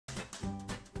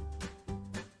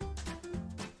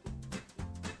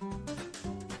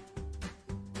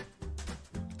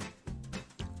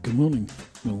Good morning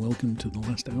and welcome to the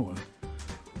last hour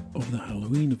of the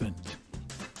Halloween event.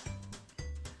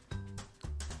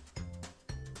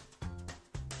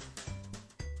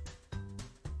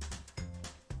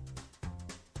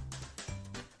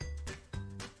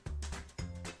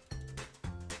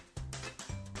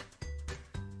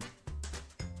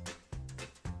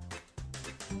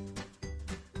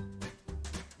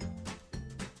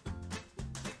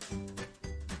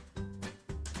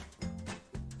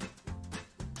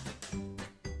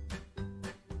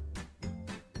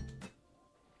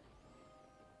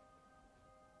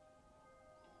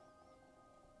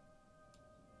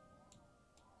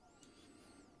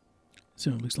 So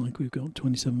it looks like we've got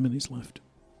 27 minutes left.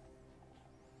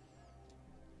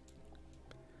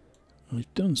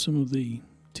 I've done some of the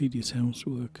tedious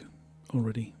housework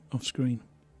already off screen.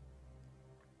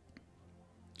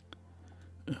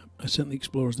 I sent the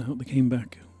explorers out. They came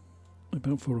back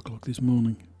about 4 o'clock this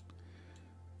morning,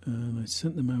 and I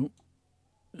sent them out,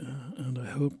 and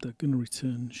I hope they're going to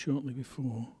return shortly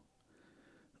before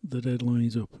the deadline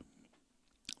is up.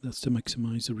 That's to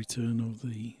maximise the return of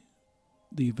the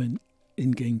event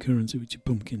in-game currency, which are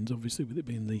pumpkins, obviously, with it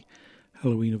being the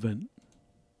Halloween event.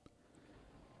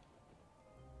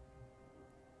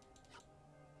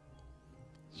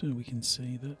 So we can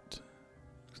see that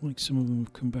looks like some of them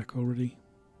have come back already.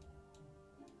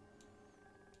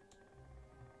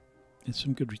 It's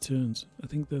some good returns. I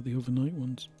think they're the overnight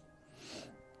ones,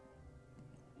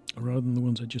 rather than the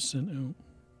ones I just sent out.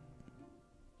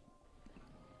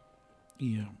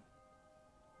 Yeah.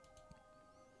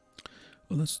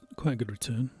 Well, that's quite a good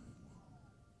return.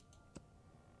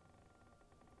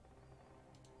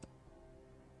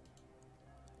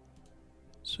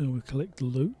 So we'll collect the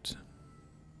loot.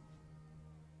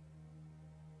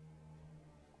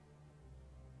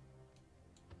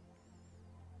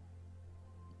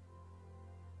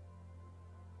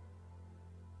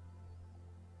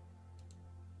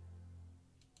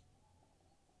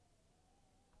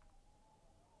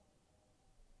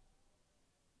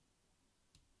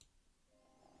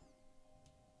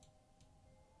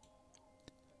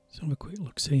 Let's have a quick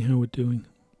look, see how we're doing.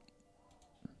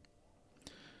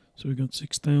 So we got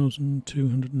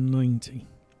 6,290.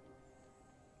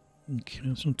 Okay,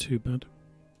 that's not too bad.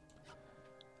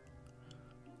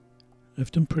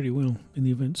 I've done pretty well in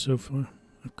the event so far.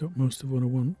 I've got most of what I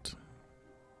want.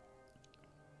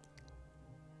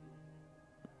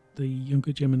 The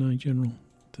younger Gemini General,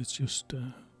 there's just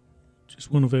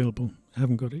one available. I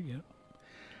haven't got it yet.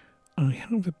 I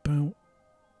have about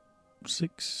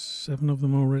 6, 7 of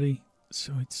them already,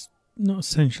 so it's not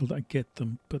essential that I get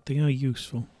them, but they are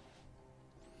useful.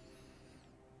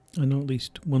 I know at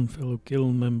least one fellow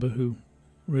guild member who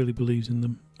really believes in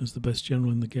them as the best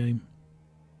general in the game.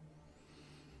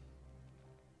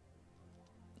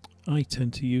 I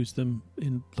tend to use them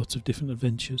in lots of different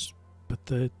adventures, but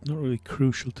they're not really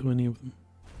crucial to any of them.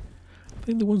 I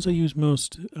think the ones I use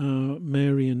most are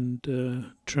Mary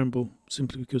and Tremble,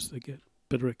 simply because they get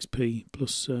better XP,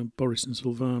 plus Boris and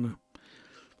Sylvana,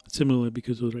 similarly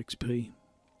because of their XP.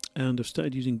 And I've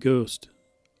started using Ghost,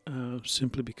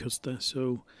 simply because they're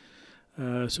so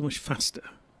much faster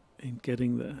in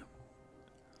getting there.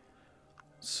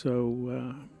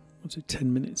 So, what's it,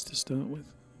 10 minutes to start with?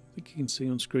 I think you can see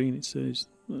on screen it says,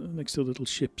 next to a little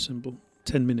ship symbol,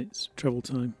 10 minutes travel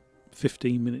time,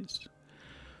 15 minutes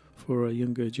for a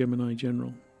younger Gemini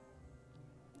General.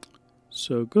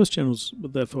 So Ghost Generals were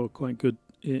therefore quite good,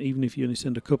 even if you only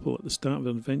send a couple at the start of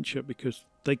an adventure, because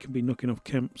they can be knocking off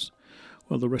camps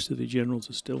while the rest of the generals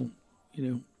are still,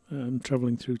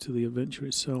 travelling through to the adventure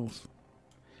itself.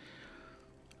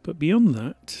 But beyond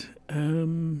that, I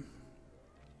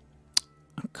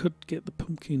could get the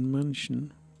Pumpkin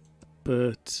Mansion,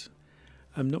 but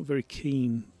I'm not very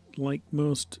keen. Like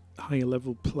most higher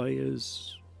level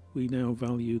players, we now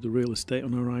value the real estate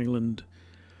on our island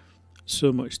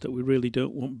so much that we really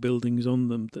don't want buildings on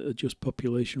them that are just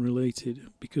population related,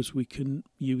 because we can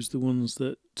use the ones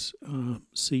that are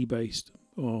sea based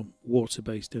or water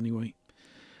based anyway.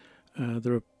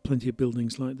 There are plenty of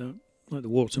buildings like that, like the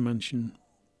Water Mansion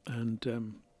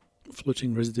and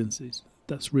floating residences.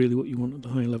 That's really what you want at the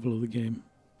high level of the game.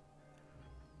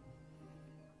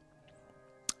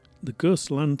 The Ghost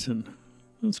Lantern,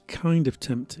 that's kind of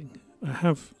tempting. I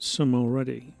have some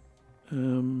already.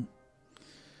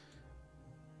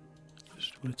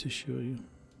 Just wanted to show you.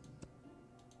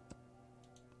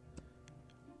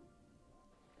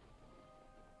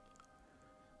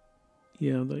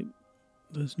 Yeah,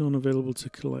 there's none available to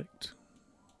collect.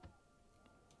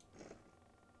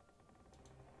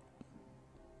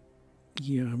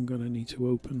 Yeah, I'm going to need to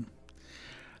open.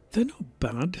 They're not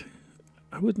bad.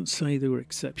 I wouldn't say they were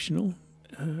exceptional.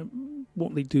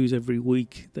 What they do is every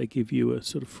week they give you a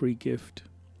sort of free gift.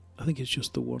 I think it's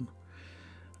just the one.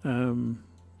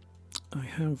 I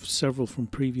have several from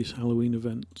previous Halloween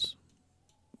events.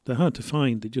 They're hard to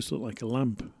find, they just look like a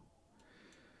lamp.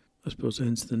 I suppose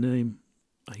hence the name.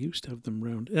 I used to have them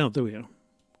round. Oh, there we are.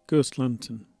 Ghost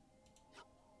Lantern.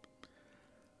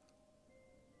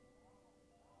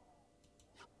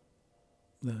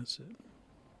 That's it.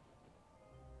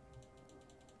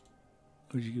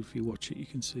 If you watch it, you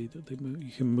can see that they move.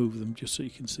 You can move them just so you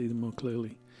can see them more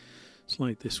clearly. It's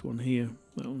like this one here.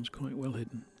 That one's quite well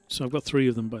hidden. So I've got 3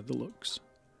 of them by the looks.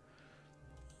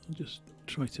 I'll just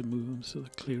try to move them so they're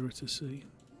clearer to see.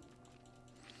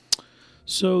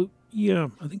 So yeah,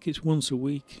 I think it's once a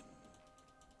week.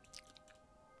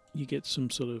 You get some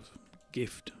sort of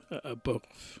gift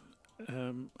above.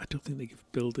 I don't think they give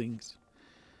buildings.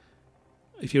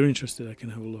 If you're interested, I can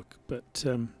have a look. But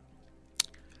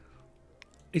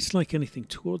it's like anything.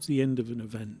 Towards the end of an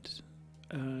event,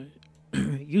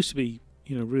 it used to be,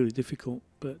 really difficult.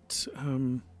 But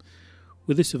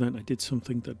with this event, I did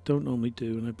something that I don't normally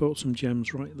do, and I bought some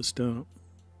gems right at the start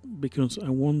because I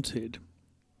wanted.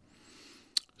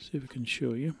 See if I can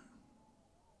show you.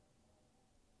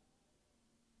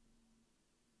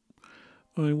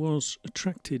 I was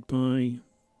attracted by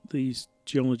these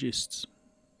geologists.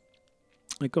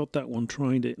 I got that one,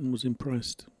 tried it, and was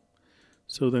impressed.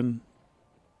 So then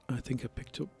I think I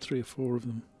picked up 3 or 4 of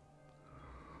them.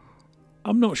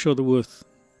 I'm not sure they're worth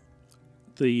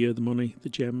the money, the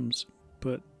gems,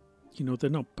 but they're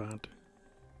not bad.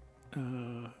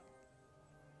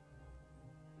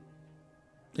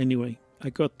 Anyway, I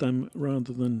got them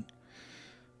rather than.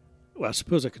 Well, I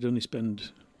suppose I could only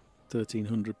spend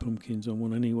 1,300 pumpkins on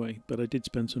one anyway, but I did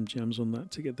spend some gems on that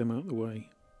to get them out of the way.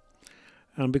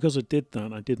 And because I did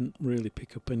that, I didn't really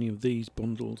pick up any of these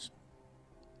bundles.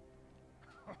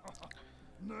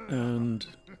 And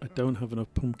I don't have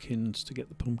enough pumpkins to get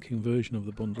the pumpkin version of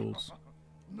the bundles.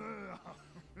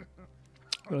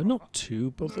 Not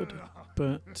too bothered,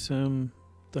 but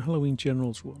the Halloween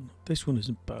Generals one, this one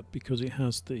isn't bad because it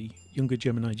has the Younger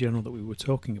Gemini General that we were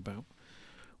talking about,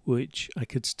 which I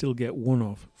could still get one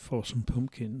of for some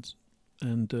pumpkins.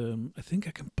 And I think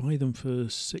I can buy them for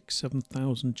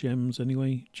 6,000-7,000 gems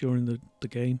anyway during the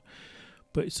game.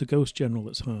 But it's the Ghost General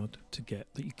that's hard to get,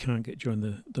 that you can't get during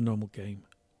the normal game.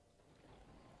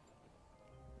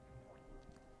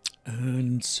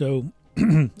 And so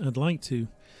I'd like to,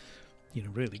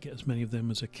 really get as many of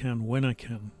them as I can when I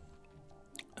can.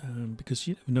 Because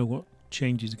you never know what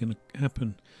changes are going to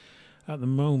happen. At the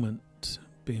moment,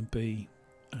 B&B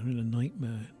are in a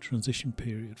nightmare transition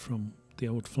period from the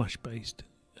old Flash-based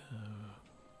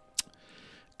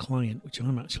client, which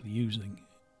I'm actually using,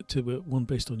 to one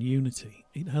based on Unity.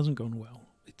 It hasn't gone well.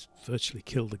 It's virtually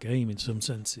killed the game in some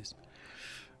senses.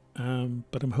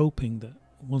 But I'm hoping that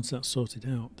once that's sorted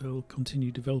out, they'll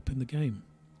continue developing the game.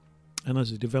 And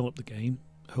as they develop the game,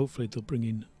 hopefully they'll bring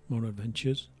in more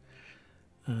adventures.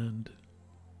 And,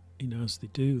 as they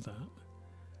do that,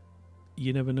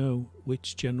 you never know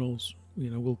which generals,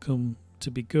 will come to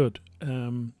be good.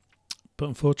 But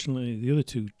unfortunately, the other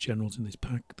 2 generals in this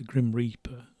pack, the Grim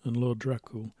Reaper and Lord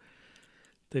Dracul,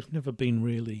 they've never been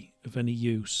really of any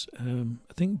use. I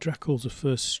think Dracul's a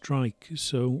first strike,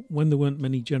 so when there weren't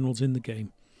many generals in the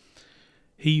game,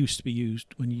 he used to be used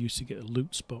when you used to get a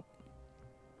loot spot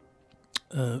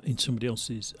in somebody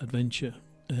else's adventure,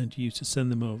 and you used to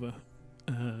send them over.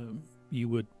 You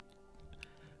would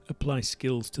apply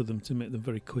skills to them to make them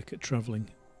very quick at travelling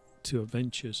to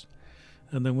adventures.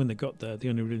 And then when they got there, they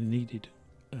only really needed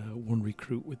 1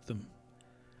 recruit with them.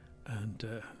 And,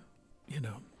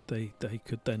 they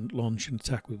could then launch an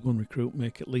attack with 1 recruit,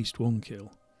 make at least 1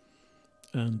 kill,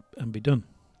 and be done.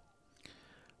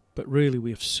 But really,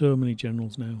 we have so many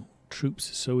generals now. Troops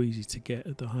are so easy to get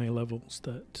at the higher levels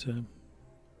that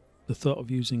the thought of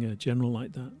using a general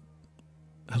like that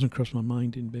hasn't crossed my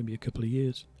mind in maybe a couple of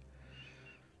years.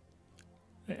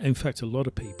 In fact, a lot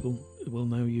of people will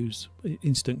now use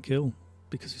instant kill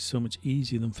because it's so much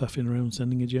easier than faffing around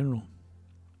sending a general.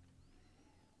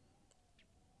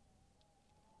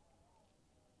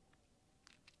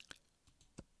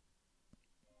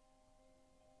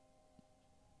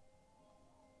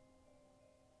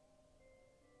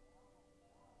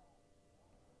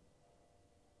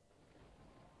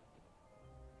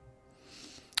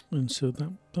 And so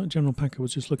that general pack I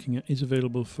was just looking at is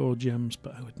available for gems,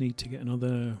 but I would need to get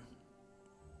another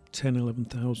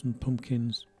 10,000-11,000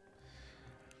 pumpkins.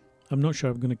 I'm not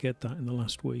sure I'm going to get that in the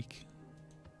last week.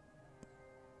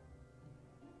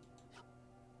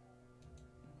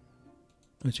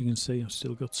 As you can see, I've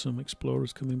still got some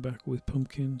explorers coming back with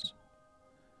pumpkins.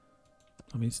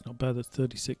 I mean, it's not bad at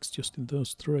 36 just in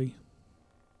those 3.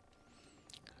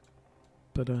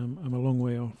 But I'm a long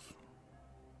way off.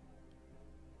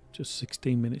 Just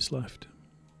 16 minutes left.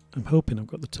 I'm hoping I've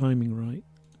got the timing right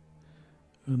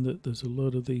and that there's a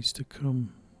lot of these to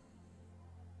come.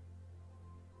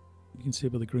 You can see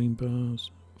by the green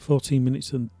bars. 14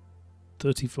 minutes and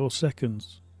 34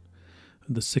 seconds.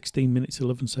 And there's 16 minutes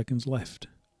 11 seconds left.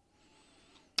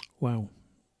 Wow.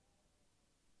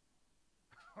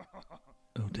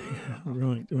 Oh dear.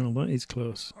 Right, well that is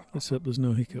close. Let's hope there's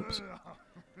no hiccups.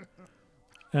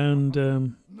 And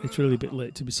it's really a bit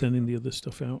late to be sending the other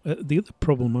stuff out. The other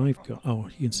problem I've got, oh,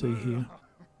 you can see here,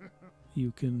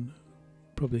 you can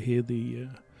probably hear the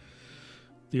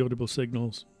audible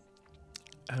signals.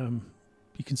 You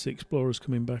can see explorers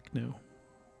coming back now.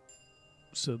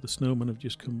 So the snowmen have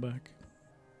just come back,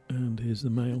 and here's the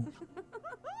mail.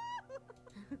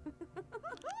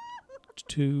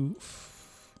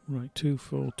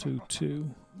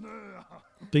 2422.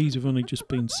 These have only just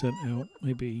been sent out,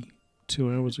 maybe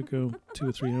 2 hours ago, 2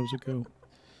 or 3 hours ago.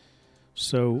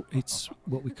 So it's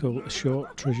what we call a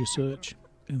short treasure search,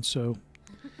 and so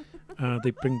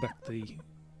they bring back the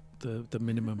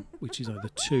minimum, which is either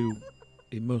 2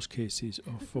 in most cases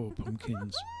or 4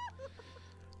 pumpkins.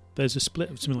 There's a split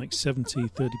of something like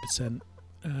 70-30%.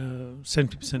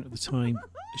 70% of the time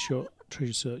a short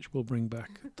treasure search will bring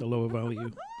back the lower value,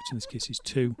 which in this case is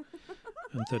 2,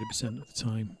 and 30% of the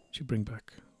time should bring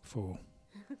back 4.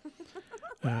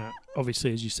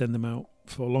 Obviously, as you send them out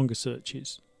for longer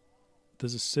searches,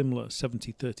 there's a similar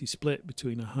 70-30 split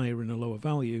between a higher and a lower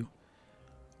value,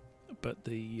 but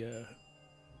the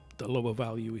lower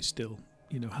value is still,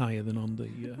 you know, higher than on the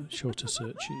shorter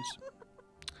searches.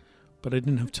 But I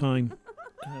didn't have time.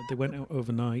 They went out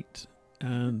overnight,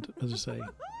 and as I say,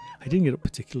 I didn't get up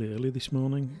particularly early this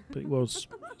morning, but it was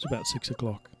about 6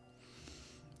 o'clock.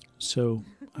 So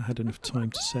I had enough time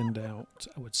to send out,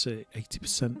 I would say,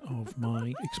 80% of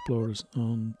my explorers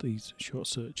on these short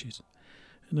searches.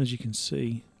 And as you can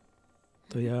see,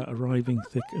 they are arriving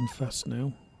thick and fast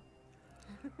now.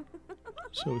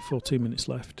 So with 14 minutes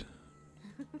left,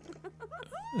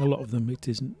 a lot of them it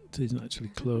isn't actually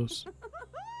close.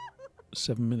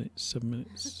 7 minutes,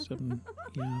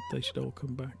 yeah, they should all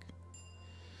come back.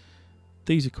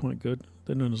 These are quite good.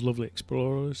 They're known as lovely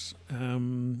explorers.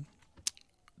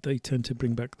 They tend to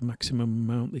bring back the maximum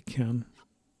amount they can.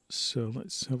 So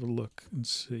let's have a look and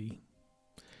see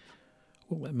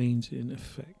what that means in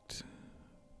effect.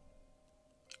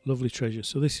 Lovely treasure.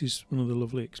 So this is one of the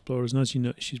lovely explorers, and as you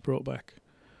notice, she's brought back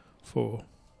 4.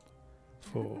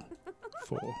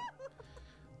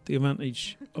 The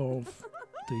advantage of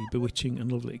the bewitching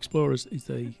and lovely explorers is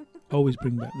they always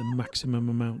bring back the maximum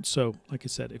amount. So, like I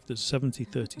said, if there's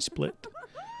 70-30 split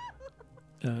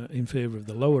in favour of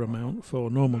the lower amount for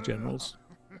normal generals,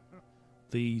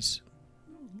 these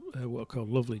what are called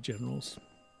lovely generals,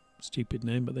 stupid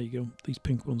name, but there you go, these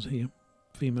pink ones here,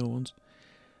 female ones,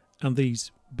 and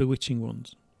these bewitching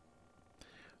ones,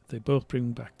 they both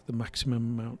bring back the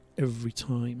maximum amount every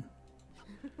time.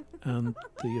 And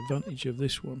the advantage of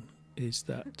this one is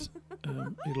that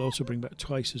it'll also bring back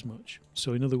twice as much.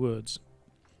 So in other words,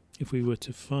 if we were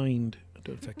to find, I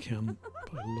don't know if I can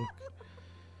by look,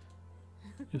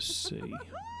 just see.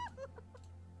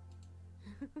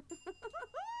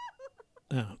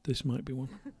 This might be one.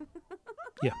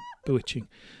 Yeah, bewitching.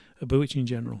 A bewitching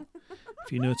general.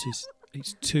 If you notice,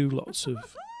 it's 2 lots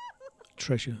of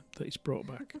treasure that it's brought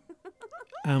back.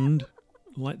 And,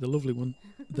 like the lovely one,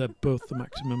 they're both the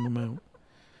maximum amount.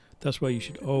 That's why you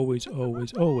should always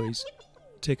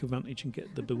take advantage and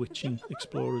get the bewitching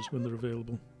explorers when they're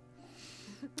available.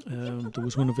 There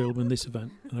was one available in this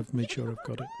event, and I've made sure I've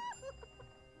got it.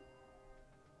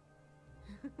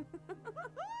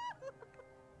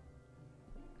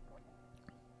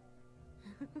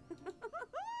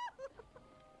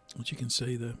 As you can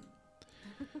see, the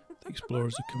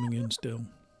explorers are coming in still.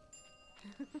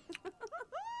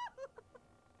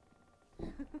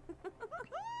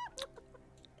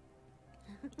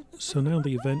 So now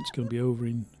the event's going to be over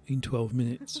in 12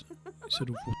 minutes. Sort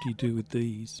of, what do you do with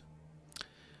these?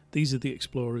 These are the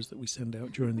explorers that we send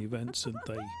out during the events, and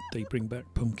they bring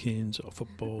back pumpkins or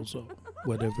footballs or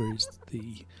whatever is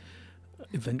the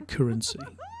event currency.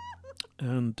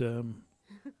 And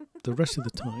the rest of the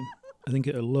time, I think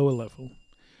at a lower level,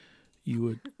 you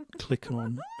would click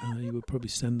on, you would probably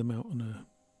send them out on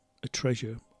a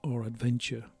treasure or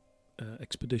adventure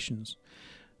expeditions.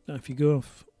 Now, if you go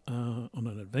off on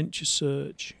an adventure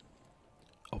search,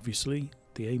 obviously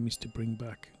the aim is to bring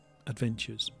back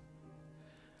adventures.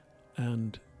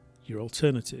 And your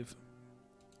alternative,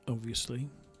 obviously,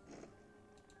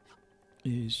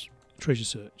 is treasure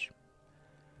search.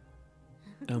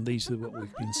 And these are what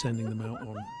we've been sending them out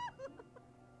on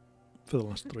for the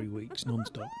last 3 weeks,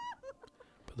 non-stop.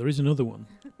 But there is another one.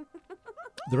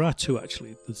 There are two,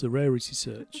 actually. There's the rarity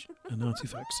search and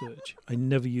artifact search. I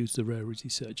never used the rarity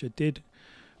search. I did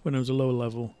when I was a lower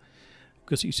level,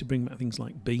 because it used to bring back things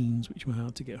like beans, which were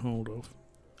hard to get hold of.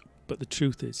 But the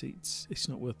truth is, it's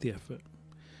not worth the effort.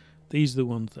 These are the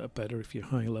ones that are better if you're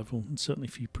high level, and certainly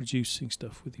if you're producing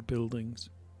stuff with your buildings.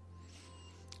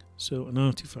 So an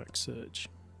artifact search.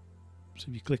 So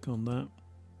if you click on that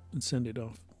and send it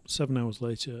off, 7 hours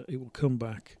later it will come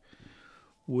back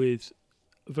with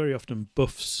very often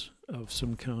buffs of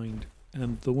some kind,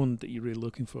 and the one that you're really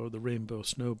looking for are the rainbow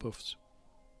snow buffs.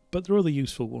 But there are other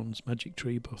useful ones, magic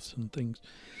tree buffs and things.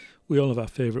 We all have our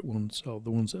favourite ones, or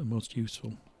the ones that are most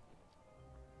useful.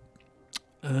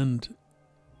 And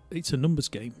it's a numbers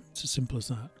game. It's as simple as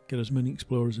that. Get as many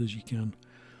explorers as you can,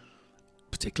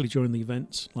 particularly during the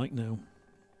events like now,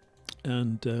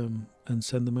 and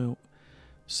send them out.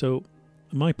 So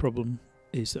my problem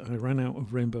is that I ran out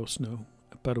of rainbow snow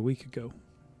about a week ago,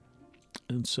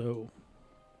 and so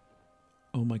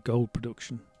all my gold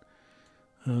production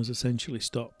has essentially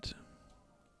stopped,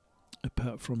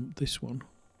 apart from this one,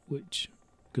 which,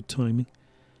 good timing,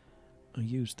 I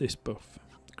used this buff,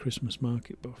 the Christmas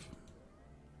market buff.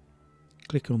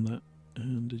 Click on that,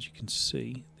 and as you can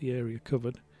see, the area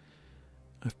covered,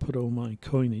 I've put all my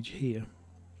coinage here.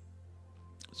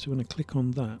 So when I click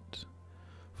on that,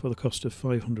 for the cost of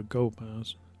 500 gold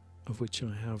bars, of which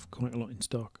I have quite a lot in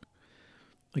stock,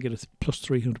 I get a plus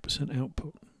 300%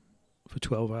 output for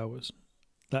 12 hours.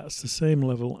 That's the same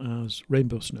level as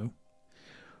rainbow snow,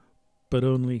 but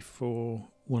only for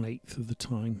 1/8 of the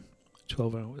time,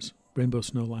 12 hours. Rainbow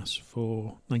snow lasts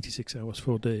for 96 hours,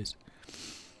 4 days.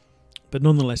 But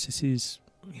nonetheless, this is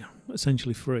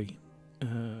essentially free.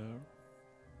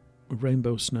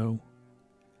 Rainbow snow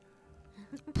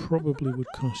probably would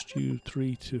cost you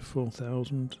 3,000 to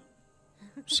 4,000,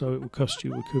 so it would cost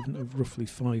you equivalent of roughly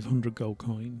 500 gold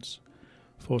coins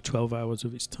for 12 hours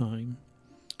of its time.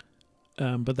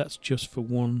 But that's just for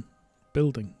one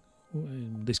building,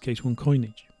 in this case one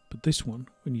coinage. But this one,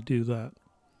 when you do that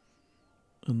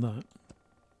and that,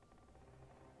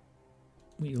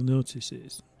 what you'll notice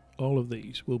is all of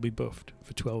these will be buffed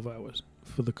for 12 hours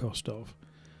for the cost of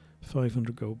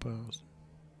 500 gold bars.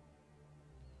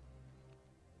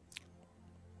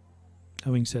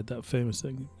 Having said that famous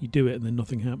thing, you do it and then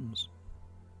nothing happens.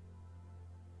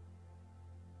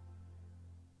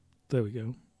 There we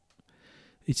go.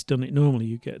 It's done it. Normally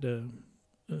you get a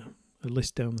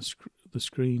list down the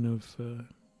screen of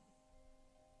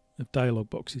dialogue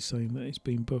boxes saying that it's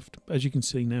been buffed. As you can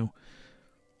see now,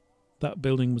 that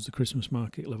building was the Christmas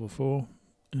market level 4,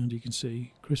 and you can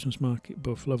see Christmas market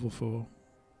buff level 4,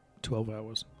 12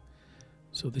 hours.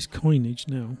 So this coinage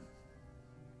now,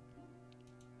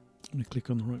 let me click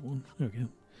on the right one. There we go.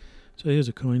 So here's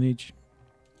a coinage,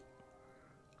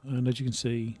 and as you can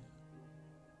see,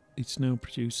 it's now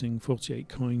producing 48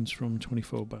 coins from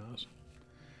 24 bars.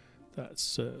 That's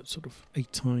sort of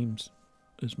 8 times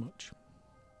as much.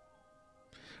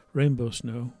 Rainbow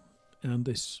snow, and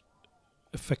this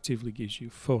effectively gives you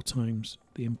 4 times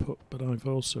the input, but I've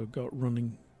also got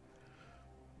running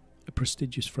a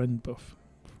prestigious friend buff.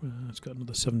 It's got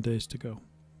another 7 days to go.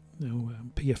 Now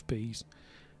PFBs,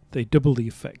 they double the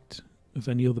effect of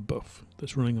any other buff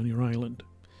that's running on your island.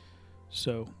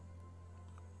 So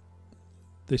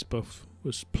this buff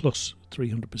was plus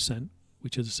 300%,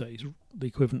 which, as I say, is the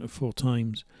equivalent of 4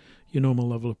 times your normal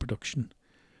level of production,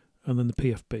 and then the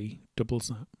PFB doubles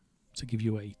that to give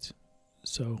you 8.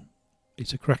 So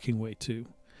it's a cracking way to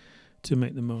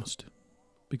make the most,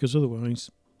 because otherwise,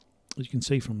 as you can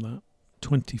see from that,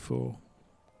 24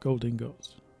 gold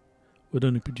ingots would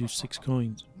only produce 6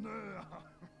 coins.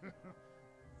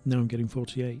 Now I'm getting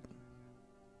 48.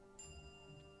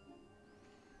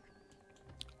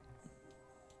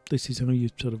 This is how you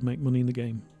sort of make money in the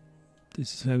game.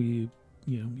 This is how you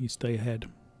stay ahead.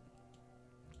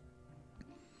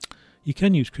 You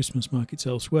can use Christmas markets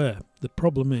elsewhere. The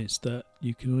problem is that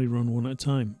you can only run one at a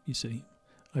time, you see.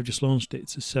 I've just launched it.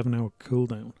 It's a 7-hour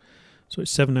cooldown. So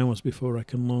it's 7 hours before I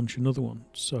can launch another one.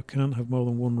 So I can't have more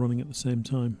than one running at the same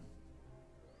time.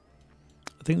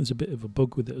 I think there's a bit of a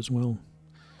bug with it as well,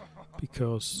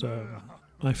 because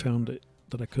I found it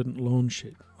that I couldn't launch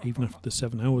it even after the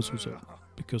 7 hours was up,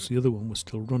 because the other one was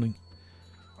still running.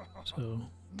 So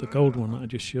the gold one that I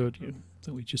just showed you,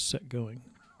 that we just set going,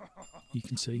 you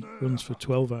can see runs for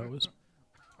 12 hours.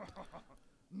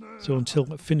 So until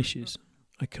that finishes,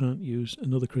 I can't use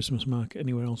another Christmas market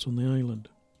anywhere else on the island.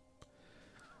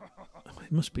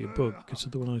 It must be a bug, because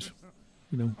otherwise,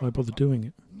 you know, why bother doing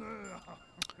it?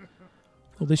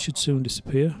 Well, this should soon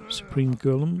disappear, Supreme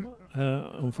Golem.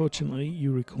 Unfortunately,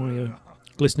 you require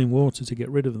glistening water to get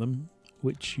rid of them,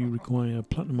 which you require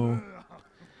platinum ore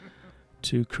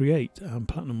to create, and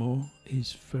platinum ore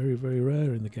is very, very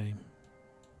rare in the game.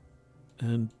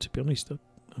 And to be honest,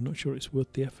 I'm not sure it's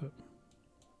worth the effort.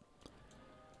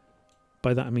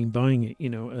 By that I mean buying it, you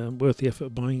know, worth the effort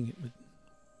of buying it. But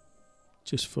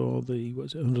just for the, what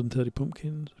is it, 130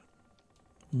 pumpkins?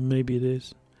 Maybe it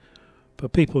is.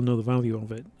 But people know the value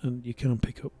of it, and you can't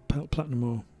pick up platinum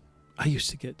ore. I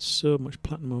used to get so much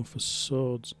platinum ore for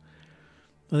swords.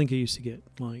 I think I used to get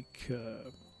like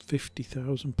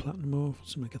 50,000 platinum ore for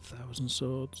something like 1,000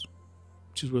 swords,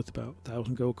 which is worth about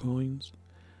 1,000 gold coins.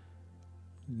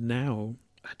 Now,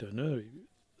 I don't know,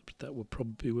 but that would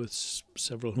probably be worth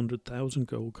several 100,000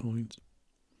 gold coins.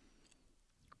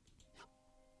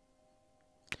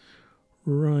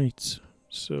 Right,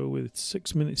 so with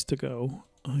 6 minutes to go,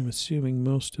 I'm assuming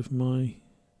most of my,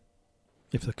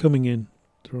 if they're coming in,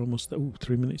 they're almost,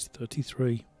 3 minutes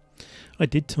 33. I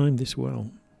did time this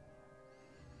well.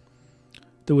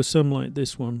 There was some like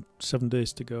this one, 7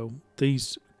 days to go.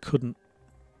 These couldn't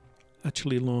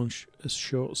actually launch a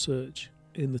short search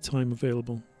in the time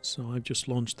available, so I've just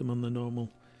launched them on the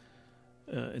normal,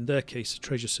 in their case, a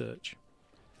treasure search.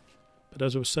 But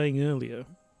as I was saying earlier,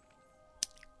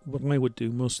 what I would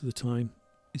do most of the time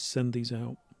is send these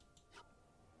out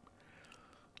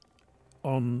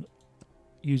on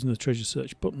using the treasure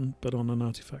search button, but on an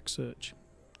artifact search.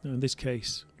 Now in this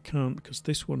case I can't, because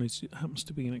this one happens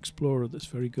to be an explorer that's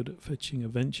very good at fetching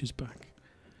adventures back.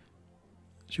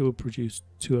 She will produce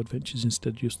 2 adventures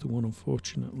instead of just the one.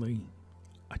 Unfortunately,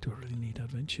 I don't really need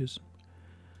adventures.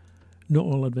 Not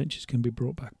all adventures can be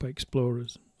brought back by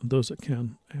explorers, and those that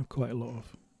can, I have quite a lot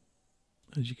of,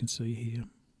 as you can see here.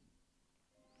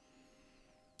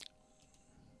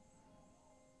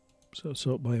 So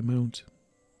sort by amount.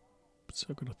 So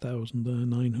I've got 1,000 there,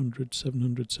 900,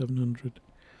 700, 700.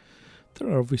 There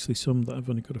are obviously some that I've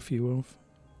only got a few of.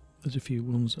 There's a few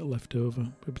ones that are left over. I'll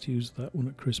be able to use that one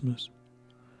at Christmas,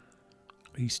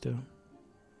 Easter.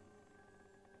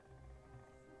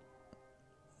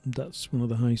 And that's one of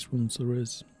the highest ones there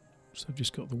is. So I've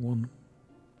just got the one.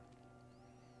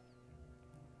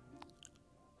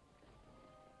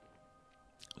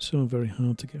 Some are very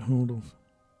hard to get hold of.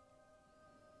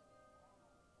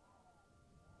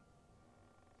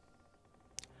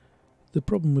 The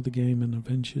problem with the game and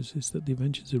adventures is that the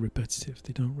adventures are repetitive.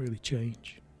 They don't really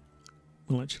change.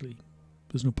 Well, actually,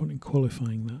 there's no point in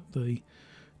qualifying that. They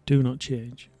do not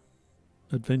change.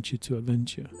 Adventure to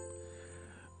adventure.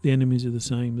 The enemies are the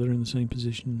same. They're in the same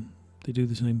position. They do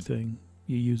the same thing.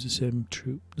 You use the same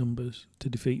troop numbers to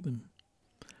defeat them.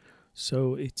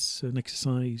 So it's an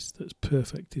exercise that's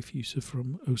perfect if you suffer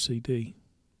from OCD.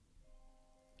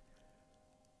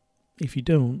 If you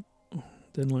don't,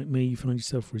 then like me, you find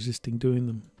yourself resisting doing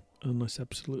them unless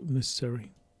absolutely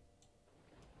necessary.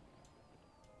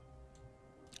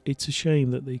 It's a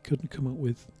shame that they couldn't come up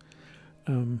with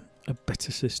a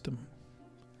better system.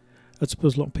 I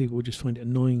suppose a lot of people would just find it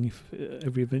annoying if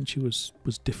every adventure was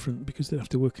different, because they'd have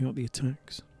to work out the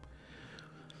attacks.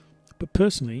 But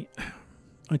personally,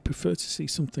 I'd prefer to see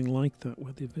something like that,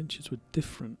 where the adventures were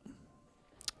different,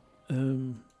 as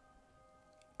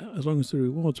long as the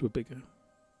rewards were bigger.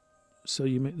 So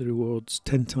you make the rewards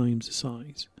 10 times the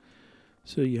size.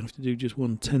 So you have to do just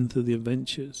 1/10 of the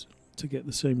adventures to get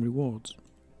the same rewards.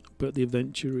 But the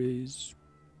adventure is,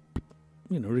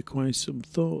 requires some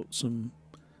thought, some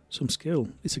skill.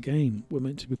 It's a game. We're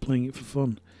meant to be playing it for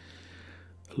fun.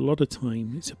 A lot of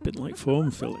time it's a bit like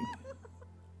form filling.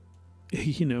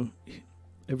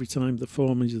 Every time the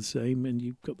form is the same and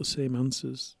you've got the same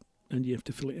answers and you have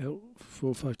to fill it out 4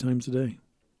 or 5 times a day.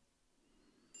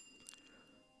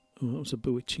 Oh, that was a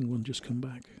bewitching one just come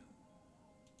back.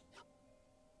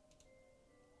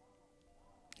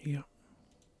 Yeah.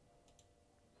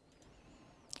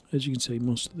 As you can see,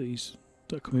 most of these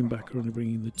that are coming back are only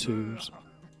bringing the 2s,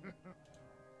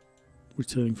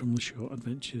 returning from the short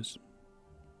adventures.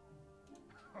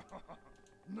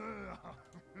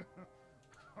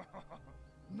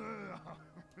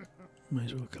 Might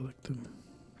as well collect them.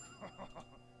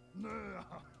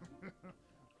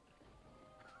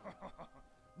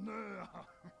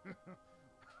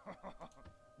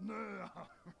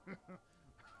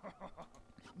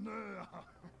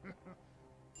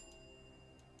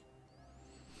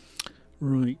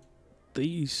 Right,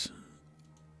 these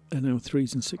are now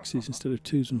 3s and 6s instead of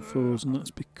 2s and 4s, and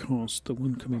that's because the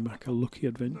one coming back are lucky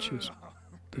adventures.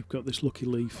 they've got this lucky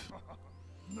leaf.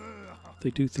 They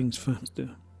do things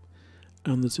faster,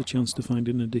 and there's a chance to find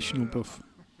an additional buff.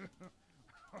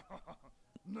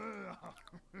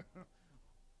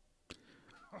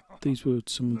 These were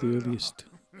some of the earliest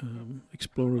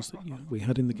explorers that we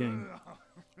had in the game.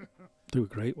 They were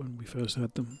great when we first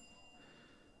had them,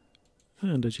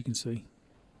 and as you can see,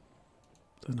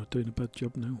 they're not doing a bad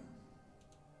job now.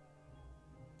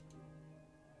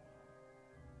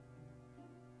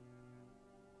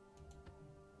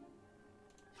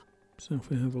 So if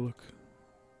we have a look,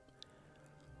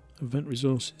 event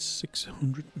resources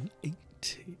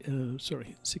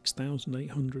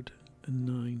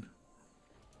 6,809.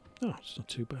 Oh, it's not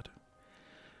too bad.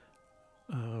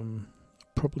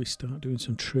 Probably start doing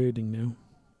some trading now.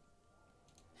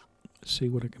 See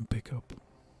what I can pick up.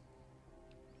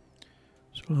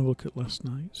 So I'll have a look at last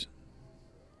night's.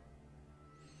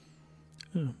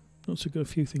 Oh, also got a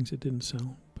few things that didn't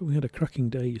sell, but we had a cracking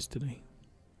day yesterday.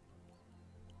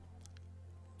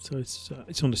 So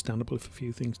it's understandable if a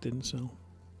few things didn't sell.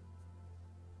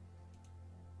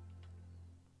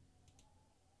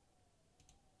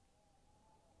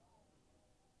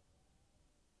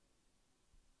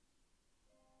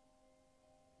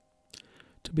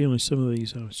 To be honest, some of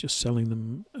these I was just selling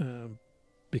them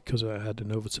because I had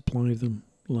an oversupply of them,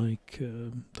 like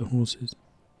the horses.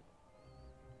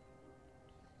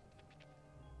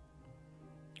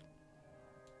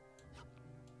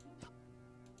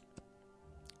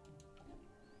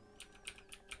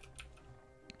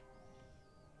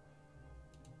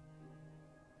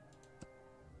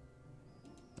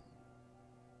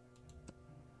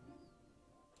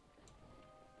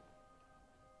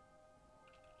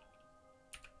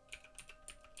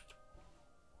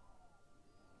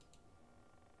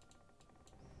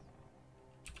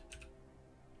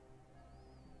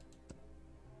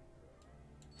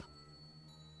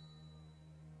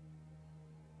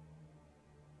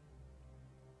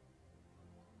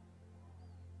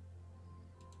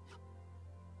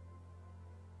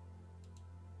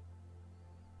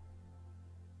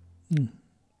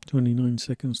 — 29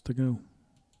 seconds to go.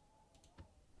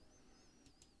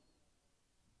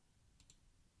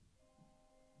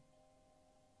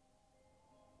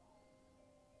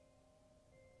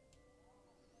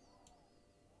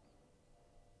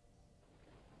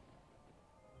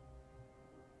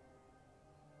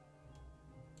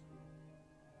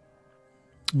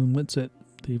 And that's it.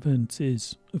 The event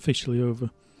is officially over.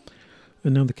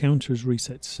 And now the counter is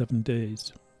reset to 7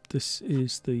 days. This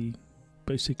is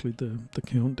basically the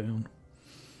countdown.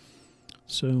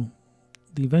 So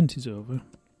the event is over,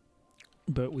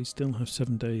 but we still have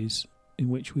 7 days in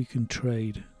which we can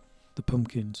trade the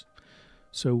pumpkins.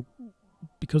 So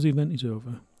because the event is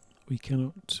over, we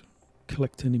cannot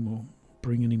collect any more,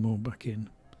 bring any more back in.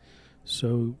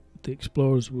 So the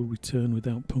explorers will return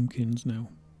without pumpkins now.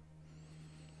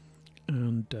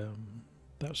 And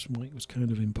that's why it was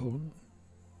kind of important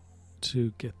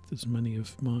to get as many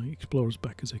of my explorers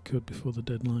back as I could before the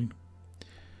deadline.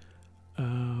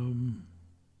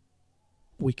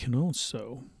 We can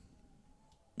also,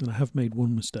 and I have made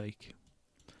one mistake,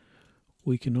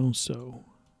 we can also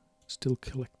still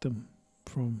collect them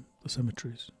from the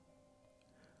cemeteries.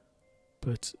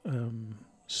 But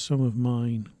some of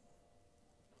mine,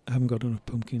 I haven't got enough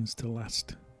pumpkins to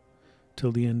last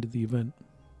till the end of the event,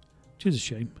 which is a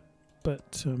shame.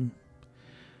 But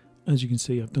as you can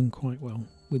see, I've done quite well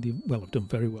with I've done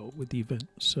very well with the event,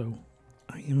 so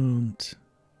I aren't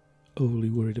overly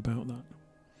worried about that.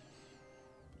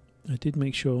 I did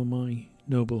make sure my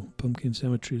noble pumpkin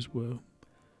cemeteries were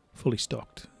fully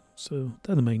stocked, so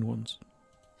they're the main ones.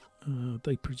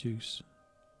 They produce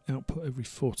output every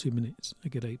 40 minutes. I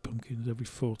get 8 pumpkins every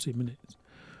 40 minutes,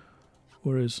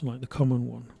 whereas like the common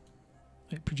one,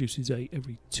 it produces 8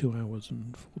 every 2 hours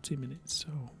and 40 minutes.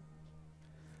 So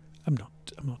I'm not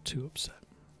too upset.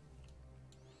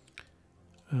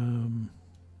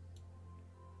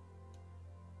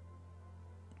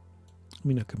 I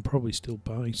mean, I can probably still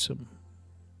buy some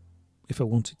if I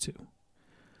wanted to.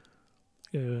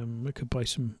 I could buy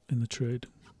some in the trade.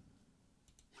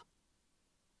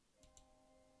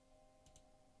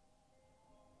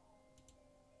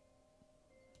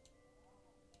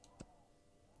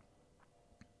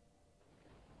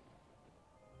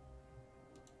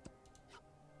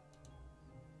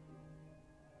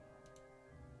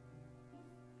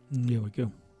 There we go.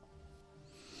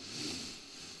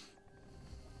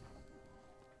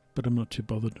 But I'm not too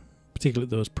bothered, particularly at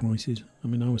those prices. I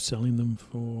mean, I was selling them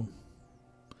for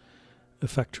a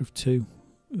factor of 2.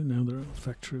 Now they're a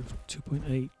factor of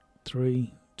 2.8,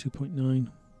 3,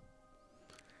 2.9.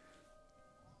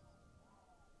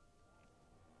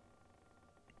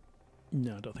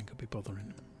 No, I don't think I'll be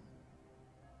bothering.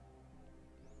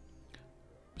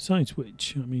 Besides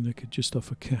which, I mean, I could just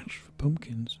offer cash for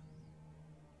pumpkins.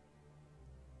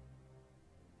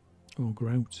 Or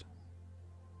grout.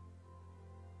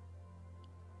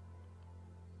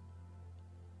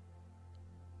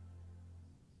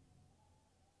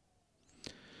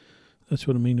 That's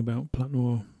what I mean about platinum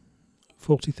ore.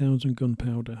 40,000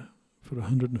 gunpowder for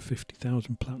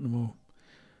 150,000 platinum ore.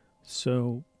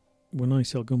 So when I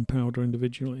sell gunpowder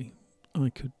individually, I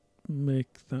could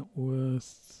make that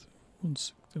worth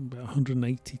about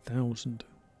 180,000.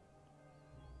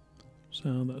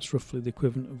 So that's roughly the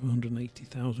equivalent of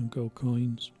 180,000 gold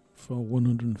coins for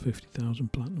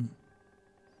 150,000 platinum.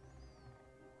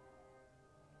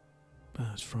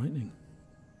 That's frightening.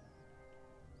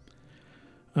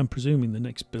 I'm presuming the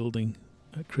next building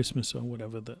at Christmas or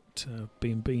whatever that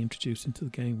B&B introduced into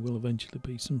the game will eventually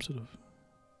be some sort of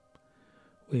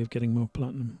way of getting more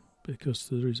platinum, because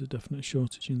there is a definite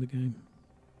shortage in the game.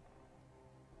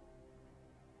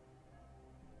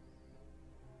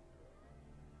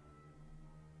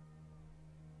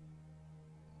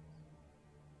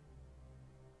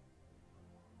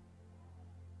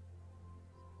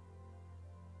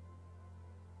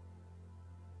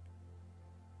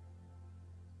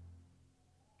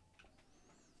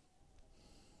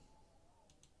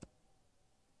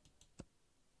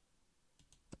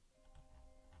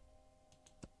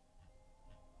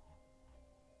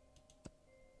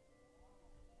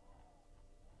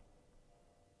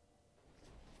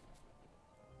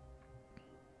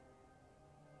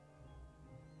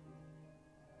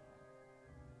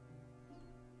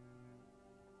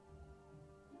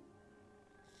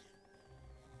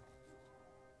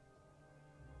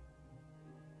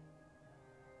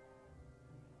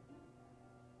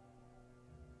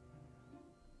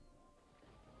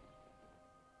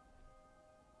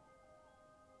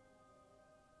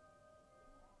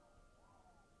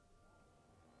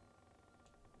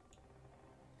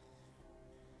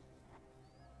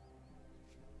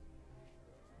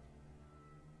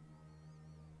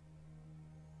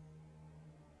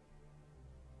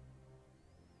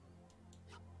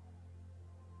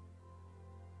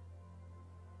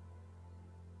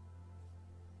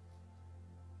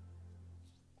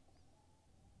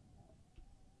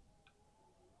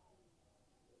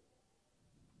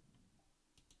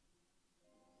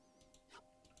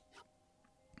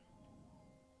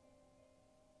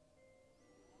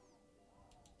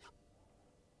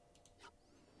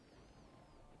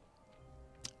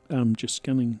 I'm just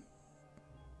scanning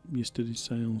yesterday's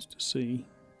sales to see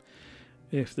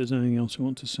if there's anything else I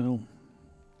want to sell.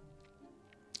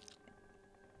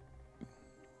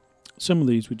 Some of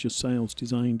these were just sales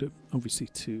designed, obviously,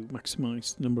 to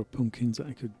maximise the number of pumpkins that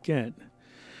I could get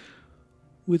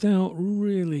without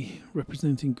really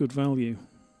representing good value.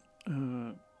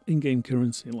 In-game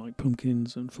currency like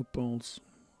pumpkins and footballs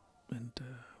and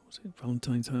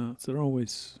Valentine's hearts, they're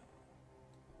always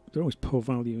poor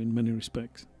value in many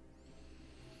respects.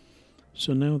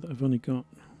 So now that I've only got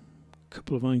a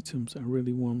couple of items I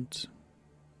really want,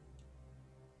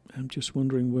 I'm just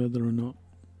wondering whether or not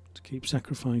to keep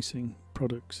sacrificing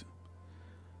products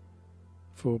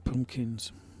for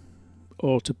pumpkins,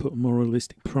 or to put a more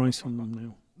realistic price on them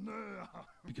now,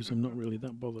 because I'm not really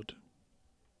that bothered.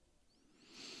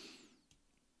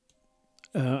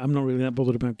 I'm not really that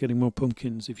bothered about getting more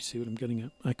pumpkins, if you see what I'm getting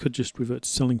at. I could just revert to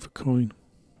selling for coin,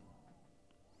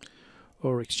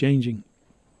 or exchanging.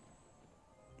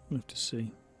 We'll have to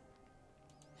see.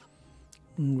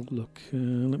 Look,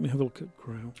 let me have a look at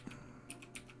grout.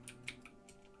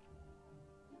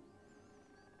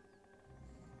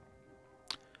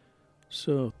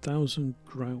 So 1,000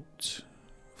 grout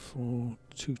for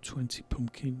 220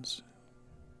 pumpkins.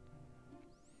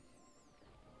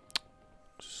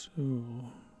 So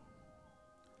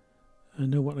I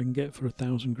know what I can get for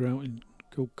 1,000 grout in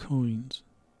gold coins.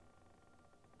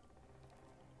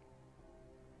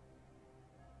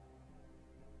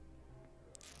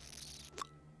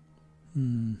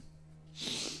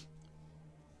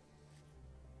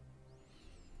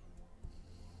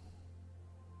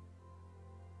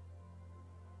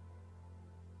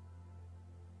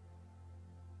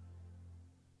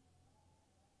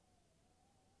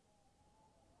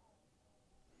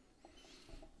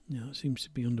 Yeah, it seems to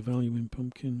be undervaluing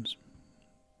pumpkins.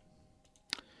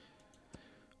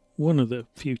 One of the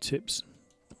few tips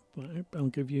that I'll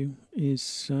give you is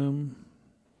something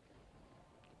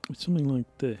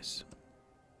like this.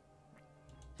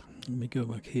 Let me go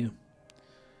back here.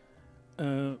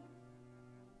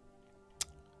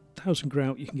 1,000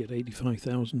 grout you can get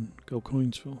 85,000 gold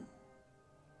coins for.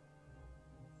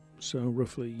 So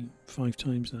roughly 5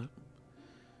 times that.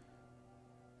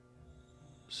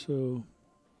 So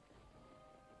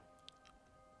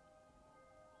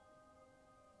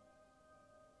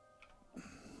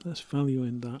let's value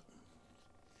in that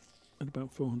at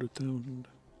about 400,000.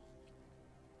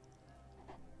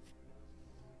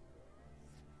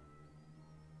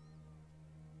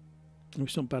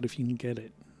 It's not bad if you can get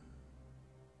it.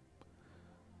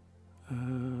 I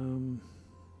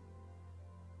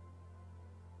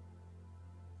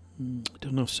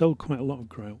don't know, I've sold quite a lot of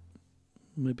grout.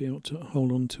 Maybe I ought to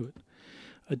hold on to it.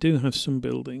 I do have some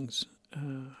buildings.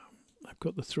 I've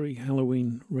got the 3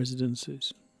 Halloween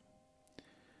residences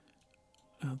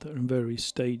that are in various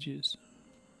stages.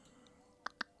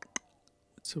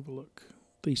 Let's have a look.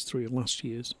 These 3 are last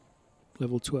year's,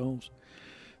 level 12s.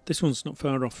 This one's not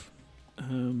far off.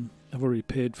 I've already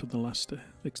paid for the last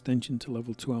extension to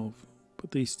level 12,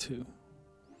 but these 2,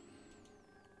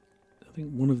 I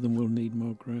think one of them will need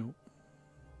more grout.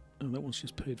 And that one's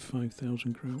just paid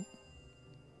 5,000 grout.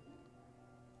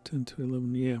 10 to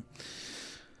 11, yeah.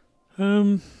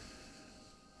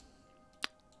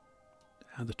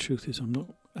 The truth is, I'm not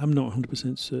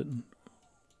 100% certain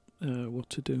what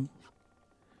to do.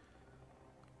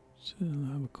 So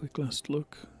I'll have a quick last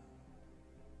look.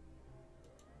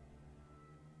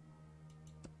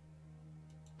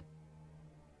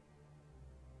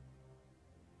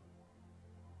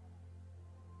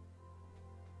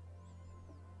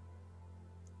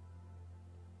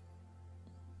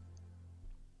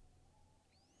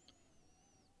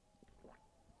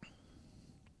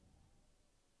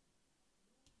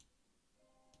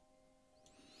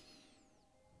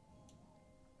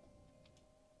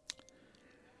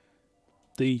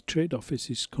 The trade office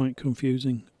is quite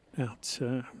confusing at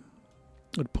a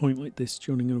point like this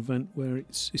during an event where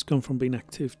it's gone from being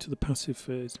active to the passive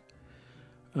phase.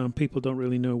 People don't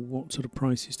really know what sort of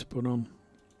prices to put on.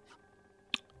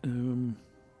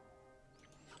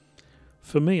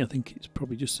 For me, I think it's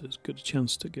probably just as good a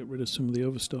chance to get rid of some of the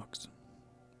overstocks.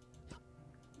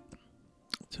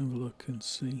 Let's have a look and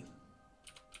see.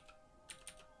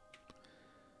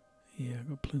 Yeah, I've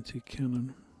got plenty of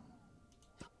cannon.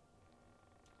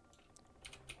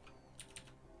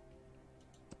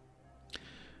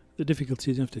 The difficulty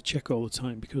is you have to check all the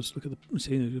time because look at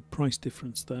the price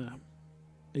difference there.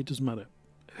 It doesn't matter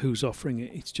who's offering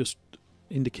it, it just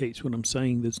indicates what I'm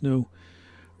saying. There's no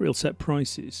real set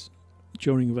prices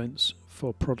during events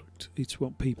for product. It's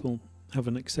what people have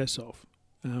an excess of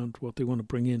and what they want to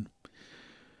bring in.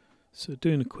 So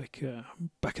doing a quick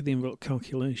back of the envelope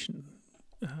calculation,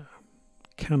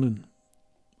 cannon,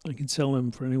 I can sell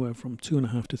them for anywhere from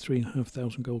 2,500 to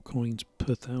 3,500 gold coins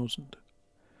per 1,000.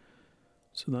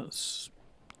 So that's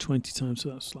 20 times, so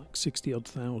that's like 60 odd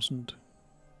thousand.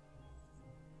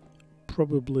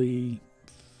 Probably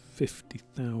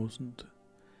 50,000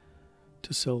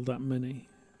 to sell that many.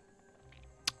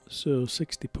 So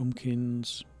 60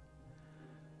 pumpkins,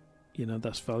 you know,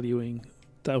 that's valuing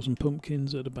 1,000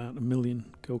 pumpkins at about 1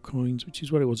 million gold coins, which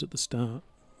is what it was at the start.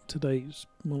 Today it's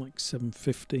more like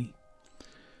 750.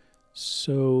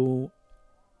 So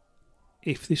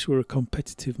if this were a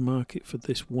competitive market for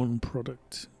this one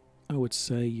product, I would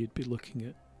say you'd be looking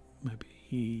at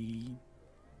maybe,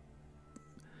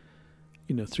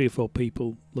 3 or 4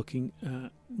 people looking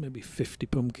at maybe 50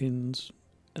 pumpkins.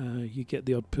 You get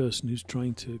the odd person who's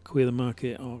trying to queer the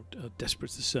market or are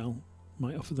desperate to sell,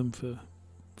 might offer them for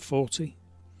 40.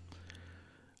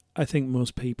 I think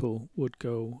most people would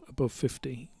go above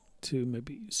 50 to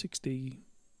maybe 60,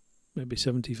 maybe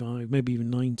 75, maybe even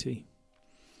 90.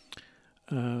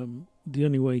 The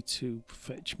only way to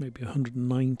fetch maybe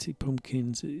 190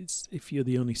 pumpkins is if you're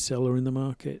the only seller in the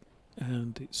market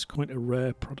and it's quite a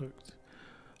rare product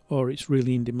or it's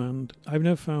really in demand. I've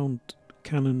never found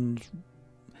cannons,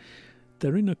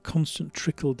 they're in a constant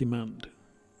trickle demand,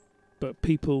 but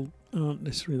people aren't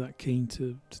necessarily that keen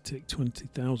to take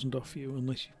 20,000 off you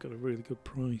unless you've got a really good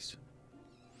price.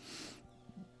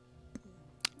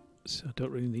 So I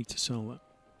don't really need to sell that.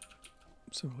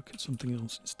 So I'll look at something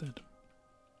else instead.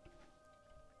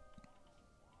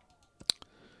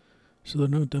 So there are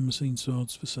no Damascene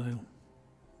swords for sale,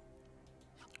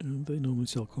 and they normally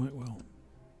sell quite well.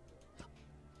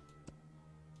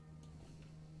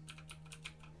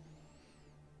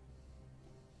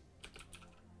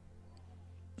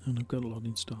 And I've got a lot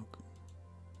in stock.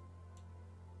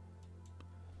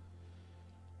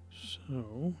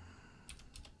 So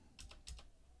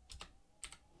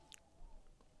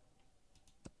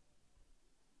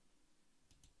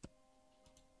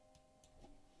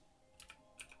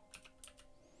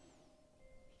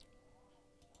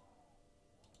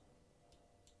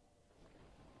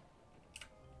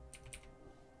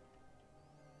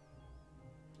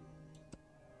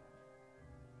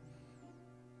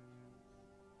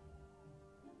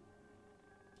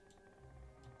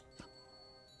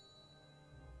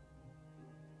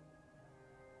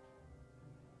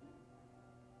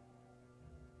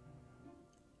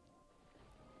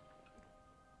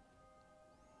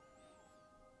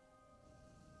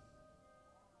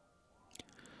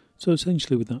So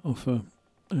essentially with that offer,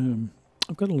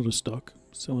 I've got a lot of stock,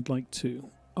 so I'd like to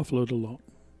offload a lot,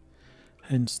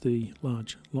 hence the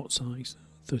large lot size,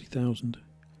 30,000.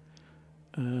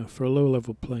 For a low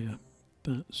level player,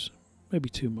 that's maybe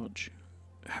too much.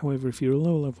 However, if you're a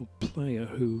low level player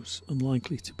who's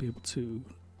unlikely to be able to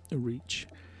reach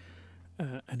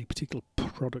any particular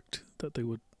product that they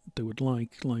would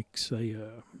like say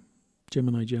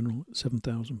Gemini General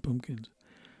 7,000 pumpkins,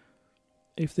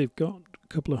 if they've got a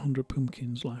couple of hundred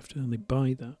pumpkins left and they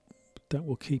buy that, that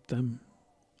will keep them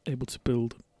able to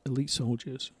build elite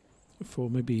soldiers for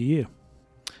maybe a year.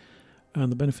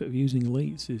 And the benefit of using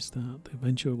elites is that the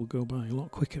adventure will go by a lot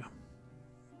quicker.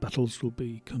 Battles will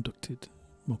be conducted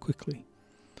more quickly,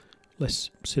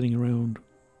 less sitting around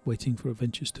waiting for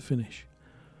adventures to finish.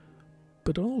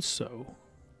 But also,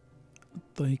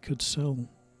 they could sell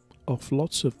off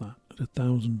lots of that at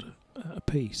 1,000 a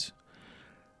piece,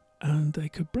 and they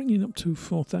could bring in up to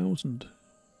 4,000.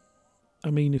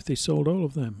 I mean, if they sold all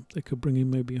of them, they could bring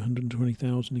in maybe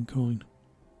 120,000 in coin.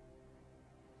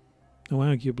 Now,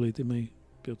 arguably, they may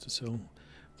be able to sell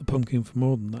the pumpkin for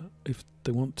more than that if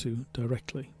they want to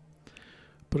directly,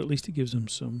 but at least it gives them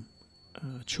some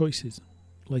choices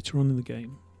later on in the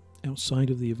game, outside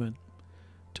of the event,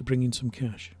 to bring in some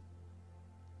cash.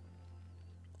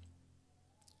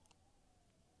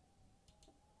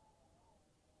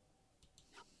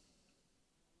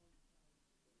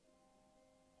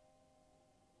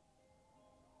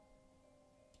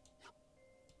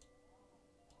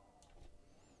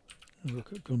 I'll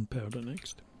look at gunpowder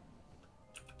next.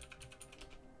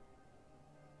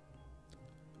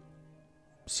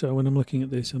 So when I'm looking at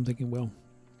this, I'm thinking, well,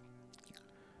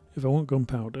 if I want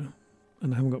gunpowder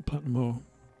and I haven't got platinum ore,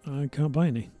 I can't buy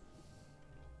any.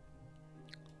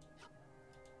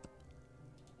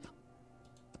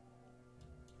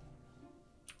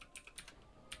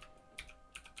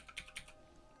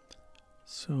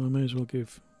 So I may as well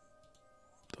give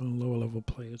the lower level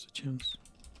players a chance.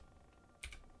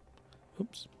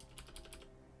 Oops.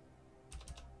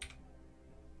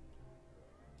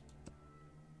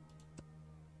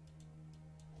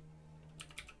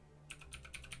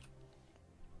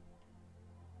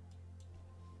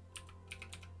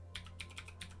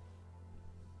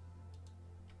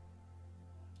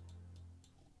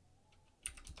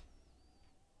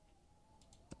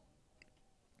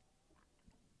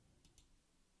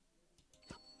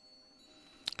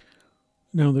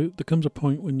 Now there comes a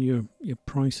point when you're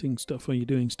pricing stuff, or you're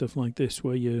doing stuff like this,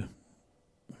 where you're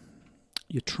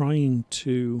trying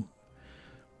to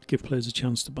give players a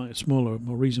chance to buy a smaller,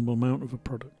 more reasonable amount of a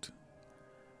product.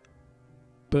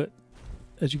 But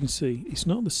as you can see, it's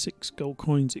not the 6 gold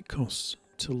coins it costs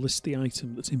to list the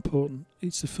item that's important.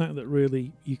 It's the fact that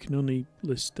really you can only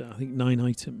list, I think, 9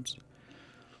 items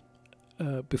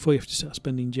before you have to start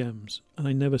spending gems. And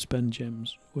I never spend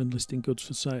gems when listing goods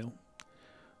for sale.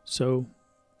 So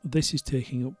this is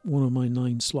taking up one of my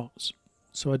 9 slots.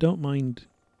 So I don't mind,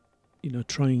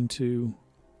 trying to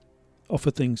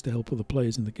offer things to help other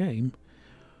players in the game,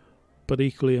 but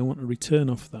equally I want a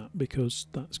return off that, because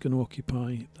that's going to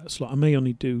occupy that slot. I may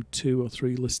only do 2 or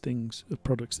 3 listings of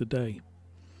products a day,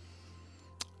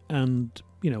 and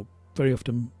very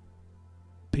often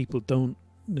people don't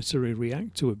necessarily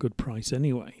react to a good price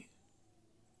anyway.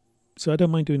 So I don't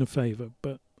mind doing a favour,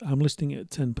 but I'm listing it at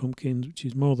 10 pumpkins, which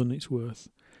is more than it's worth,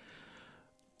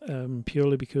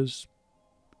 purely because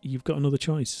you've got another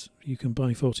choice. You can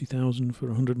buy 40,000 for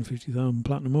 150,000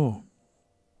 platinum ore.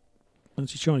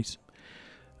 That's your choice.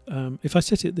 If I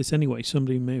set it at this anyway,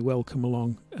 somebody may well come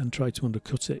along and try to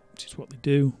undercut it, which is what they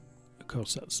do. Of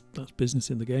course, that's business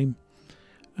in the game.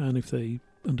 And if they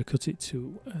undercut it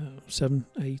to 7,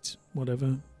 8,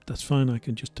 whatever, that's fine. I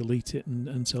can just delete it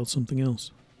and sell something else.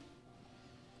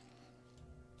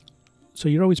 So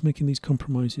you're always making these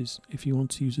compromises if you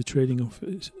want to use the trading offer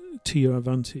to your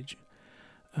advantage.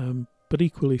 But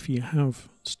equally, if you have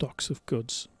stocks of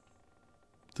goods,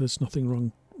 there's nothing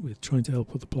wrong with trying to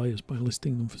help other players by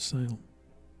listing them for sale.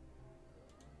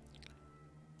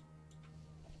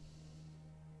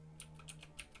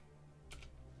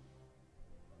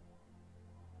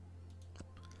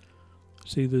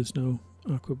 See, there's no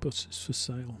aquabuses for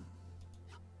sale.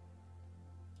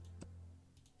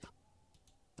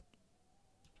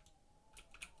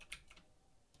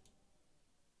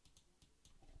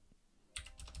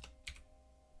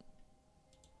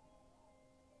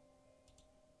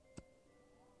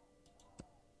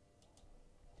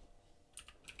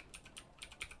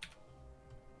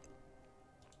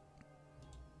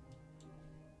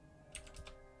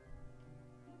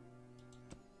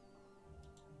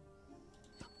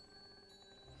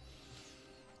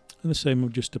 And the same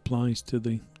just applies to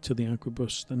the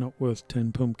Agribus. They're not worth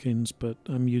 10 pumpkins, but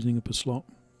I'm using up a slot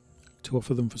to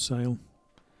offer them for sale.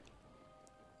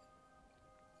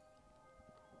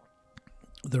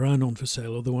 There are none for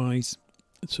sale otherwise,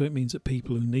 so it means that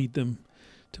people who need them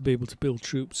to be able to build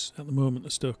troops at the moment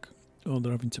are stuck, or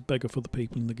they're having to beg off other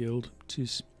people in the guild, which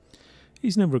is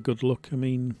never a good look. I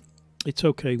mean, it's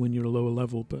okay when you're a lower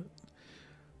level, but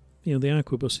you know, the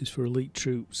Arquebus is for elite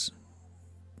troops,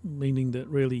 meaning that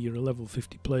really you're a level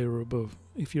 50 player or above.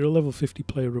 If you're a level 50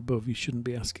 player or above, you shouldn't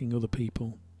be asking other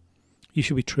people. You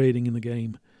should be trading in the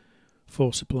game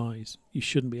for supplies. You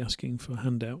shouldn't be asking for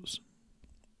handouts.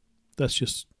 That's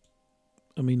just,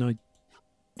 I mean, I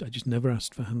just never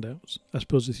asked for handouts. I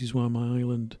suppose this is why my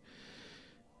island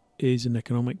is an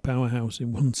economic powerhouse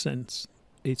in one sense.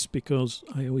 It's because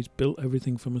I always built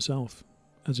everything for myself,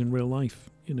 as in real life.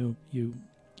 You know, you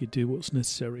do what's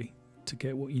necessary to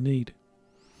get what you need.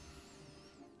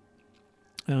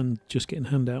 And just getting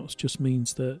handouts just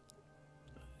means that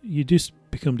you just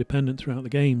become dependent throughout the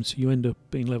game, so you end up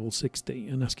being level 60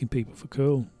 and asking people for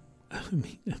coal. I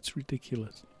mean, that's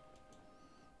ridiculous.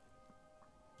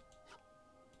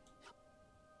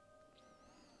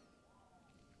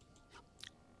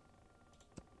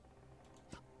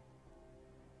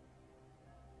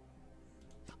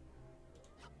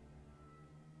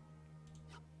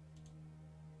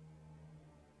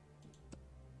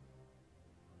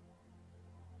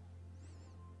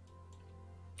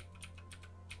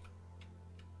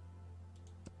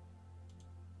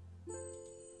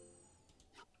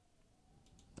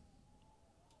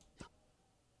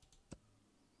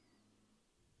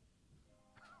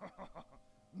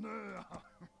 No.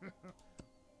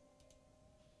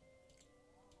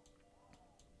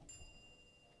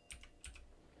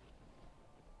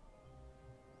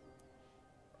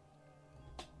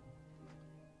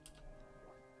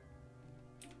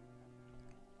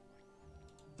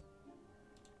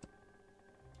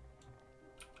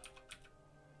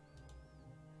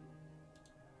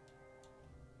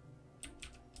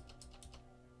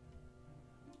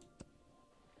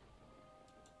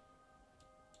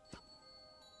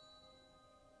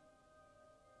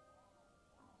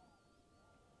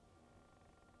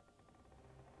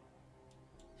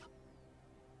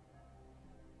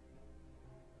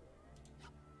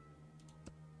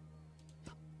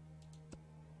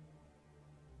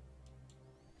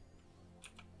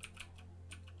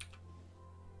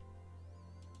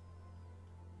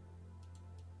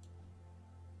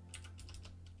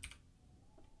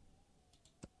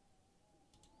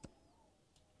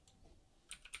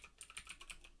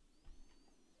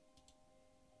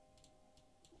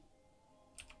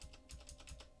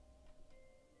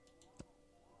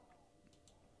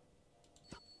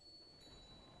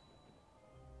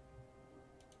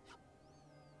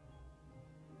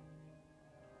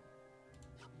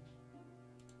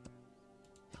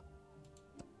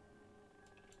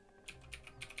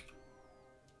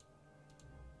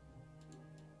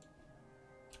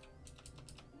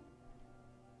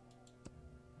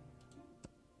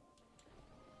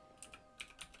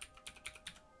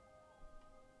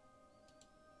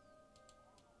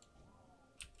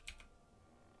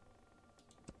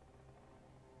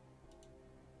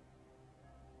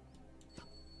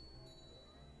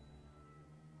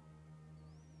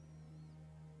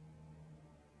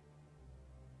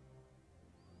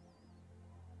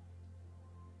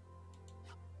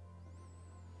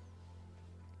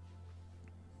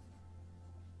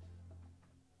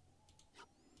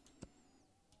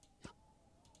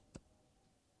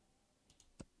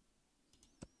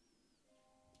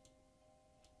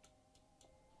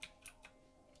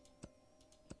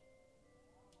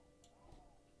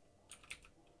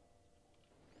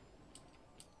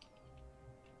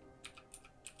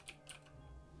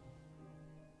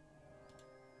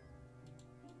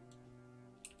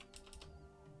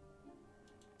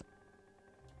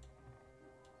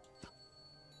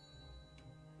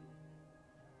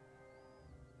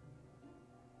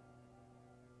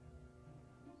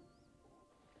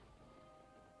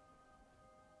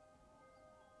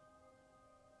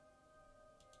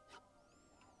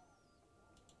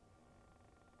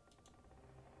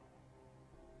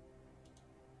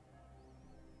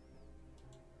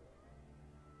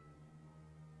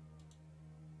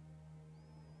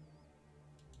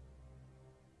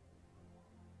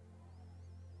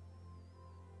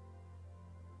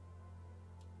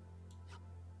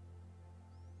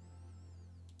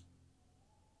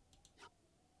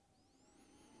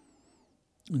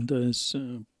 And there's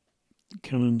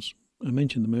cannons. I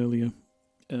mentioned them earlier.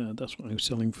 That's what I was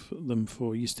selling them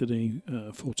for yesterday,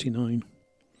 49.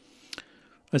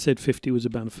 I said 50 was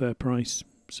about a fair price,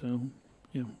 So,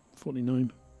 yeah,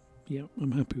 49. Yeah,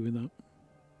 I'm happy with that.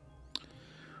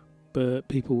 But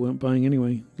people weren't buying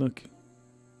anyway. Look,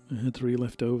 I had 3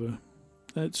 left over.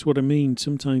 That's what I mean.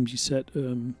 Sometimes you set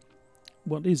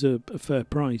what is a fair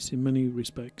price in many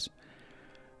respects.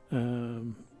 I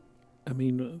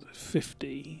mean,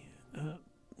 50.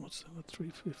 What's that?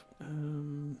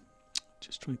 350.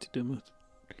 Just trying to do math.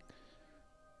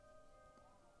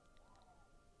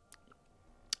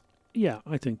 Yeah,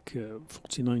 I think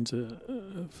 49's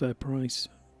a fair price.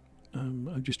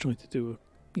 I'm just trying to do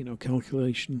a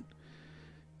calculation.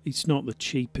 It's not the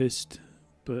cheapest,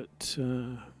 but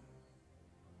well,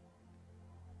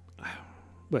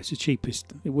 it's the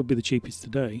cheapest. It would be the cheapest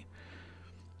today.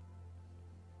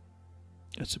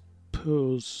 I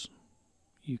suppose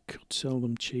you could sell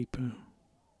them cheaper,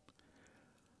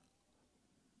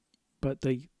 but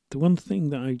the one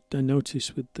thing that I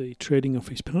noticed with the trading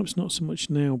office, perhaps not so much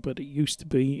now, but it used to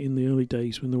be in the early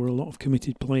days when there were a lot of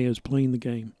committed players playing the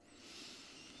game,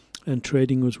 and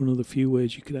trading was one of the few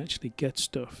ways you could actually get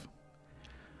stuff.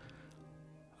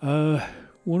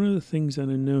 One of the things that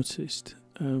I noticed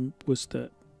was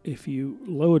that if you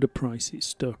lowered a price, it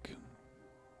stuck,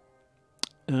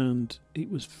 and it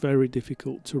was very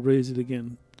difficult to raise it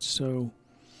again. So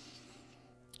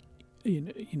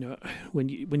you know, when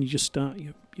you just start,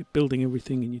 you're building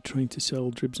everything and you're trying to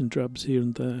sell dribs and drabs here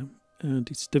and there, and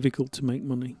it's difficult to make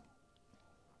money.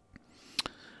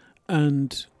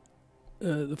 And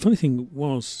the funny thing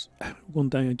was, one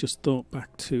day I just thought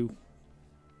back to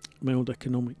my old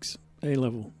economics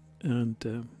A-level,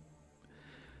 and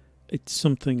it's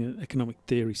something economic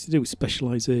theory to do with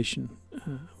specialisation.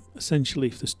 Essentially,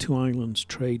 if there's 2 islands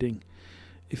trading,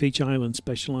 if each island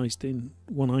specialised in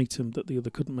one item that the other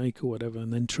couldn't make or whatever,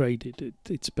 and then traded,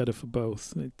 it's better for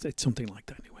both. It's something like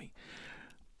that anyway.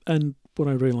 And what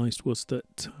I realised was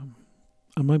that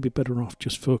I might be better off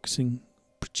just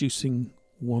producing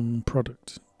one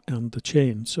product and the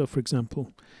chain. So, for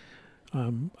example,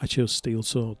 I chose steel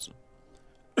swords.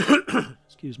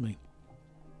 Excuse me.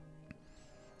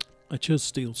 I chose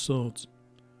steel swords,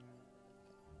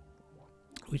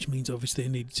 which means obviously I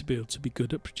needed to be able to be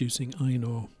good at producing iron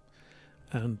ore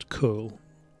and coal,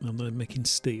 and then making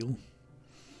steel,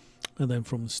 and then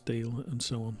from the steel and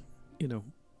so on,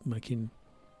 making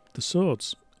the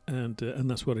swords, and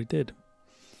that's what I did.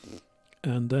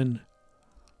 And then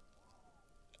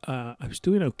I was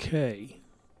doing okay,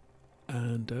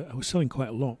 and I was selling quite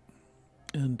a lot,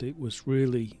 and it was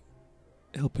really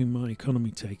helping my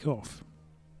economy take off,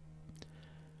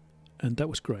 and that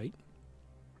was great.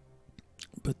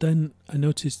 But then I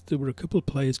noticed there were a couple of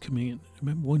players coming in. I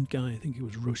remember one guy, I think he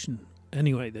was Russian.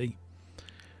 Anyway, they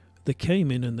came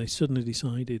in and they suddenly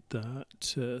decided that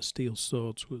steel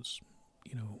swords was,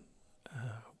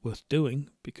 worth doing,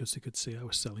 because they could see I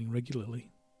was selling regularly.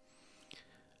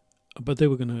 But they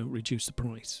were going to reduce the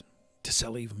price to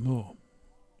sell even more.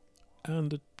 And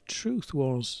the truth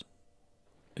was,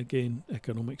 again,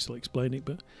 economics will explain it,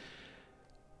 but,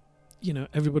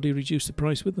 everybody reduced the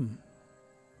price with them.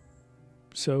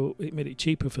 So it made it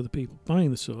cheaper for the people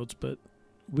buying the swords, but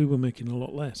we were making a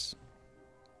lot less.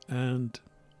 And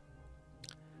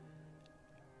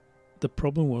the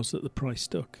problem was that the price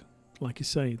stuck. Like I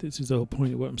say, this is the whole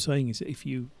point of what I'm saying, is that if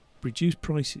you reduce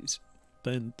prices,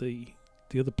 then the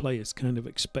other players kind of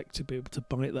expect to be able to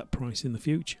buy at that price in the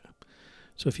future.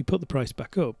 So if you put the price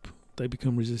back up, they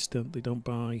become resistant, they don't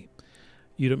buy,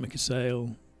 you don't make a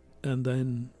sale, and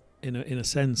then in a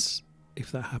sense,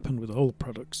 if that happened with all the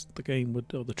products, the game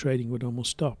would, or the trading would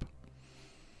almost stop.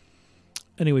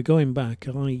 Anyway, going back,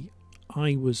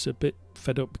 I was a bit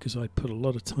fed up because I put a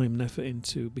lot of time and effort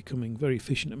into becoming very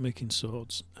efficient at making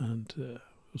swords, and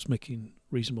was making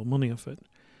reasonable money off it.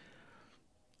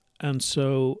 And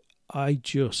so I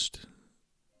just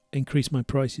increased my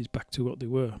prices back to what they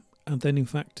were, and then in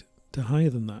fact to higher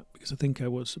than that, because I think I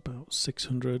was about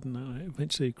 600 and I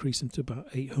eventually increased them to about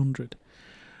 800.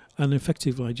 And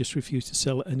effectively I just refused to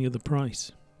sell at any other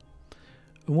price.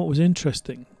 And what was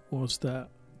interesting was that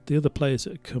the other players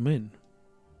that had come in,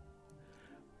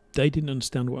 they didn't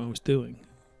understand what I was doing.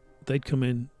 They'd come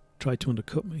in, tried to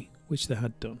undercut me, which they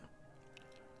had done.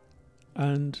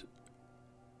 And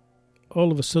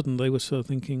all of a sudden they were sort of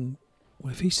thinking,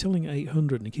 well, if he's selling at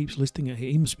 800 and he keeps listing it,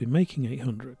 he must be making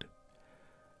 800.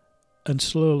 And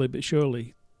slowly but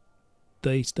surely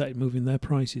they started moving their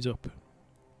prices up,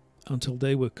 until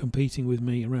they were competing with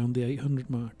me around the 800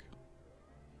 mark.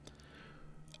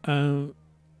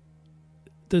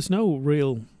 There's no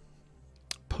real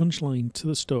punchline to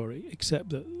the story, except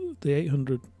that the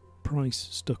 800 price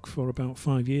stuck for about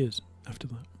 5 years after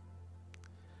that.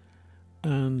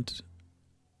 And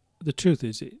the truth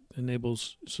is it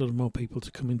enables sort of more people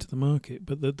to come into the market.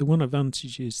 But the one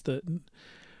advantage is that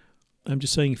I'm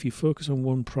just saying if you focus on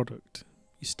one product,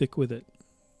 you stick with it.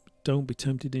 Don't be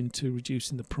tempted into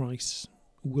reducing the price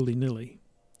willy-nilly,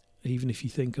 even if you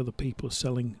think other people are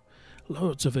selling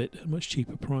loads of it at a much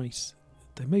cheaper price.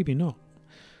 They maybe not,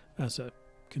 as I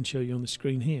can show you on the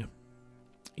screen here.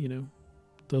 You know,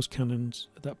 those cannons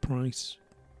at that price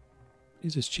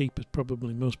is as cheap as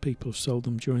probably most people have sold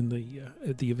them during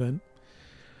the event,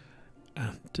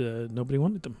 and nobody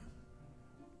wanted them.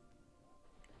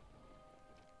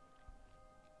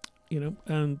 You know,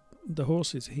 and the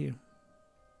horses here,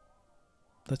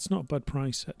 that's not a bad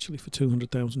price actually for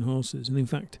 200,000 horses. And in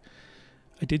fact,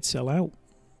 I did sell out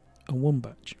on one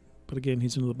batch, but again,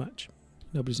 here's another batch.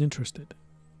 Nobody's interested.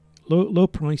 Low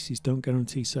prices don't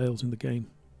guarantee sales in the game.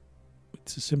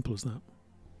 It's as simple as that.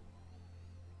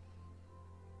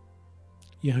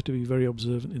 You have to be very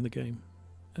observant in the game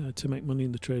to make money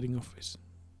in the trading office,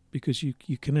 because you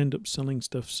can end up selling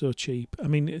stuff so cheap. I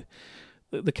mean,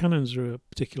 the cannons are a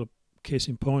particular case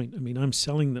in point. I mean, I'm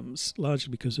selling them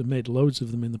largely because I've made loads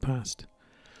of them in the past.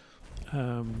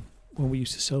 When we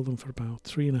used to sell them for about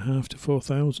 3,500 to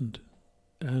 4,000,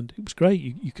 and it was great.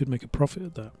 You could make a profit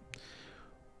at that.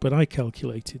 But I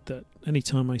calculated that any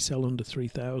time I sell under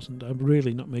 3,000, I'm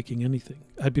really not making anything.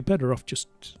 I'd be better off just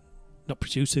not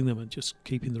producing them and just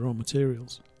keeping the raw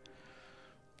materials.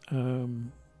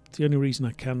 The only reason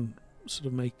I can sort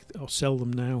of make or sell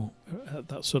them now at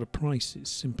that sort of price is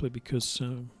simply because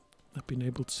I've been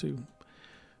able to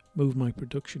move my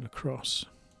production across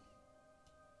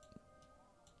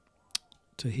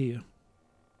to here.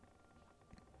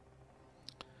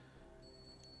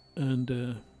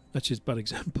 And that's just a bad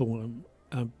example.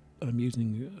 I'm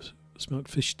using smoked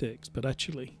fish steaks, but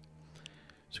actually,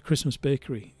 so Christmas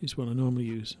bakery is what I normally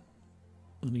use,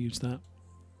 and I use that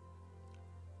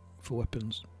for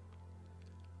weapons.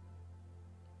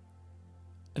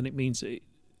 And it means that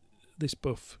this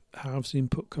buff halves the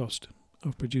input cost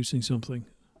of producing something,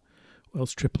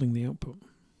 whilst tripling the output.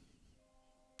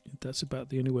 That's about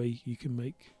the only way you can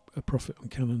make a profit on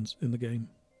cannons in the game.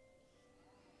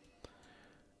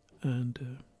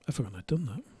 And I forgot I'd done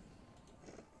that,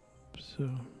 so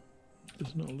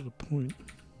there's not a lot of point.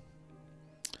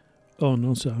 Oh, and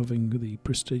also having the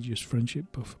prestigious friendship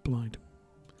buff applied.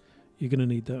 You're going to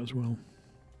need that as well.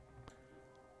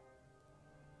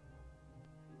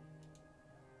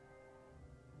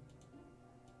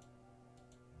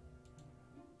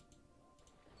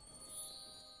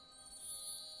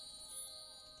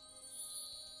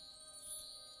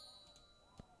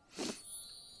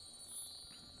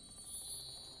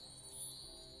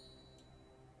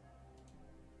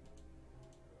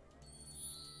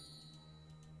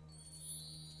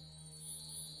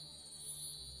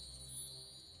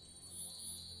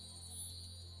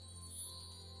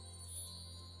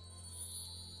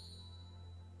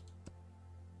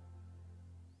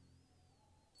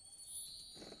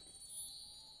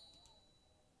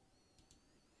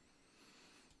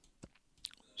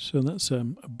 So that's a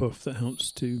buff that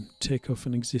helps to take off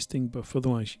an existing buff.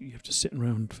 Otherwise, you have to sit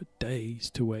around for days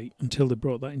to wait until they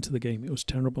brought that into the game. It was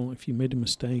terrible. If you made a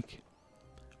mistake,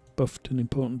 buffed an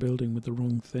important building with the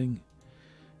wrong thing,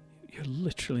 you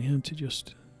literally had to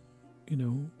just, you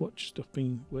know, watch stuff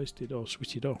being wasted or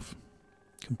switch it off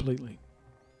completely.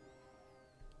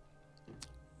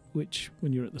 Which,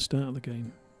 when you're at the start of the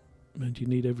game and you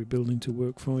need every building to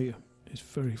work for you, is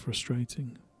very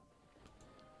frustrating.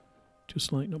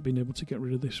 Just like not being able to get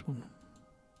rid of this one.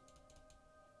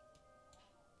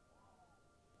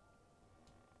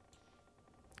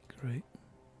 Great.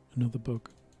 Another bug.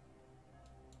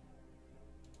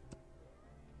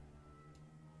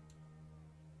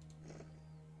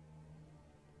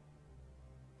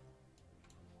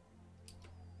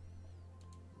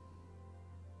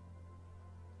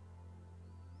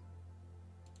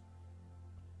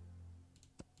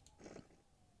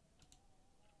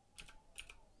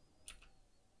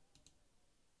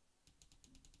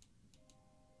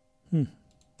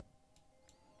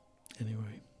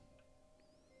 Anyway.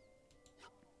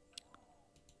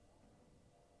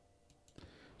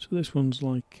 So this one's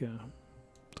like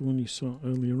the one you saw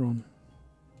earlier on.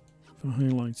 If I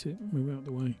highlight it, move out of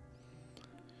the way.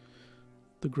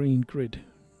 The green grid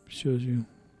shows you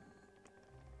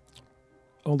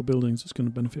all the buildings that's going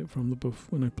to benefit from the buff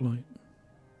when I apply it.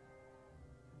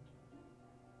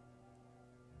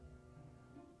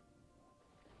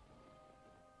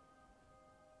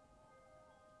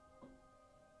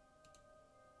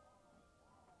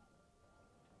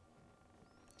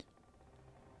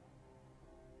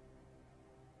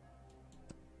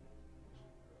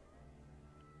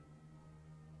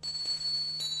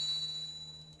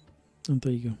 And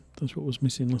there you go. That's what was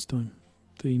missing last time.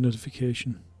 The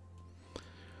notification.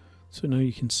 So now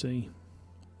you can see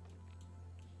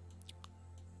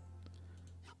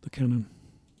the cannon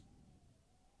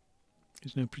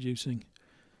is now producing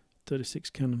 36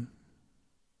 cannon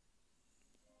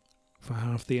for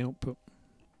half the output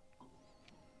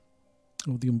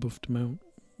of the unbuffed amount,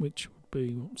 which would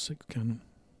be, what, 6 cannon.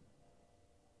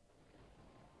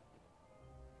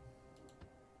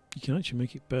 You can actually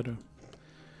make it better.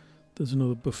 There's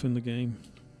another buff in the game.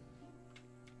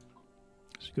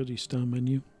 So go to your star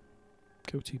menu,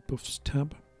 go to your buffs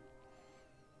tab,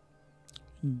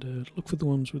 and look for the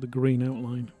ones with a green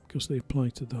outline, because they apply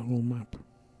to the whole map.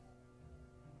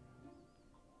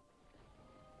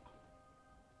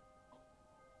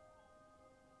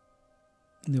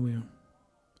 And there we are.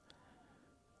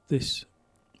 This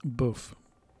buff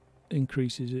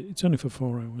increases it. It's only for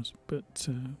 4 hours, but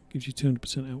gives you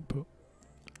 200% output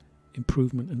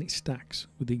improvement, and it stacks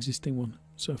with the existing one.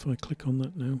 So if I click on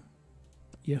that now,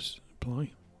 yes,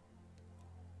 apply.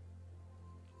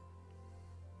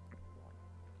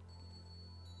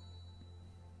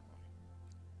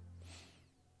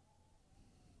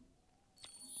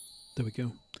 There we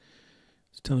go.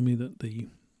 It's telling me that the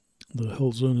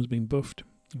whole zone has been buffed.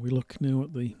 We look now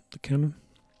at the cannon.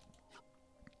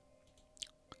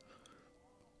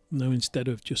 Now instead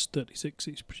of just 36,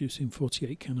 it's producing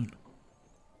 48 cannon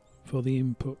for the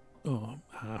input, or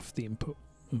half the input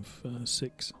of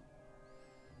 6.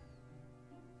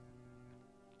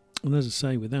 And as I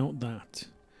say, without that,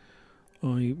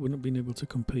 I wouldn't have been able to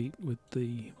compete with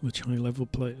the much higher level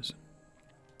players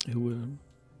who were,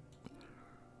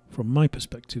 from my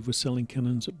perspective, were selling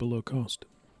cannons at below cost.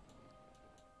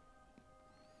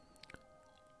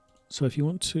 So if you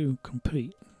want to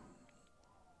compete,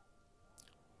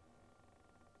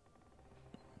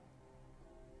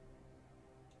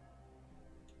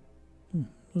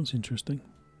 that's interesting.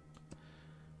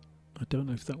 I don't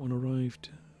know if that one arrived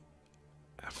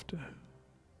after.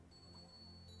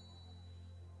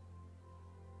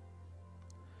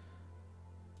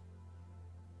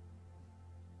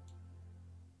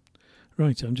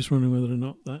 Right, I'm just wondering whether or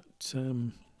not that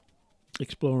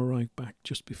Explorer arrived back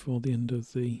just before the end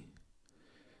of the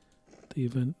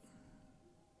event.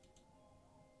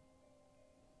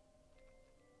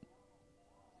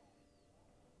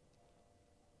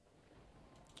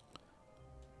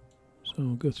 So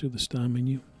I'll go through the star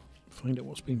menu, find out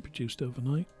what's been produced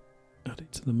overnight, add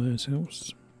it to the mayor's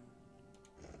house.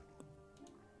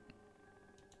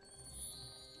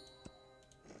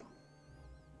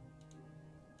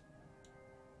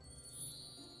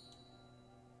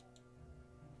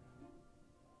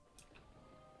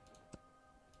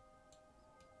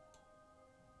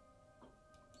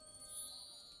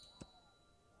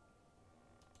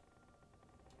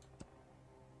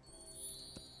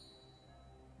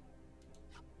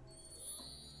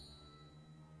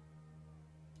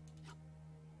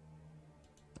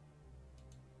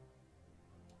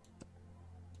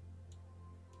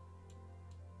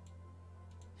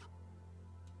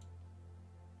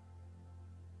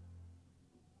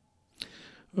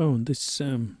 Oh, and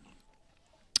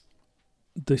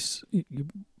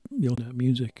you'll know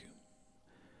music.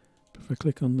 If I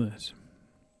click on this,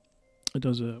 it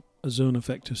does a zone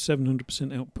effect of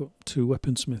 700% output to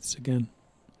weaponsmiths again.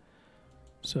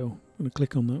 So I'm going to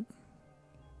click on that.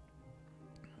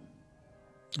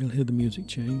 You'll hear the music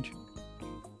change.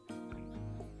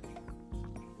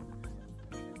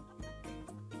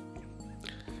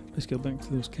 Let's go back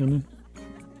to those cannon.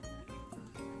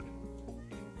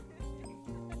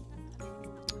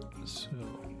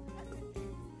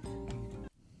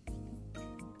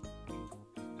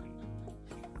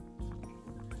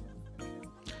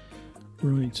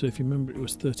 Right, so if you remember, it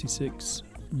was 36,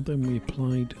 and then we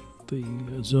applied the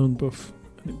zone buff,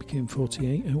 and it became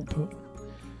 48 output,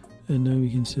 and now you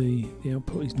can see the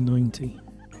output is 90.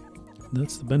 And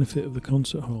that's the benefit of the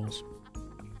concert halls.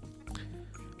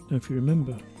 Now if you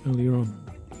remember earlier on,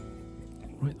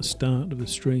 right at the start of the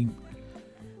stream,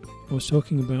 I was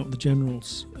talking about the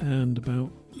generals, and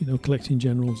about, you know, collecting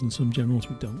generals, and some generals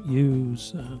we don't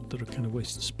use, that are kind of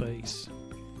waste of space.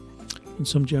 And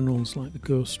some generals, like the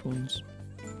ghost ones,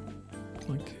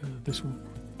 like this one,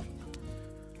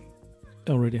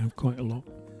 already have quite a lot,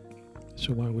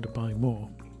 so why would I buy more?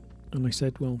 And I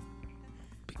said, well,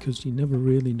 because you never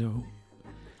really know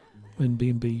when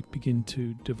B&B begin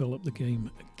to develop the game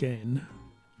again.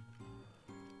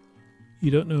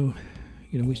 You don't know,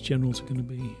 you know, which generals are going to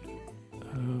be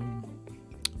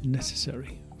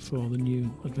necessary for the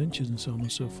new adventures and so on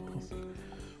and so forth.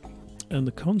 And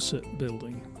the concert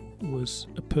building was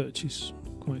a purchase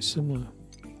quite similar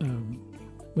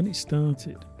when it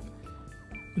started,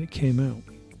 when it came out,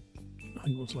 I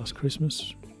think it was last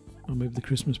Christmas, or maybe the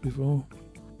Christmas before,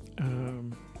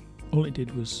 all it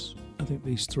did was, I think,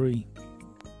 these 3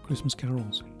 Christmas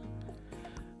carols.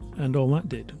 And all that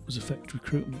did was affect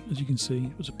recruitment. As you can see,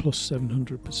 it was a plus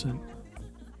 700%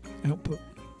 output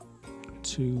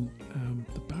to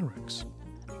the barracks,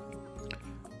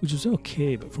 which was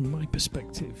okay, but from my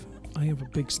perspective, I have a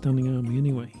big standing army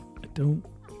anyway. I don't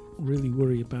really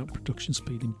worry about production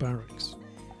speed in barracks,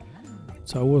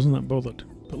 so I wasn't that bothered.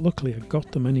 But luckily I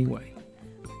got them anyway,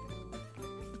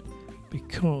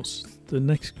 because the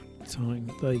next time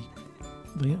they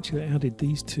actually added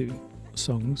these 2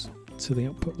 songs to the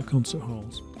output of the concert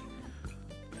halls,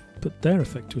 but their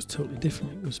effect was totally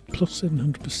different. It was plus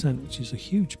 700%, which is a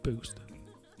huge boost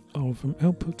of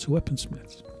output to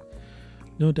weaponsmiths.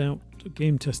 No doubt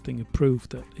game testing had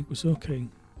proved that it was okay,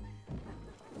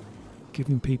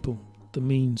 giving people the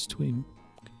means to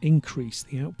increase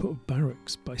the output of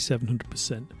barracks by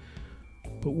 700%.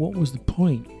 But what was the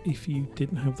point if you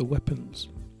didn't have the weapons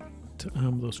to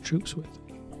arm those troops with?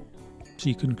 So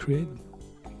you couldn't create them.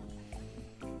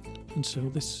 And so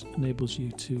this enables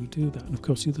you to do that. And of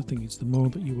course the other thing is, the more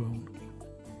that you own,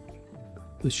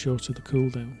 the shorter the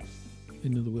cooldown.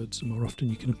 In other words, the more often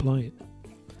you can apply it.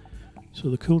 So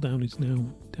the cooldown is now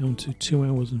down to 2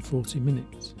 hours and 40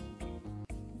 minutes.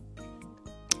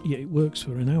 Yet it works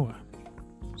for an hour.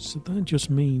 So that just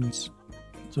means,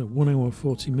 so 1 hour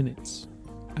 40 minutes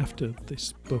after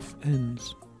this buff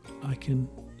ends, I can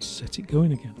set it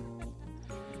going again.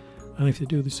 And if they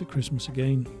do this at Christmas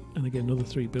again, and again another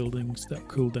 3 buildings, that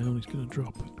cooldown is going to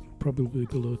drop probably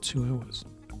below 2 hours.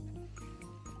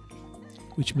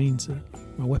 Which means that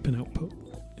my weapon output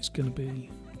is going to be,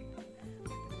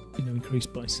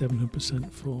 increased by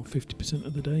 700% for 50%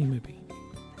 of the day, maybe.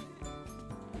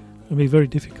 It'll be very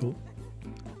difficult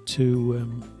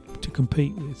to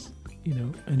compete with,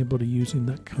 anybody using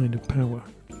that kind of power.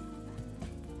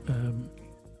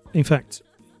 In fact,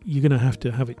 you're going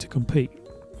to have it to compete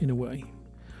in a way.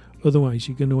 Otherwise,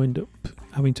 you're going to end up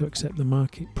having to accept the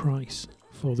market price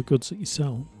for the goods that you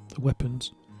sell, the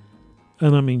weapons,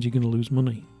 and that means you're going to lose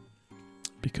money,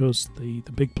 because the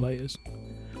big players,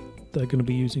 they're going to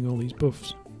be using all these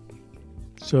buffs.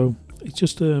 So it's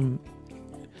just a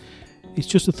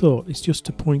thought. It's just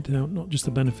to point out not just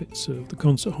the benefits of the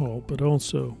concert hall, but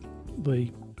also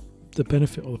the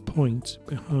benefit or the point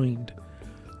behind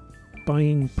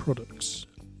buying products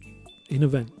in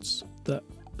events that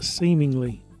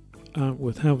seemingly aren't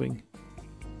worth having,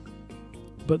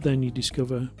 but then you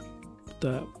discover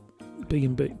that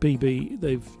BB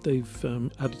they've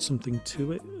added something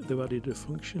to it. They've added a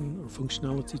function or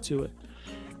functionality to it,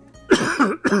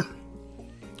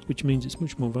 which means it's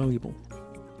much more valuable.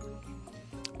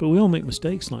 But we all make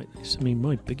mistakes like this. I mean,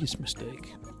 my biggest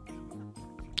mistake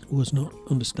was not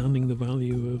understanding the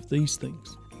value of these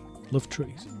things, love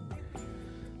trees.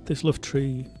 This love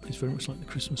tree is very much like the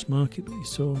Christmas market that you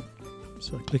saw.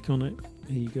 So I click on it,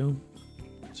 here you go,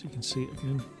 so you can see it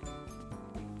again.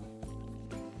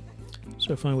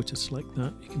 So if I were to select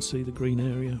that, you can see the green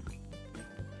area.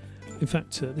 In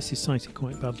fact, this is cited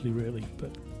quite badly really,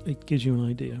 but it gives you an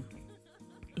idea.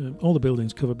 All the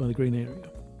buildings covered by the green area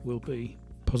will be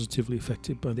positively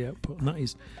affected by the output, and that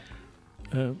is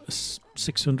a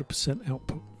 600%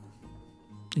 output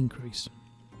increase.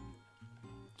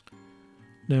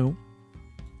 Now,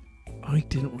 I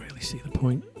didn't really see the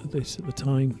point of this at the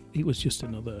time. It was just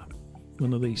another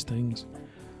one of these things.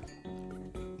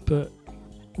 But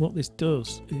what this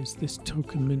does is this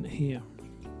token mint here.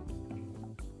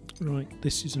 Right,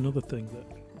 this is another thing, that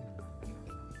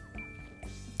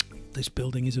this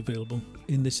building is available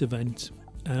in this event,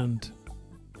 and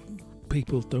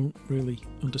people don't really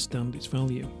understand its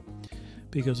value,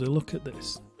 because they look at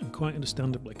this, and quite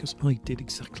understandably, because I did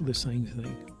exactly the same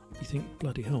thing, you think,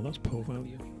 bloody hell, that's poor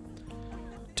value.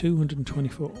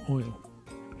 224 oil,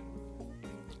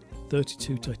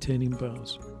 32 titanium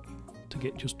bars to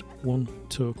get just 1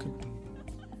 token.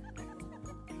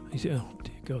 You say, oh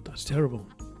dear God, that's terrible.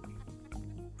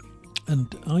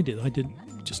 And I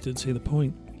just didn't see the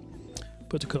point.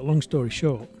 But to cut a long story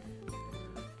short,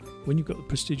 when you've got the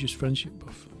prestigious friendship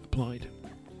buff applied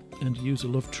and you use a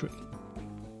love tree,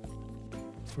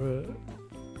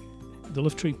 the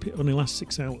love tree only lasts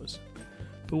 6 hours,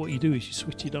 but what you do is you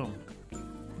switch it on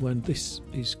when this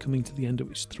is coming to the end of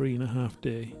its 3.5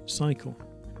 day cycle.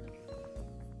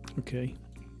 Okay,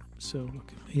 so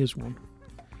look, here's one.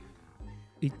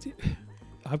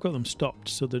 I've got them stopped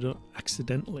so they don't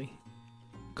accidentally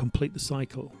complete the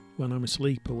cycle when I'm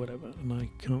asleep or whatever, and I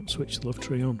can't switch the love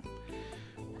tree on.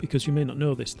 Because you may not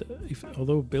know this, that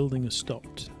although building is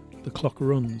stopped the clock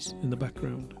runs in the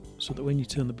background, so that when you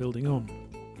turn the building on,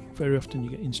 very often you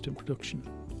get instant production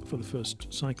for the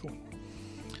first cycle.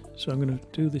 So I'm going to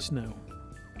do this now,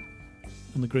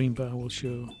 and the green bar will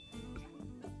show,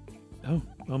 oh,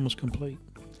 almost complete.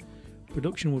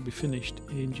 Production will be finished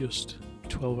in just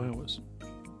 12 hours.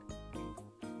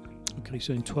 Okay,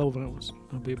 so in 12 hours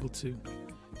I'll be able to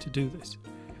do this.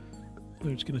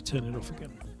 I'm just going to turn it off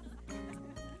again.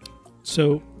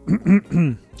 So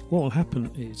what will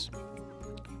happen is,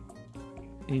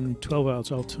 in 12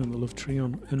 hours I'll turn the love tree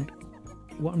on, and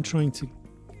what I'm trying to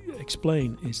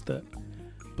explain is that,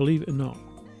 believe it or not,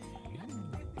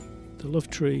 the love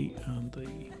tree and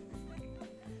the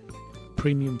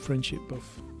premium friendship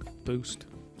buff boost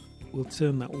will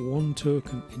turn that one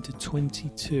token into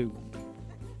 22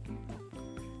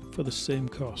 for the same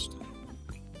cost.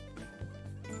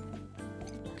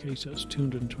 Okay, so that's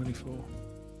 224.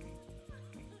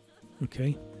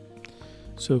 Okay,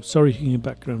 so sorry for your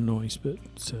background noise, but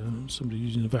somebody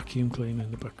using a vacuum cleaner in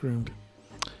the background.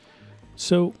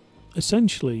 So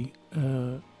essentially,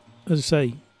 as I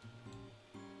say,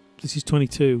 this is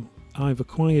 22. I've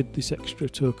acquired this extra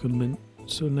token mint,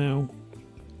 so now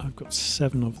I've got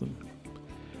 7 of them,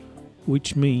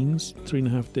 which means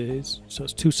 3.5 days, so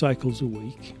that's 2 cycles a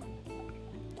week.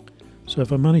 So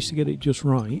if I manage to get it just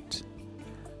right,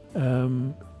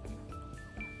 7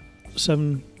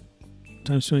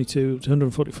 times 22 is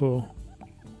 144.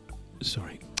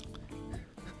 Sorry,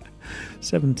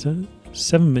 7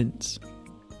 mints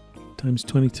times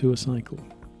 22 a cycle.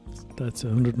 That's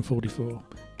 144.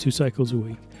 2 cycles a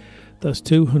week. That's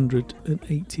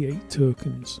 288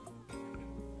 tokens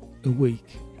a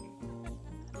week,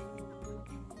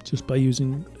 just by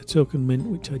using a token mint,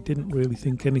 which I didn't really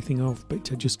think anything of,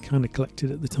 but I just kind of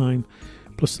collected at the time,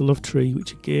 plus the love tree,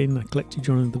 which again I collected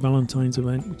during the Valentine's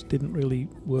event, which didn't really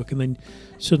work, and then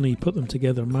suddenly you put them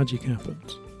together and magic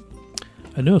happens.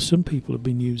 I know some people have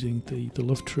been using the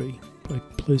love tree by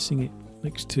placing it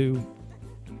next to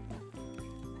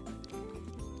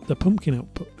the pumpkin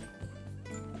output,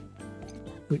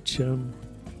 which I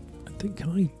think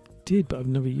I did, but I've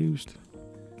never used.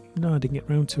 No, I didn't get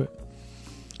round to it.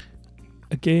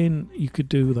 Again, you could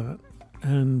do that,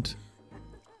 and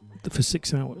for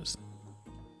 6 hours,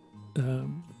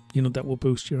 that will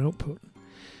boost your output.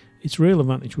 Its real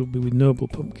advantage will be with noble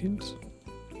pumpkins.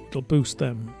 It'll boost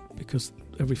them because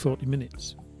every 40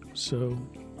 minutes. So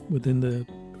within the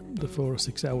 4 or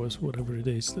 6 hours, whatever it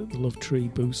is, that the love tree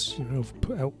boosts your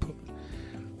output,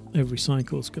 every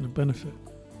cycle is going to benefit.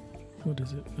 What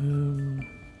is it?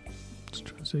 Let's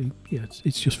try to see. Yeah,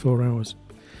 it's just 4 hours.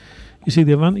 You see,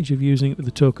 the advantage of using it with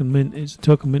the token mint is the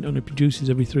token mint only produces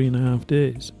every 3.5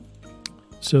 days,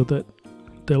 so that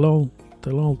they'll all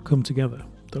come together.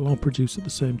 They'll all produce at the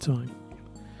same time.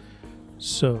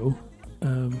 So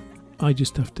I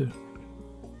just have to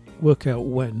work out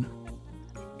when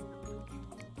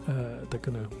they're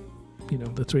gonna,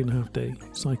 the 3.5 day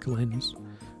cycle ends.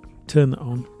 Turn that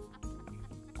on,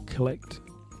 collect,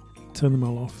 turn them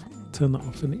all off, turn that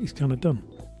off, and it's kind of done.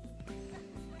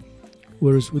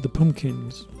 Whereas with the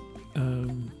pumpkins,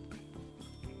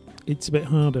 it's a bit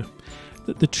harder.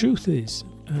 The truth is,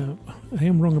 I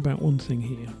am wrong about one thing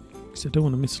here, because I don't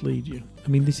want to mislead you. I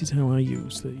mean, this is how I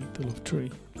use the love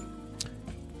tree.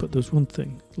 But there's one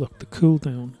thing. Look, the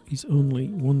cooldown is only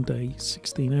 1 day,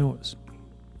 16 hours.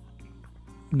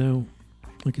 Now,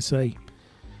 like I say,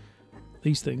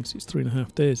 these things, it's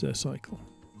 3.5 days their cycle.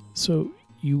 So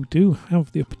you do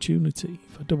have the opportunity.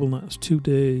 If I double that, it's 2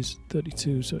 days,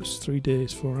 32, so it's 3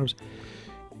 days, 4 hours.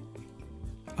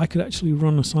 I could actually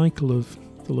run a cycle of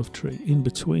the love tree in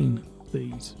between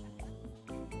these.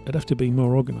 I'd have to be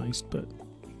more organised, but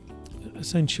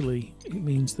essentially it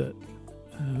means that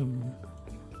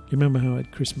you remember how I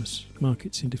had Christmas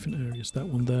markets in different areas, that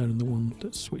one there and the one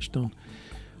that's switched on.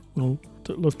 Well,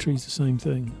 the love tree is the same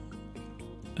thing.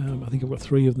 I think I've got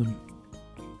 3 of them.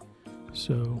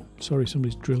 So, sorry,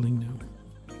 somebody's drilling now.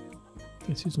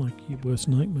 This is like your worst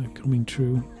nightmare coming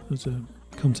true as a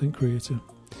content creator.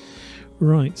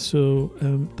 Right, so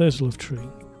there's a love tree,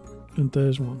 and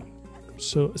there's one.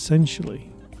 So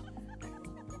essentially,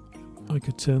 I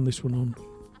could turn this one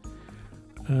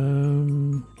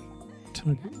on.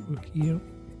 Target work here.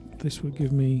 This would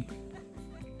give me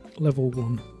level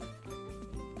 1,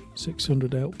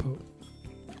 600 output,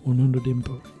 100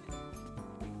 input.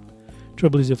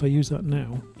 Trouble is, if I use that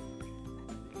now,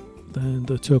 then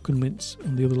the token mints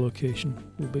on the other location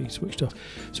will be switched off.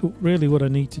 So really what I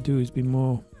need to do is be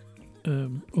more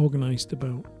organised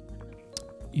about,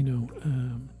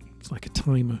 it's like a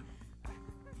timer.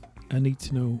 I need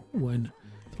to know when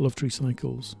the love tree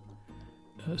cycles,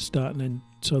 start and end,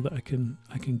 so that I can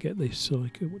get this, so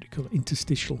like what do you call it,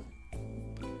 interstitial,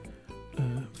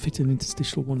 fit an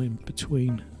interstitial one in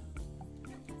between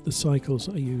the cycles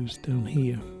that I use down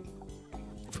here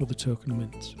for the token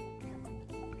mints.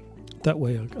 That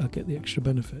way I'll get the extra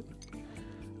benefit,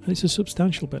 and it's a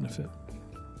substantial benefit.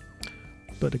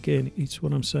 But again, it's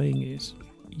what I'm saying is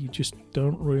you just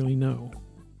don't really know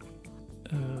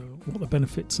what the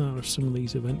benefits are of some of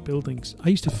these event buildings. I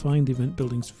used to find event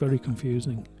buildings very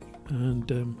confusing,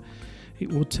 and it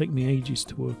would take me ages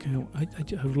to work out. I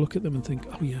would look at them and think,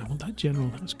 oh yeah, I want that general,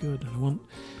 that's good, and I want,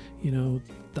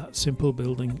 that simple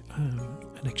building,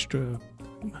 an extra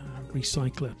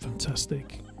recycler,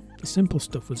 fantastic. The simple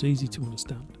stuff was easy to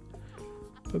understand,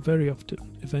 but very often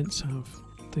events have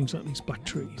things like these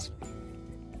Blacktrees,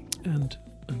 and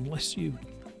unless you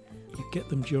get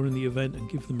them during the event and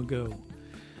give them a go,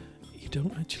 you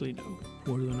don't actually know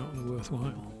whether or not they're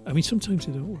worthwhile. I mean, sometimes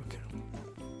they don't work out.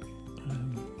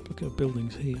 Look at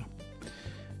buildings here.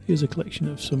 Here's a collection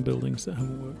of some buildings that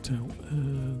haven't worked out.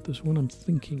 There's one I'm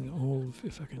thinking of,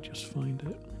 if I can just find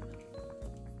it.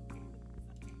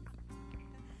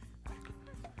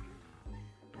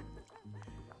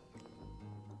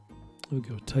 There we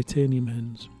go, titanium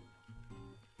hens.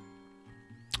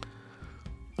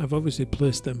 I've obviously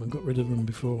placed them and got rid of them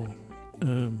before,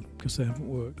 because they haven't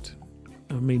worked.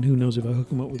 I mean, who knows if I hook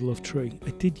them up with Love Tree. I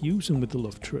did use them with the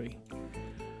Love Tree,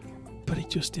 but it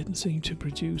just didn't seem to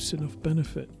produce enough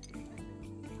benefit.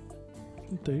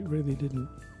 They really didn't.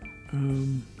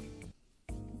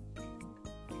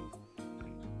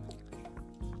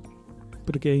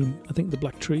 But again, I think the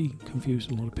Black Tree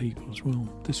confused a lot of people as well.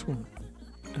 This one,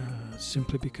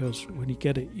 simply because when you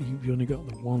get it, you've only got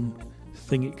the one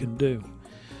thing it can do,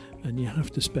 and you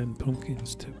have to spend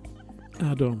pumpkins to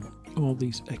add on all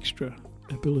these extra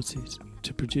abilities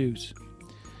to produce,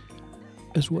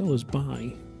 as well as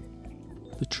buy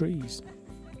the trees.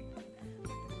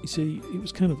 You see, it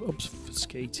was kind of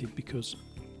obfuscated because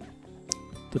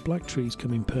the black trees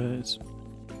come in pairs.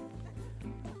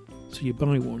 So you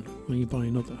buy one and you buy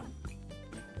another,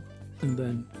 and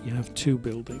then you have two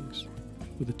buildings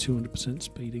with a 200%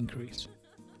 speed increase.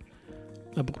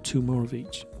 I bought 2 more of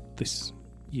each this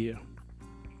year,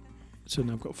 so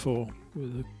now I've got 4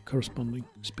 with a corresponding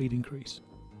speed increase.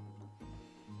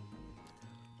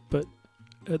 But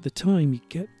at the time you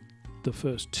get the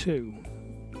first 2,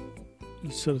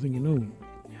 you sort of thinking, oh,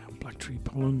 yeah, Blacktree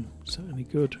Pollen, is that any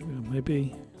good? Yeah,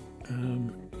 maybe.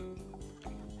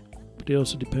 But it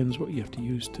also depends what you have to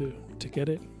use to get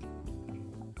it.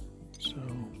 So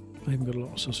I haven't got a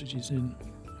lot of sausages in.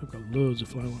 I've got loads of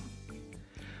flour.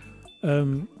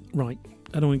 Right,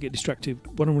 I don't want to get distracted.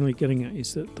 What I'm really getting at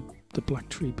is that the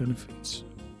Blacktree benefits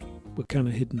were kind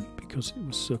of hidden because it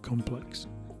was so complex.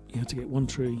 You had to get one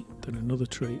tree, then another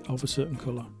tree of a certain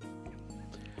colour.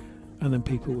 And then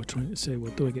people were trying to say,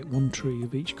 well, do I get one tree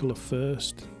of each colour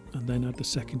first and then add the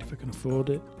second if I can afford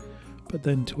it? But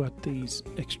then to add these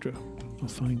extra, I'll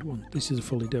find one. This is a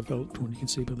fully developed one, you can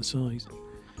see by the size.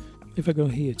 If I go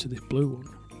here to this blue one,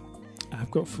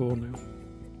 I've got 4 now.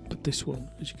 But this one,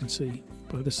 as you can see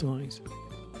by the size,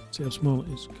 see how small it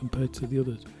is compared to the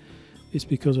others. It's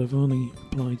because I've only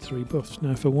applied 3 buffs.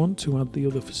 Now if I want to add the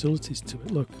other facilities to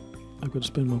it, look, I've got to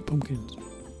spend more pumpkins.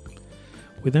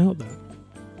 Without that,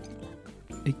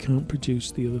 it can't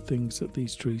produce the other things that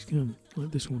these trees can, like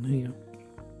this one here.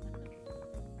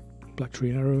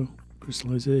 Blacktree Arrow,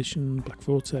 Crystallization, Black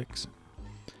Vortex.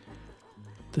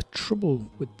 The trouble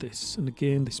with this, and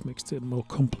again this makes it more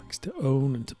complex to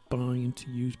own and to buy and to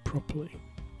use properly,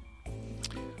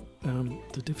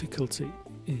 the difficulty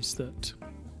is that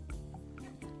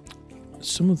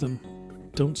some of them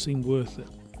don't seem worth it.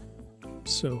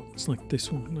 So it's like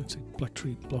this one, let's say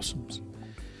Blacktree Blossoms.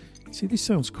 See, this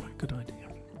sounds quite a good idea.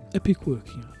 Epic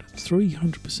working out,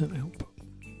 300% output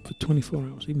for 24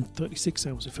 hours, even 36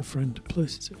 hours if a friend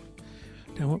places it.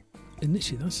 Now,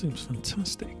 initially that seems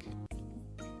fantastic,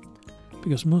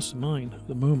 because most of mine at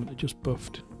the moment are just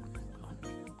buffed.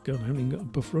 God, I haven't even got a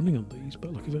buff running on these,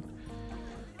 but look at it.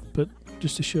 But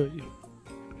just to show you,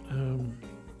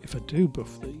 if I do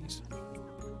buff these,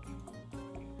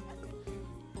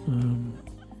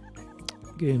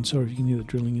 again, sorry if you can hear the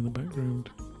drilling in the background.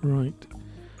 Right.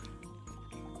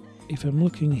 If I'm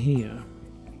looking here,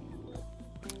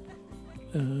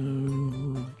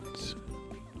 right.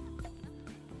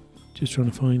 Just trying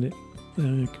to find it. I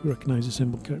can recognise the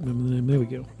symbol, can't remember the name. There we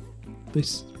go.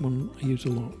 This one I use a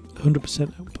lot.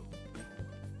 100% output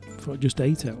for just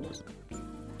 8 hours.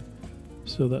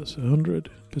 So that's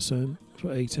 100%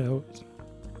 for 8 hours.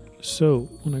 So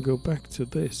when I go back to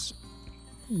this,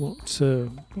 what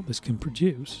this can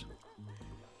produce,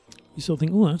 You sort of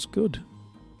think, oh, that's good.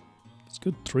 It's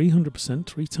good. 300%,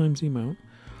 3 times the amount,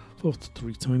 for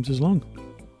 3 times as long.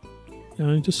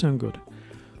 And it does sound good.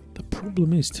 The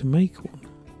problem is, to make one,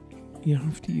 you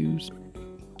have to use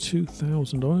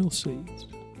 2,000 oil seeds.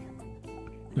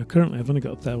 Now, currently I've only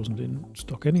got 1,000 in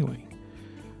stock anyway.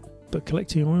 But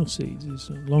collecting oil seeds is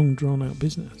a long, drawn-out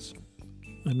business.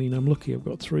 I mean, I'm lucky I've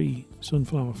got 3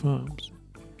 sunflower farms.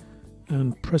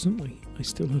 And presently, I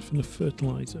still have enough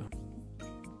fertiliser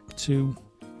to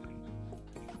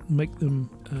make them,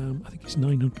 I think it's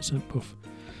 900% buff.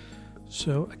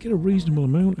 So I get a reasonable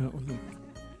amount out of them.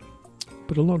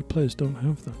 But a lot of players don't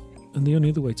have that. And the only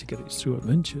other way to get it is through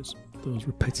adventures. Those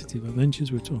repetitive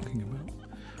adventures we're talking about.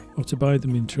 Or to buy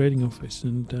them in trading office.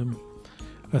 And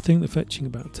I think they're fetching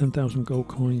about 10,000 gold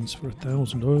coins for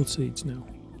 1,000 oil seeds now.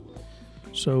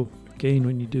 So again,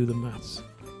 when you do the maths,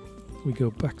 we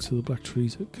go back to the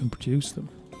Blacktrees that can produce them.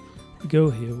 We go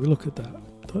here, we look at that.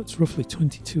 That's roughly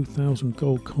 22,000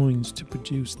 gold coins to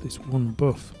produce this one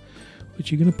buff,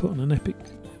 which you're going to put on an epic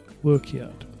work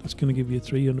yard. That's going to give you a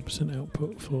 300%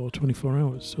 output for 24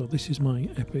 hours. So this is my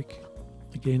epic.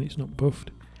 Again, it's not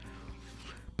buffed.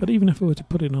 But even if I were to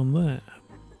put it on there,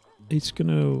 it's going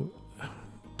to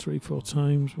 3-4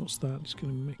 times. What's that? It's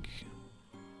going to make...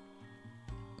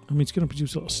 I mean, it's going to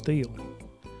produce a lot of steel.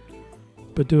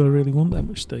 But do I really want that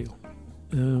much steel?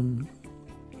 I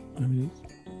mean,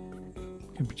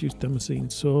 I can produce Damascene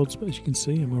swords, but as you can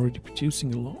see, I'm already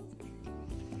producing a lot.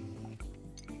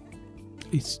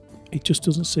 It just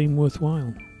doesn't seem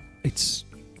worthwhile. It's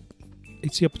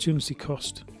the opportunity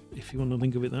cost, if you want to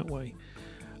think of it that way.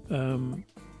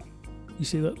 You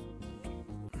see that?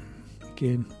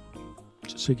 Again,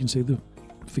 just so you can see the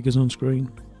figures on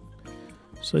screen.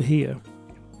 So here,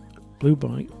 Blue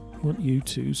Bite want you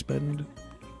to spend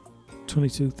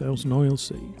 22,000 oil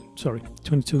seed. Sorry,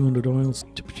 2,200 oils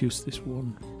to produce this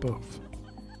one buff.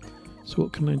 So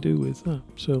what can I do with that?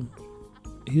 So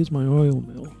here's my oil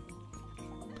mill.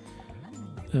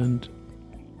 And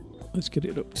let's get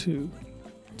it up to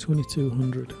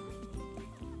 2,200.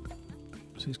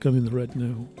 So it's gone in the red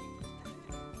now.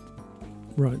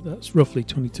 Right, that's roughly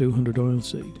 2,200 oil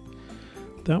seed.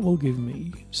 That will give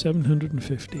me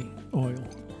 750 oil.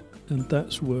 And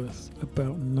that's worth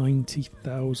about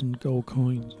 90,000 gold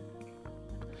coins.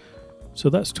 So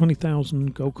that's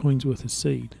 20,000 gold coins worth of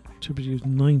seed to produce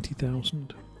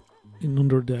 90,000 in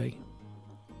under a day.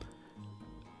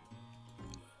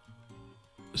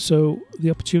 So the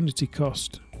opportunity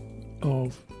cost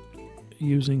of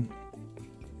using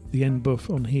the end buff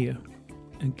on here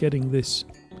and getting this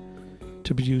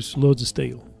to produce loads of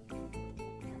steel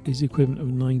is the equivalent of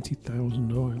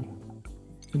 90,000 oil.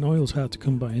 And oil's hard to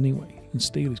come by anyway, and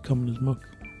steel is common as muck.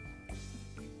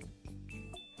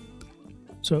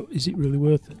 So is it really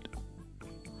worth it?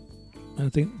 I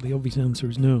think the obvious answer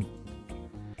is no.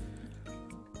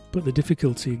 But the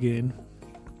difficulty again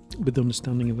with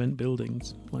understanding event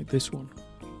buildings like this one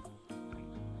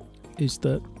is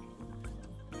that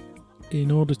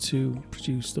in order to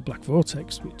produce the Black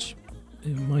Vortex, which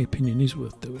in my opinion is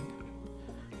worth doing,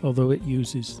 although it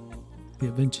uses the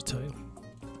adventure tale,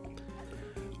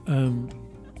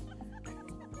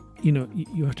 you know,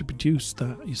 you have to produce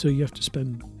that, so you have to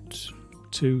spend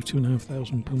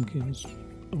 2,500 pumpkins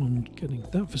on getting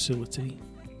that facility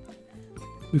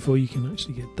before you can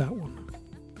actually get that one.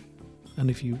 And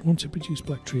if you want to produce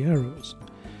Blacktree arrows,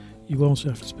 you also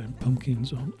have to spend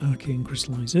pumpkins on arcane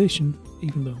crystallization,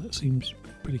 even though that seems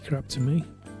pretty crap to me.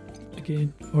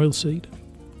 Again, oil seed,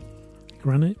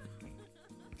 granite,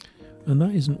 and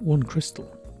that isn't one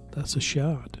crystal, that's a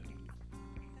shard.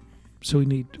 So we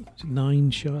need 9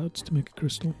 shards to make a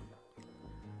crystal.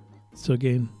 So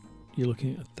again, you're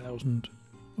looking at 1,000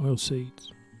 oil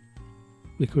seeds,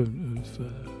 the equivalent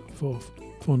of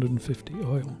 450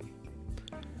 oil.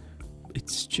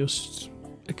 It's just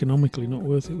economically not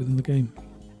worth it within the game.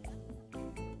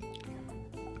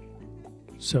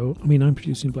 So, I mean, I'm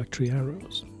producing Blacktree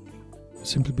arrows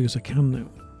simply because I can now.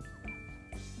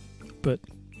 But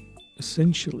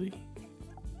essentially,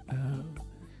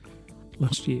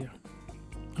 last year,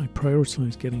 I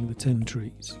prioritised getting the 10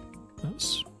 trees.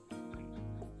 That's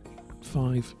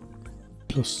 5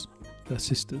 plus their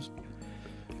sisters.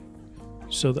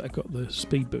 So that I got the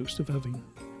speed boost of having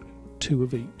 2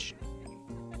 of each.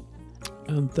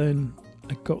 And then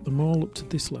I got them all up to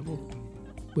this level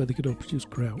where they could all produce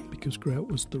grout, because grout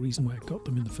was the reason why I got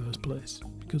them in the first place,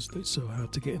 because it's so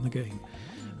hard to get in the game.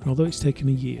 And although it's taken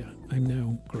a year, I'm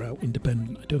now grout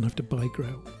independent. I don't have to buy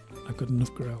grout. I've got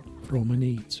enough grout for all my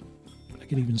needs. I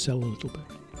can even sell a little bit.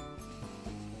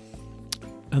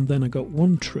 And then I got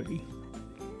 1 tree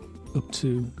up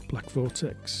to Black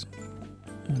Vortex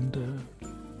and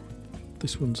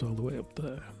this one's all the way up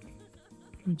there.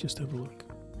 Let me just have a look.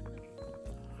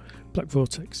 Black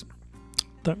Vortex.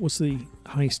 That was the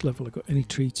highest level I got any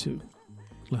tree to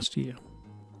last year.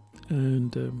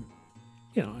 And,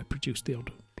 I produced the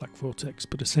odd Black Vortex,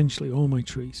 but essentially all my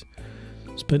trees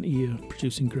spent a year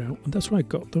producing grout, and that's why I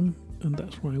got them, and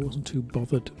that's why I wasn't too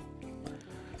bothered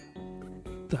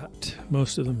that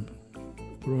most of them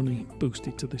were only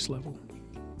boosted to this level,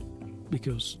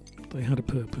 because they had a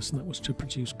purpose, and that was to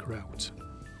produce grout.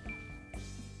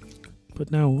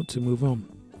 But now I want to move on.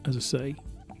 As I say,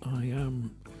 I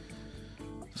am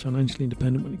financially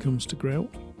independent when it comes to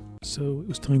grout, so it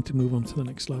was time to move on to the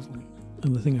next level.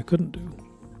 And the thing I couldn't do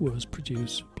was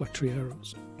produce Blacktree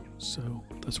arrows, so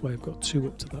that's why I've got 2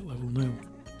 up to that level now.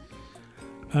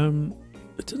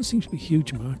 There doesn't seem to be a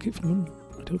huge market for them.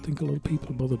 I don't think a lot of people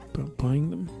are bothered about buying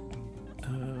them.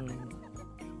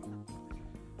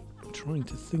 I'm trying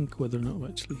to think whether or not I've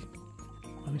actually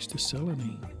managed to sell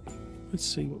any. Let's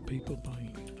see what people buy.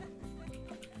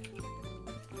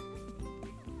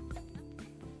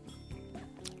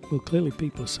 Well, clearly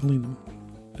people are selling them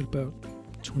at about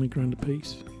 20 grand a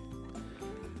piece.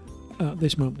 At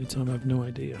this moment in time, I have no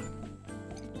idea,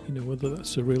 whether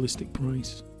that's a realistic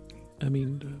price. I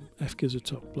mean, Efka's a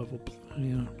top level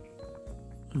player,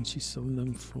 and she's selling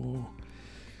them for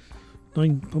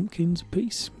 9 pumpkins a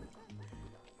piece.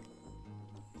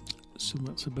 So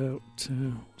that's about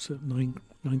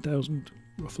 9,000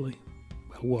 roughly.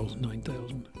 Well, was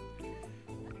 9,000.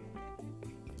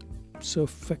 So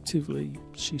effectively,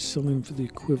 she's selling for the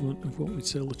equivalent of what we'd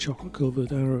sell the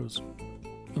chocolate-covered arrows,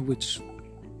 of which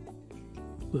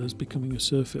there's becoming a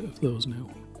surfeit of those now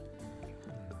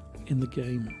in the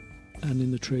game and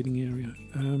in the trading area.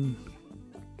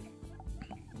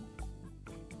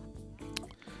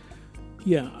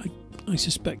 I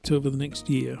suspect over the next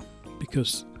year,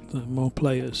 because the more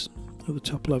players at the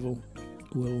top level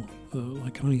will,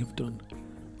 like I have done,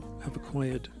 have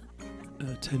acquired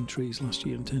 10 trees last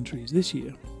year and 10 trees this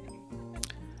year,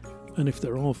 and if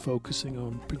they're all focusing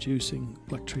on producing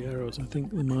Blacktree arrows, I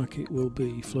think the market will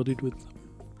be flooded with them.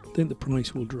 I think the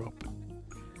price will drop.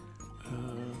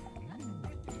 I'm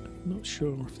not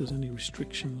sure if there's any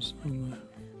restrictions on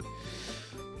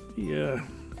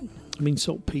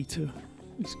saltpeter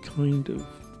is kind of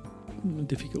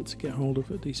difficult to get hold of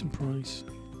at a decent price,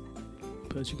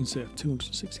 but as you can see, I have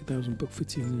 260,000 book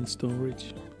fittings in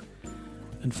storage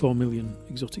and 4 million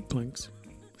exotic planks,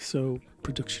 so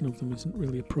production of them isn't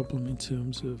really a problem in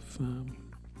terms of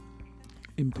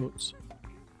inputs.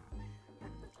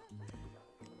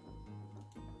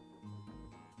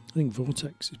 I think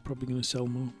Vortex is probably going to sell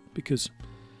more because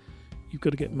you've got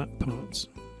to get map parts,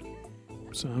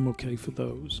 so I'm okay for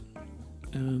those,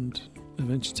 and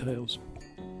Adventure Tales.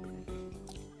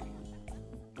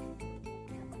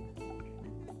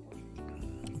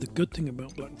 The good thing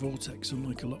about Black Vortex,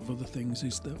 unlike a lot of other things,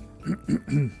 is that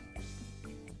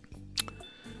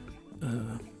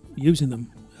using them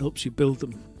helps you build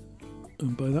them,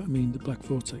 and by that I mean the Black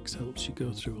Vortex helps you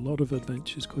go through a lot of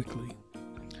adventures quickly.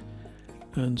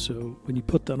 And so when you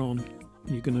put that on,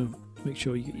 you're going to make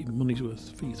sure you get your money's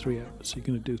worth for your 3 hours. So you're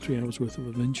going to do 3 hours worth of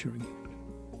adventuring.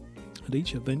 And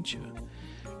each adventure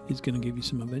is going to give you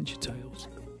some adventure tales,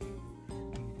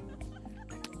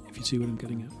 if you see what I'm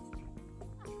getting at.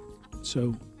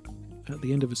 So at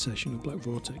the end of a session of Black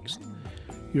Vortex,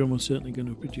 you're almost certainly going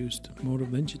to have produced more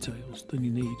adventure tales than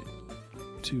you need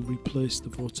to replace the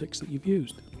Vortex that you've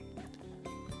used.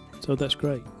 So that's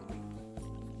great.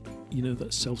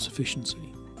 That's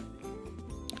self-sufficiency,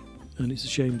 and it's a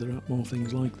shame there aren't more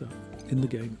things like that in the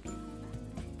game.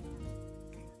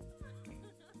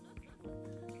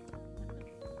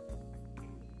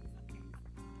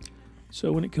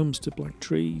 So when it comes to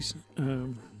Blacktrees,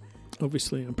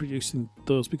 obviously I'm producing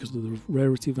those because of the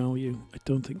rarity value. I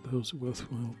don't think those are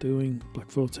worthwhile doing. Black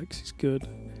Vortex is good.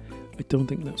 I don't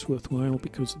think that's worthwhile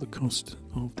because of the cost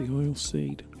of the oil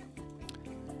seed.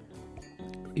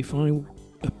 If I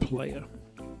a player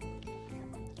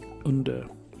under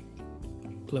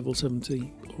level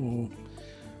 70 or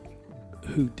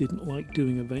who didn't like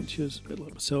doing adventures, a bit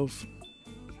like myself,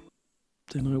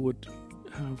 then I would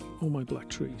have all my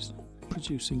Blacktrees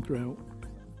producing grout,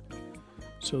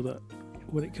 so that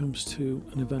when it comes to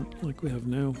an event like we have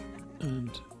now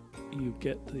and you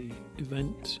get the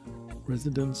event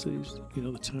residences,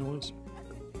 the towers,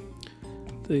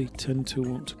 they tend to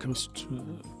want to cost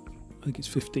I think it's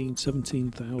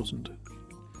 17,000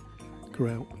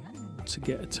 grout to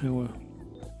get a tower,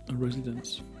 a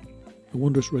residence, a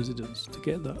wondrous residence. To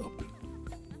get that up,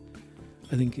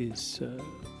 I think there's a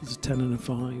 10 and a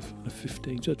 5 and a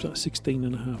 15, so it's about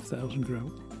 16,500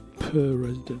 grout per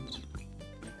residence.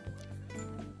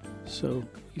 So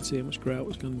you can see how much grout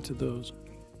has gone into those.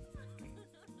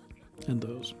 And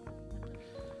those.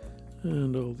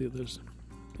 And all the others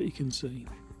that you can see.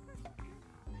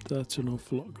 That's an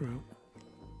awful lot of grout.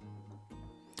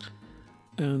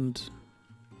 And,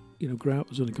 you know, grout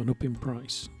has only gone up in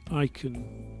price. I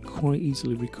can quite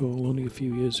easily recall only a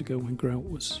few years ago when grout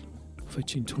was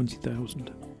fetching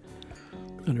 20,000.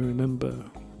 And I remember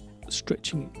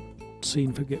stretching it,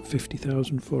 seeing if I get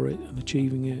 50,000 for it and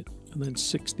achieving it, and then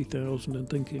 60,000 and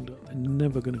thinking that they're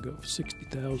never going to go for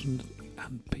 60,000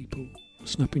 and people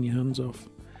snapping your hands off.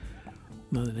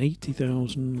 And then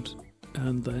 80,000,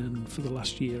 and then for the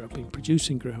last year I've been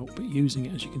producing grout but using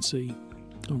it, as you can see,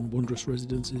 on wondrous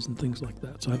residences and things like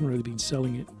that. So I haven't really been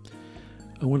selling it.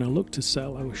 And when I looked to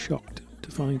sell, I was shocked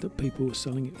to find that people were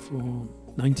selling it for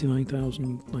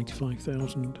 99,000,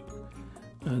 95,000,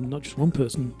 and not just one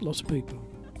person, lots of people.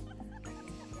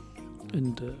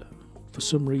 And for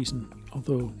some reason,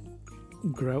 although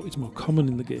grout is more common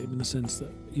in the game in the sense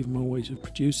that you have more ways of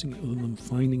producing it other than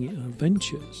finding it in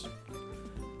adventures,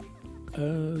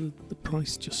 the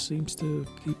price just seems to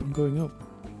keep on going up.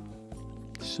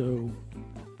 So,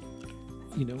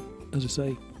 you know, as I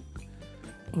say,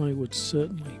 I would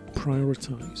certainly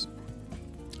prioritise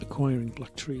acquiring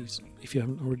Blacktrees if you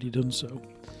haven't already done so,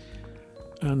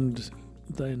 and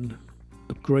then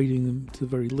upgrading them to the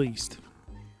very least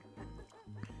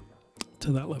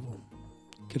to that level,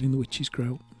 getting the witch's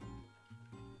grout.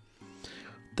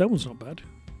 That one's not bad.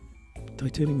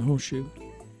 Titanium horseshoe,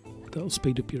 that'll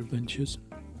speed up your adventures.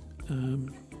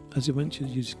 As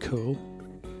adventures use coal,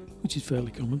 which is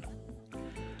fairly common,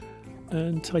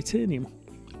 and titanium,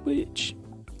 which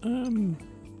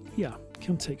yeah,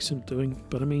 can take some doing,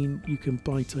 but I mean, you can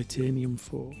buy titanium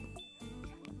for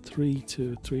 3,000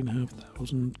 to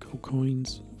 3,500 gold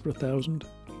coins for 1,000.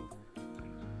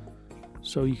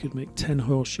 So you could make 10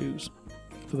 horseshoes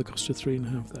for the cost of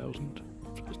 3,500.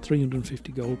 So it's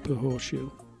 350 gold per horseshoe.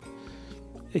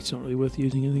 It's not really worth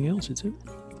using anything else, is it?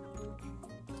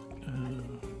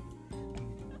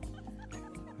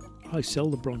 I sell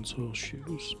the bronze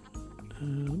horseshoes.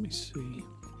 Let me see.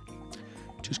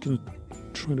 Just going to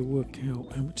try to work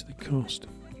out how much they cost.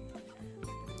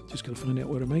 Just got to find out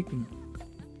where to make them.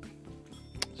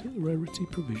 Is it the rarity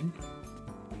provision?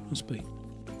 Must be.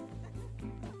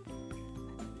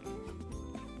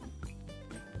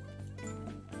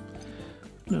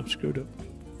 No, I've screwed up.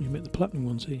 You make the platinum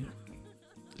ones here.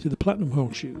 See, the platinum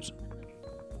horseshoes,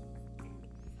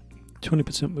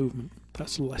 20% movement.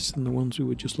 That's less than the ones we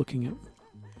were just looking at.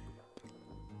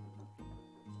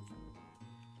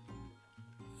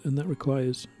 And that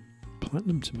requires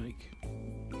platinum to make.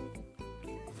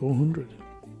 400.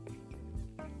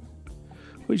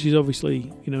 Which is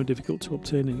obviously, you know, difficult to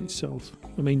obtain in itself.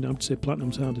 I mean, I'd say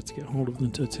platinum's harder to get hold of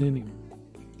than titanium.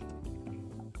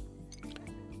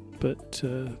 But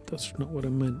that's not what I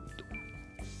meant.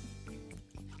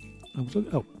 I was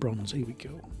looking, oh, bronze, here we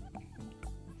go.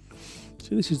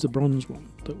 So this is the bronze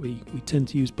one that we tend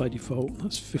to use by default.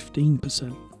 That's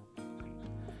 15%.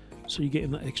 So you're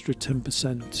getting that extra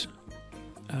 10%.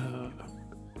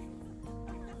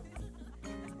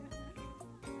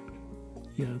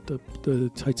 Yeah, the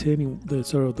titanium,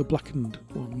 the blackened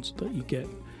ones that you get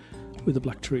with the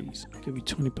Blacktrees give you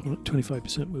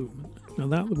 25% movement. Now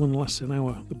that one lasts an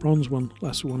hour. The bronze one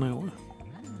lasts 1 hour.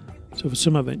 So for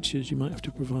some adventures you might have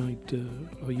to provide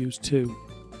or use 2.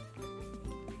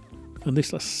 And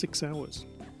this lasts 6 hours.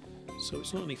 So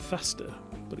it's not only faster,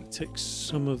 but it takes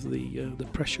some of the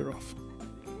pressure off.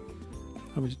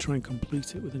 Having to try and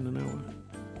complete it within an hour.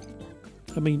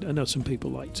 I mean, I know some people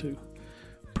like to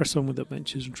press on with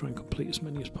adventures and try and complete as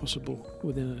many as possible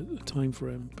within a time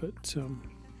frame, but you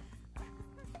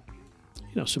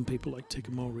know, some people like to take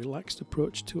a more relaxed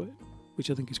approach to it, which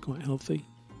I think is quite healthy.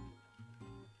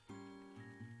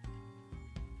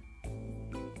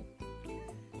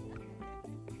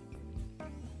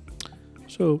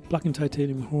 So, black and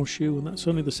titanium horseshoe, and that's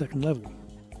only the second level.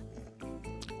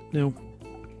 Now,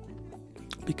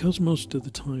 because most of the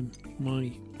time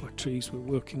my Blacktrees were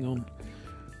working on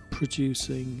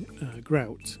producing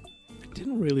grout, I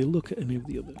didn't really look at any of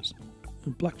the others.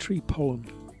 And Blacktree Pollen.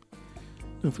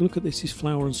 Now, if we look at this, is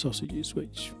flour and sausages,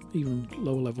 which even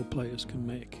lower level players can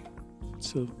make.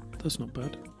 So that's not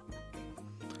bad.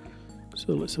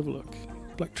 So let's have a look.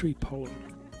 Blacktree Pollen,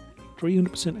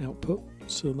 300% output.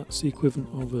 So that's the equivalent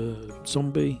of a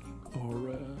zombie or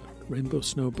a rainbow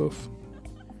snow buff.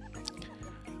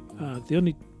 The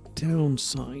only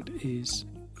downside is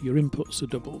your inputs are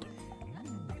doubled.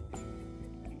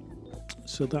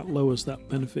 So that lowers that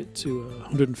benefit to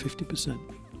 150%.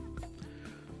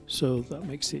 So that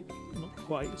makes it not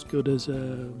quite as good as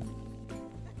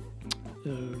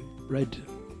red.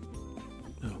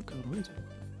 Oh God, what is it?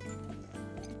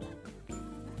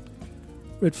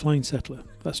 Red Flying Settler.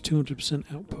 That's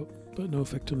 200% output, but no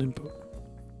effect on input.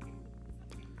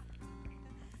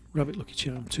 Rabbit Lucky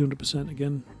Charm, 200%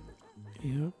 again.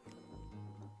 Yeah.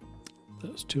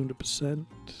 That's 200%.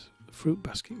 The Fruit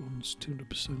Basket one's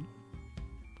 200%.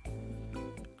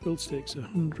 Grilled Steaks are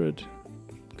 100.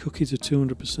 Cookies are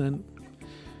 200%.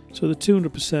 So the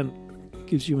 200%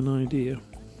 gives you an idea.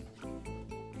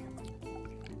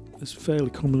 It's fairly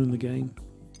common in the game.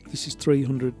 This is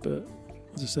 300, but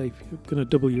as I say, if you're going to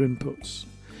double your inputs,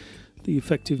 the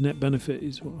effective net benefit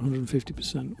is what,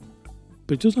 150%.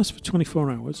 But it does last for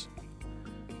 24 hours,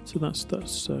 so that's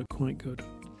quite good.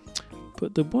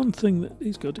 But the one thing that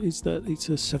is good is that it's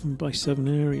a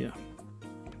 7x7 area.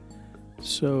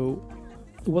 So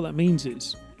what that means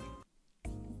is,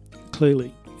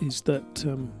 clearly, is that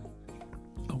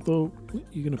although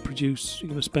you're going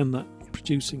to spend that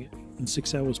producing it, and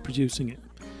 6 hours producing it,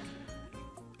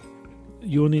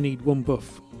 you only need one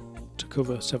buff to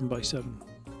cover 7x7,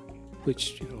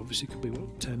 which obviously could be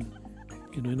what, 10.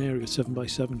 An area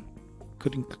 7x7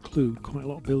 could include quite a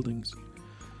lot of buildings.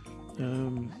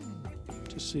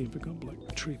 Just see if I've got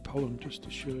Blacktree Pollen just to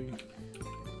show you.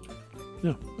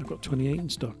 No, I've got 28 in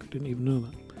stock. I didn't even know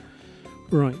that.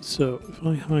 Right, so if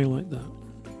I highlight that,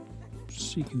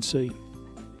 so you can see,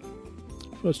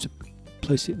 if I was to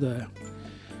place it there,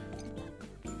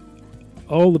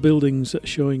 all the buildings that are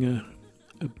showing a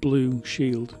blue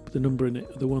shield with the number in it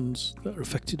are the ones that are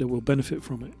affected or will benefit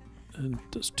from it. And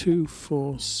that's 2,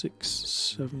 4, 6,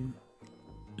 7,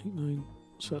 8, 9.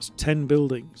 So that's 10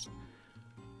 buildings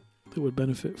that would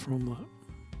benefit from that.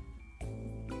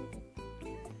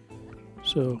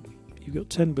 So you've got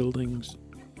 10 buildings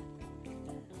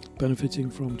benefiting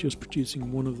from just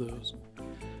producing one of those.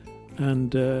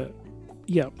 And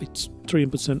yeah, it's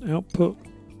 300% output,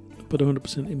 but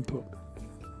 100% input.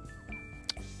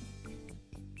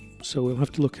 So we'll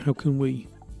have to look how can we,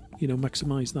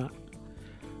 maximise that.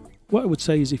 What I would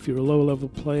say is if you're a lower level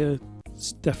player,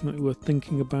 it's definitely worth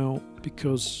thinking about,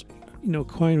 because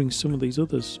acquiring some of these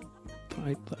others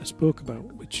that I spoke about,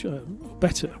 which are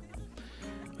better.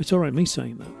 It's alright me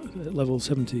saying that at level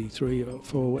 73 or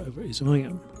 4, whatever it is I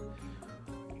am,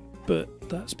 but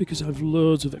that's because I have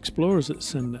loads of explorers that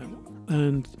send out,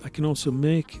 and I can also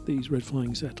make these red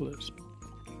flying settlers.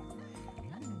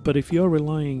 But if you're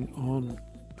relying on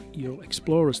your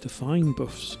explorers to find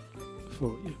buffs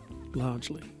for you,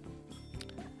 largely,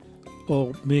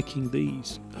 or making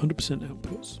these 100%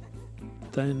 outputs,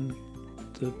 then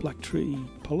the Blacktree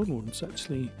Pollen one's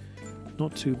actually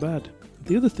not too bad.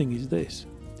 The other thing is this: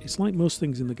 it's like most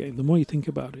things in the game, the more you think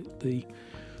about it, the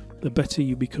better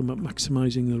you become at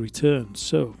maximising the return.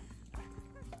 So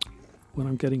what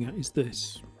I'm getting at is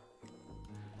this.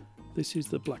 This is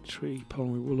the Blacktree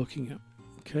Pollen we were looking at.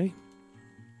 Okay,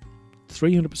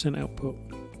 300% output,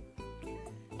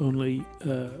 only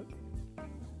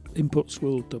inputs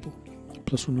will double,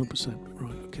 plus 100%.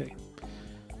 Right, okay.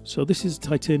 So this is a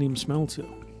titanium smelter.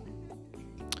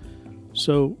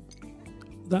 So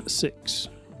that's 6.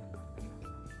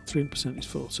 300% is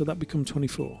 4. So that becomes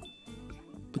 24.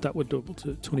 But that would double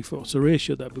to 24. So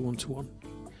ratio, that'd be 1 to 1.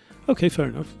 Okay, fair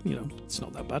enough. It's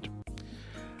not that bad.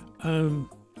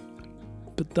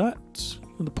 But that,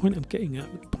 and the point I'm getting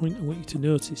at, the point I want you to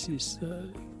notice is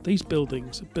these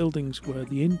buildings are buildings where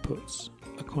the inputs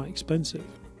are quite expensive.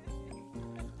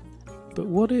 But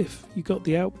what if you got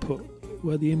the output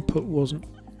where the input wasn't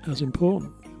as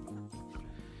important?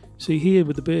 See, here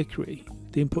with the bakery,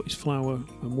 the input is flour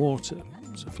and water.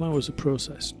 So flours are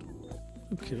processed.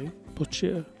 Okay,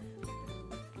 butcher,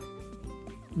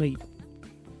 meat.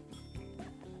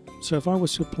 So if I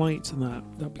was to apply it to that,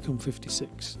 that'd become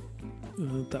 56.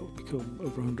 That would become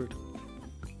over 100.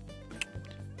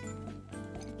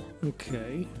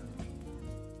 Okay.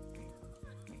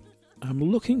 I'm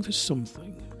looking for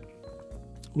something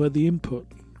where the input...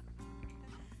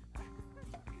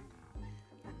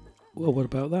 Well, what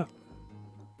about that?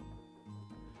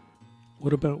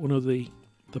 What about one of the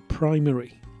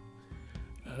primary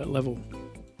level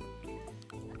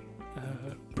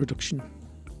production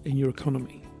in your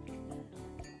economy?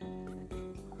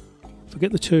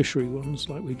 Forget the tertiary ones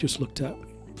like we just looked at.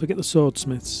 Forget the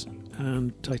swordsmiths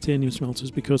and titanium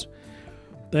smelters, because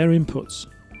their inputs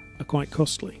are quite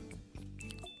costly.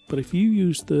 But if you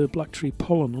use the Blacktree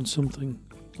Pollen on something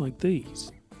like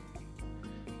these,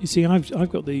 you see,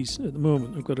 I've got these at the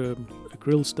moment. I've got a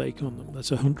grill steak on them.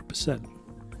 That's 100%,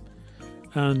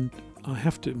 and I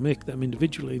have to make them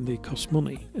individually, and they cost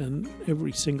money. And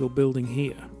every single building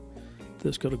here,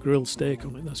 that's got a grilled steak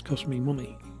on it that's cost me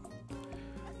money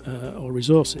or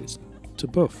resources to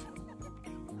buff.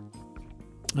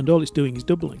 And all it's doing is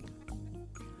doubling.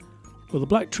 Well, the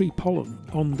Blacktree Pollen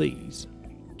on these,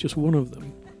 just one of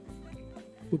them,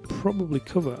 would probably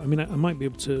cover. I mean, I might be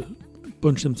able to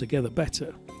bunch them together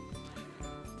better,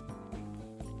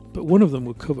 but one of them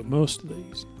would cover most of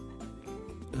these,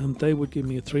 and they would give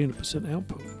me a 300%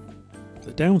 output.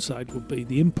 The downside would be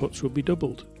the inputs would be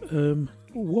doubled.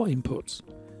 What inputs?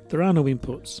 There are no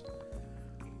inputs.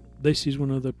 This is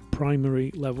one of the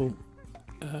primary level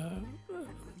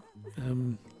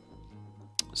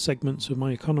segments of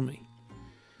my economy.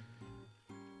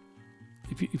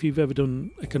 If you've ever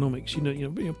done economics, you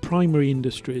know, primary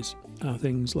industries are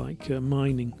things like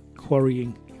mining,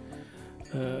 quarrying,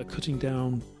 cutting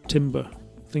down timber,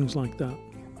 things like that.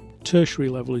 Tertiary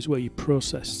level is where you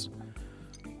process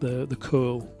the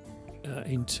coal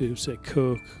into, say,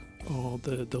 coke, or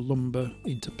the lumber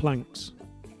into planks.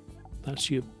 That's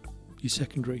your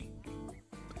secondary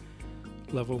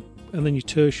level. And then your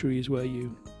tertiary is where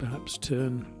you perhaps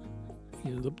turn,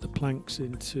 you know, the planks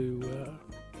into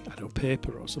I don't know,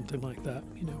 paper or something like that,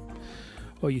 you know,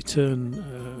 or you turn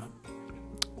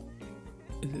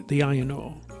the iron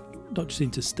ore not just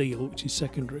into steel, which is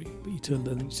secondary, but you turn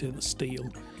the steel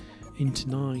into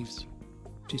knives,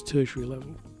 which is tertiary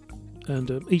level.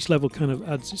 And each level kind of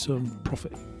adds its own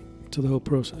profit to the whole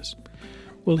process.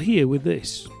 Well, here with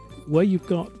this, where you've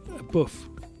got a buff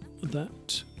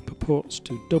that purports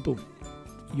to double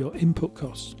your input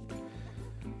costs,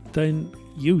 then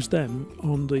use them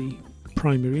on the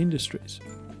primary industries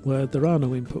where there are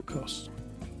no input costs,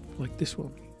 like this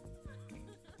one.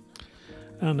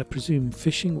 And I presume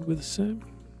fishing will be the same.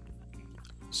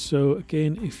 So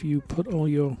again, if you put all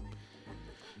your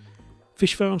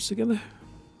fish farms together,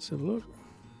 let's have a look.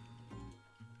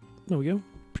 There we go.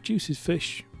 Produces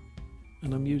fish,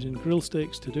 and I'm using grill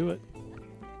steaks to do it,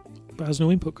 but has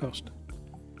no input cost.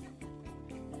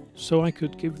 So I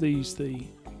could give these the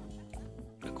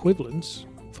equivalence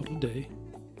for the day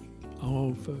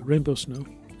of rainbow snow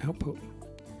output,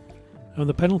 and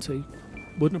the penalty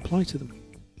wouldn't apply to them.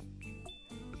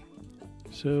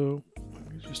 So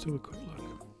let's just have a quick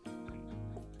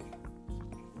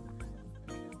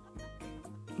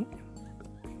look.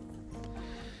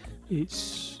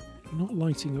 It's not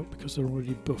lighting up because they're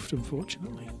already buffed,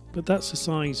 unfortunately, but that's the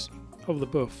size of the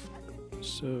buff.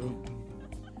 So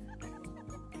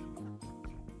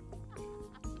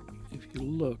if you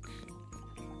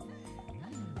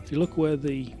look where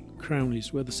the crown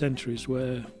is, where the centre is,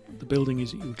 where the building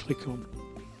is that you click on,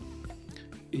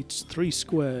 it's 3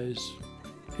 squares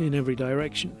in every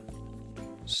direction.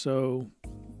 So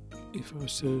if I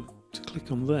was to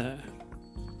click on there,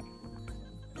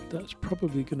 that's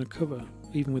probably going to cover,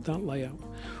 even with that layout.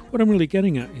 What I'm really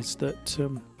getting at is that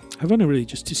I've only really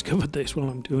just discovered this while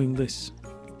I'm doing this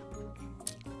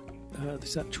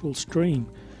this actual stream,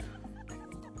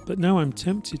 but now I'm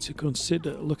tempted to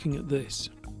consider looking at this,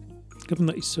 given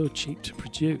that it's so cheap to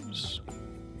produce.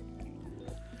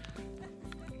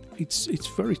 It's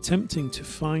very tempting to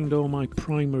find all my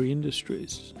primary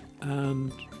industries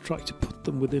and try to put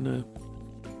them within a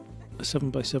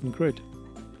 7x7 grid,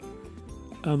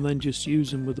 and then just use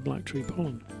them with the Blacktree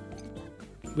Pollen.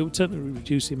 It would certainly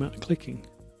reduce the amount of clicking.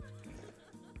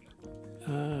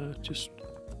 Just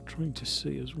trying to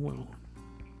see as well.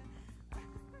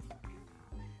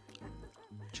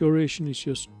 Duration is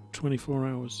just 24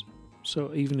 hours.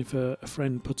 So even if a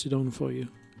friend puts it on for you,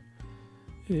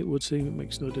 it would seem it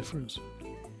makes no difference.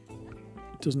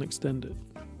 It doesn't extend it.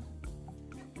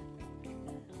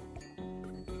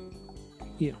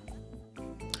 Yeah.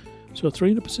 So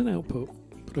 300% output,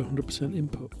 but 100%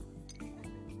 input.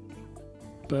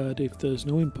 But if there's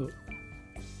no input,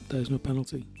 there's no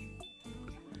penalty.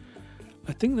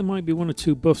 I think there might be 1 or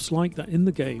 2 buffs like that in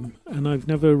the game, and I've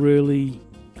never really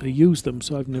used them,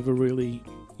 so I've never really,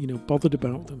 bothered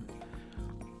about them.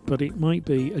 But it might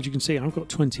be, as you can see, I've got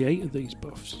 28 of these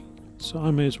buffs, so I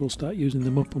may as well start using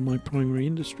them up on my primary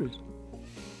industries.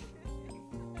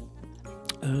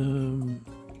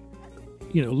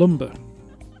 Lumber.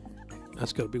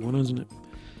 That's got to be one, hasn't it?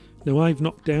 Now, I've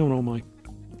knocked down all my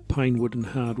pine wood and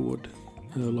hardwood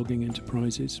logging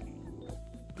enterprises.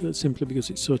 That's simply because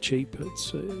it's so cheap.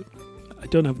 I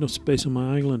don't have enough space on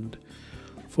my island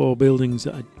for buildings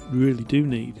that I really do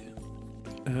need.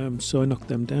 So I knocked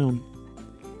them down.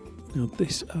 Now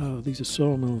these are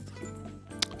sawmills.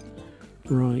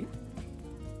 Right.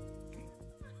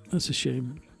 That's a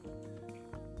shame.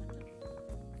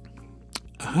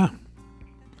 Aha.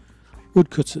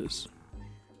 Woodcutters.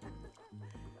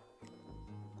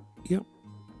 Yep.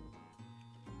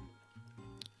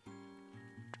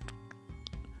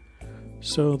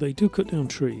 So they do cut down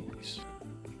trees,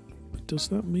 but does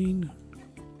that mean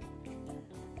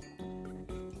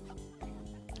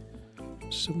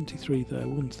 73 there,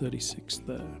 136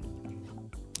 there?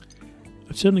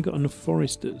 I've certainly got enough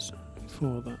foresters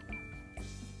for that.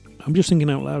 I'm just thinking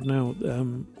out loud now.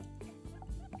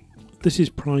 This is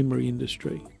primary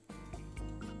industry,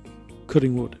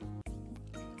 cutting wood,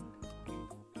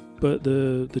 but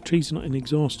the trees are not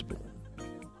inexhaustible.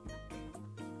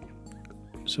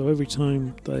 So every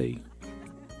time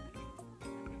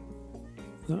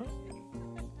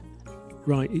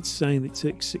right, it's saying it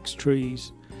takes 6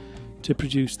 trees to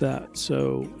produce that.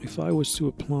 So if I was to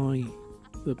apply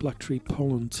the Blacktree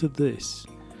pollen to this,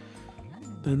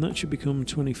 then that should become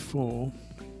 24.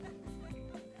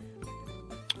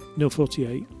 No,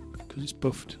 48, because it's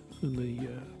buffed, and the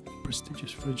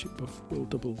prestigious friendship buff will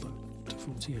double that to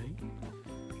 48.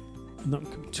 And that would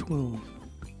become 12.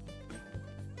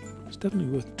 It's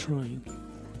definitely worth trying.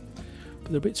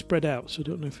 But they're a bit spread out, so I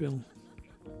don't know if it'll...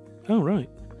 Oh, right.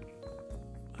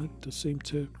 That does seem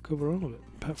to cover all of it,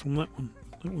 apart from that one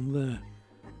there.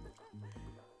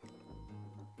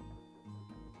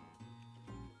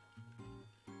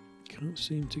 Can't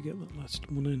seem to get that last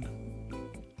one in.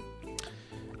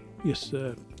 Yes,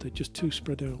 they're just too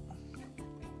spread out.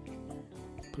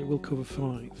 But it will cover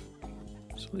 5.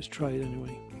 So let's try it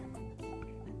anyway.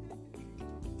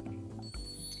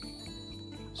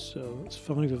 So that's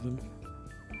 5 of them.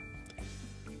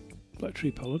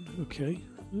 Blacktree pollen, okay.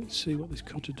 Let's see what this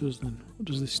cutter does then. What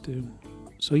does this do?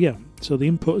 So yeah, so the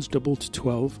input has doubled to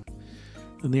 12,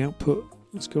 and the output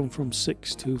has gone from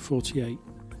 6 to 48.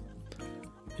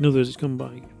 In other words, it's gone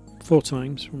by 4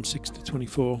 times, from 6 to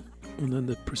 24, and then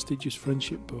the prestigious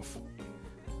friendship buff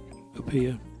up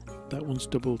here, that one's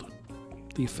doubled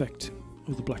the effect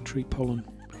of the Blacktree pollen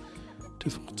to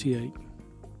 48.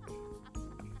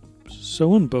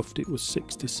 So unbuffed it was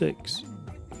 6 to 6.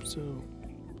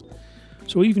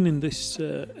 So even in this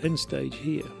end stage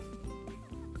here,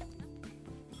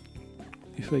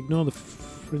 if I ignore the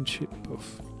friendship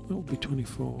buff, that would be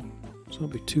 24. So that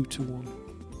would be 2 to 1.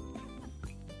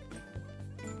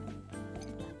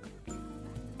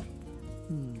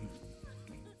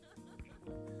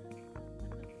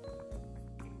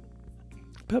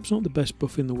 Perhaps not the best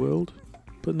buff in the world,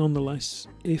 but nonetheless,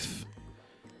 if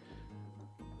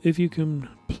you can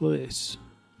place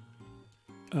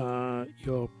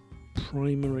your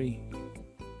primary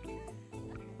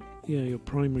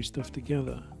stuff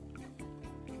together,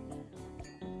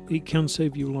 it can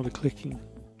save you a lot of clicking.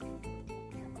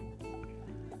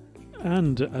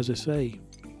 And as I say,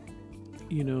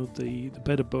 you know, the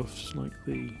better buffs like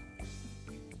the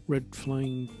red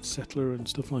flying settler and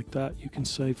stuff like that, you can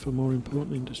save for more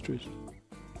important industries.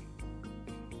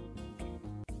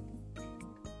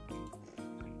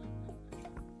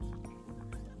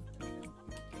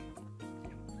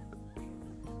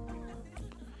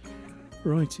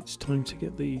 Right, it's time to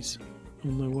get these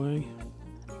on their way.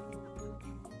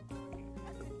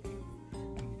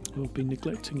 I've been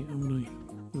neglecting it, haven't I?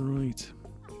 Right.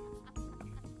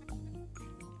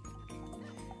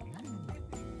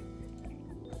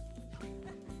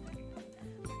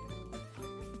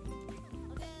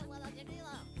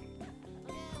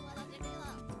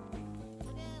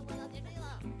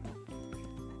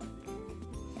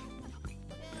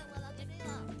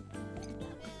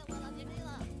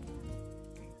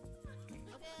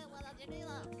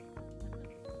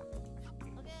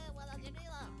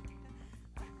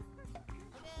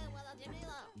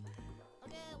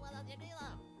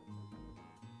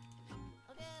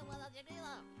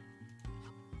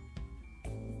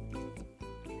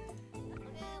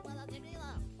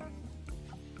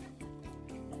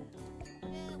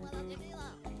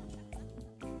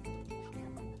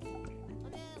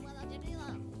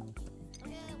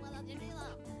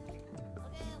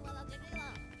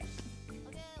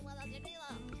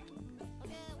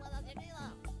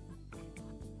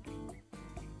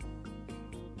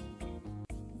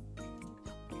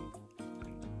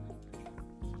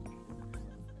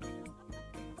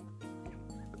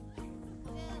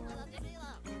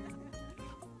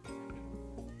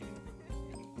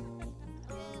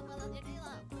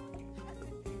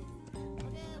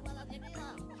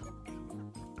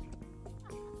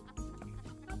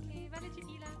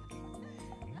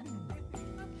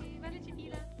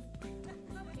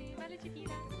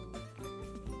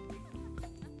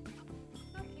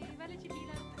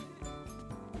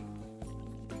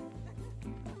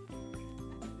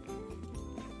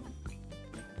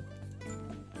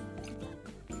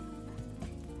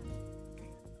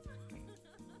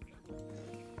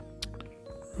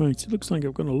 Right, it looks like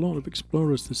I've got a lot of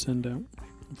explorers to send out.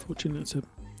 Unfortunately, it's a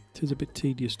It is a bit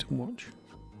tedious to watch.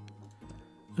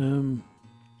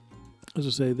 As I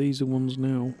say, these are ones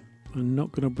now. I'm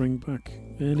not going to bring back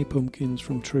any pumpkins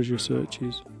from treasure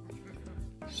searches.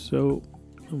 So,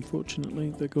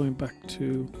 unfortunately, they're going back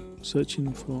to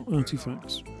searching for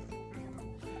artifacts.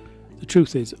 The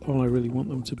truth is, all I really want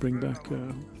them to bring back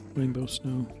are rainbow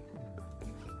snow.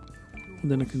 And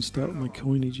then I can start my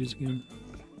coinages again.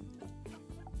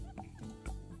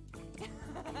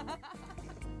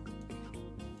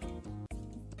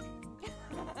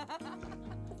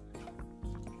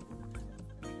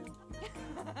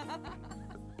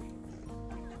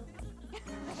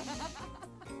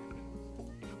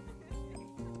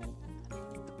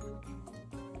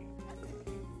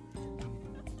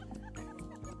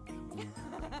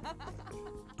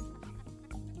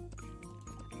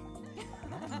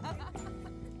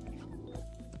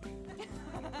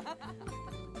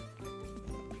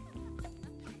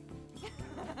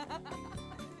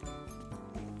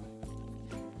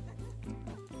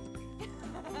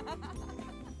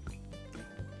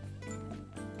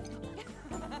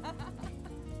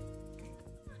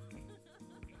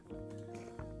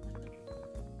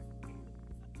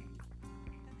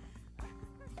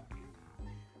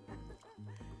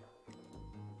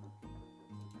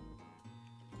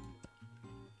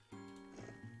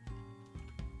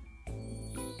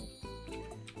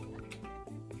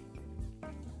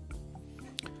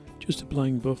 Just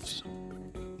applying buffs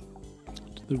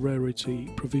to the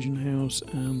rarity provision house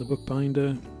and the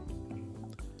bookbinder.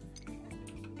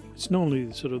 It's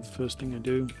normally sort of the first thing I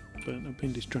do, but I've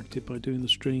been distracted by doing the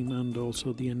stream and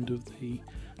also the end of the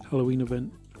Halloween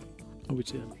event.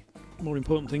 Obviously, more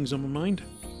important things on my mind.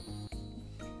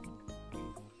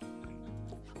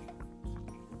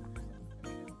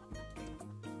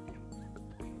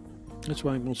 That's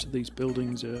why most of these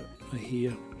buildings are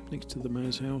here next to the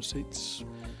mayor's house. It's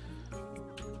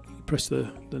press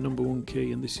the number 1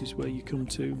 key and this is where you come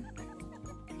to.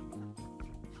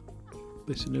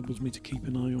 This enables me to keep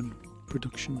an eye on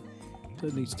production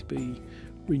that needs to be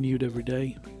renewed every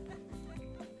day.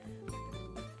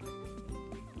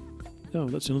 Oh,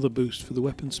 that's another boost for the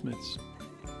weaponsmiths.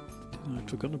 I'd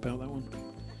forgotten about that one.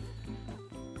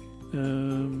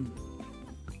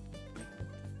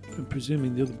 I'm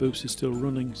presuming the other boost is still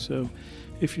running, so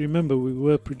if you remember we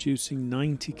were producing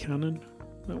 90 cannon.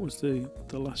 That was the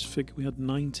last figure. We had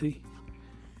 90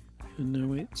 and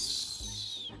now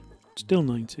it's still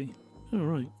 90.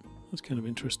 Alright, that's kind of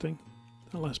interesting.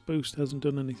 That last boost hasn't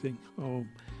done anything, or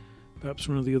perhaps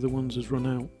one of the other ones has run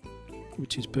out,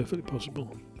 which is perfectly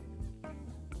possible.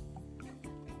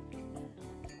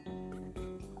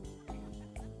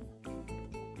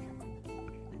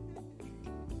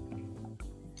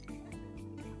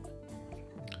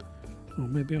 Or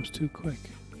maybe I was too quick.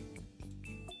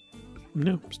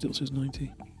 No, still says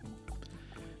 90.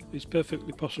 It's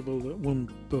perfectly possible that one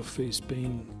buff is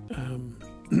being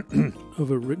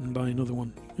overwritten by another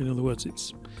one. In other words,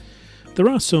 there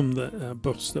are some that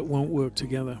buffs that won't work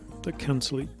together, that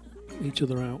cancel each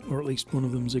other out, or at least one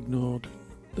of them's ignored.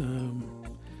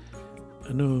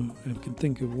 I know I can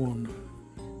think of one.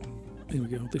 Here we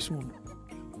go, this one.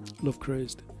 Love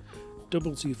Crazed.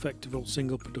 Doubles the effect of all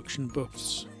single production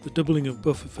buffs. The doubling of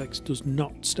buff effects does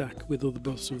not stack with other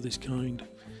buffs of this kind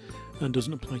and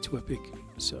doesn't apply to Epic,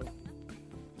 so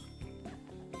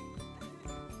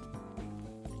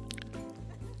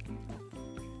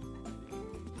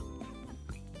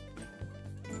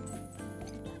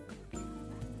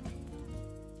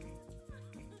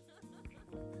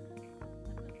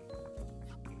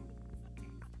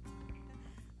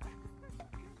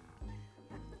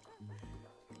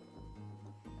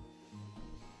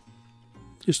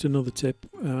just another tip,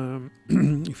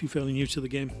 if you're fairly new to the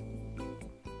game.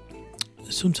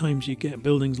 Sometimes you get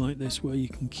buildings like this where you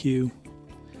can queue.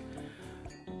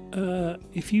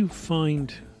 If you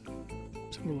find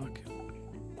something like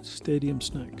stadium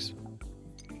snacks,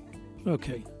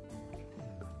 okay.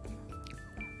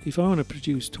 If I want to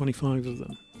produce 25 of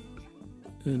them,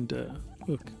 and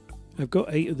look, I've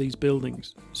got 8 of these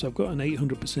buildings, so I've got an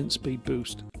 800% speed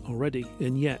boost already,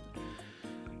 and yet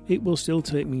it will still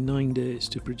take me 9 days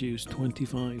to produce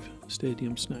 25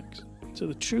 stadium snacks. So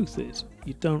the truth is,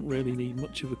 you don't really need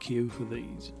much of a queue for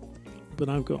these. But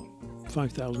I've got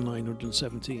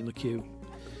 5,970 in the queue.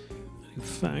 In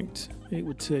fact, it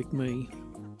would take me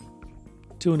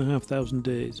 2,500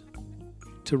 days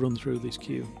to run through this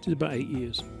queue, which is about 8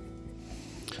 years.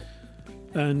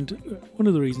 And one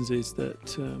of the reasons is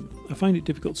that I find it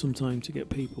difficult sometimes to get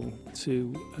people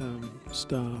to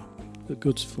star the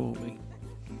goods for me.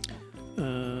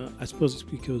 I suppose it's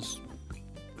because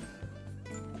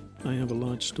I have a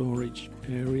large storage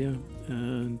area,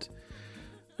 and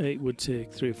it would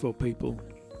take 3 or 4 people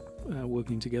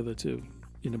working together to,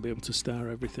 be able to star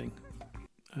everything.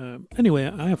 Anyway,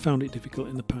 I have found it difficult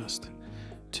in the past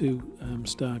to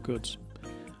star goods,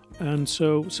 and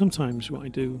so sometimes what I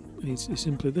do is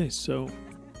simply this. So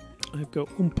I've got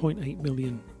 1.8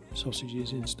 million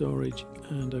sausages in storage,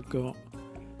 and I've got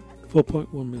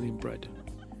 4.1 million bread.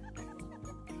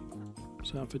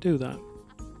 So if I do that,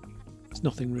 it's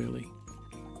nothing really.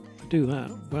 If I do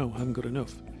that, well, I haven't got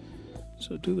enough.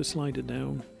 So do the slider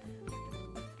down.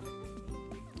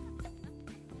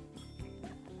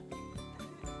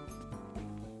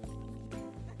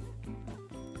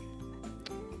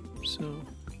 So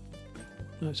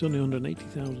it's only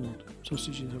 180,000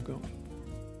 sausages I've got.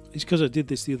 It's because I did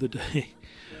this the other day.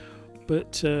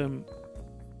 But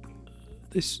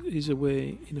this is a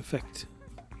way, in effect,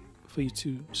 for you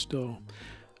to store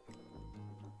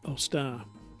or star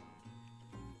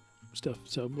stuff.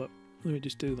 So look, let me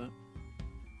just do that.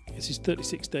 This is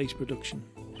 36 days production.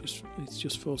 It's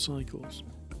just 4 cycles.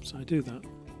 So I do that.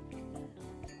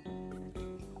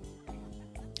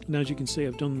 Now, as you can see,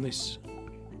 I've done this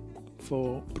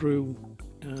for brew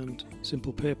and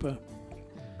simple paper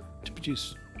to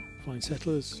produce fine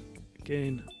settlers.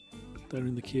 Again, they're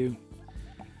in the queue.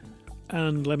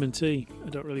 And lemon tea. I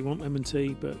don't really want lemon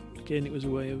tea, but again, it was a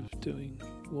way of doing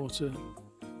water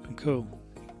and coal.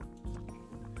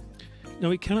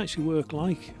 Now, it can actually work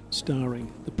like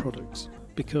starring the products,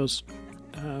 because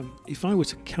if I were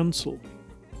to cancel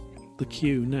the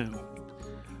queue now,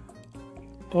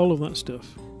 all of that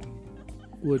stuff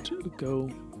would go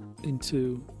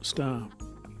into star,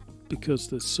 because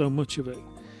there's so much of it.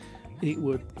 It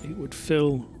would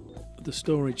fill the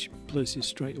storage places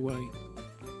straight away.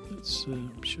 Let's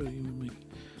show you.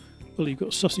 Well, you've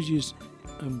got sausages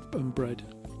and bread,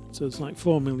 so it's like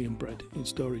 4 million bread in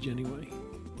storage anyway,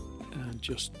 and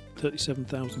just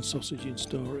 37,000 sausage in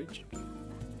storage.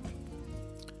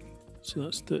 So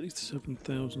that's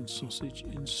 37,000 sausage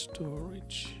in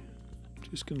storage.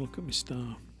 Just going to look at my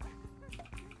star.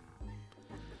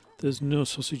 There's no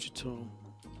sausage at all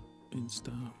in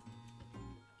star.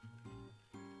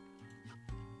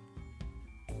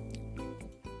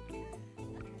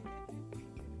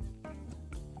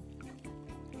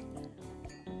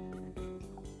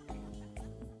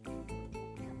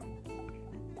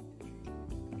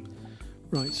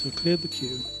 Right, so I cleared the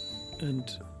queue, and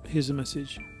here's a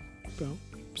message about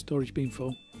storage being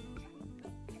full.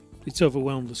 It's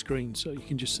overwhelmed the screen, so you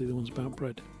can just see the ones about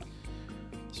bread.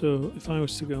 So if I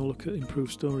was to go look at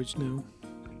improved storage now,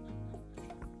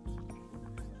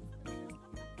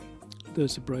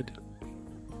 there's the bread,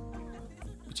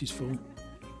 which is full,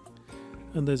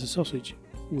 and there's a sausage,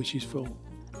 which is full.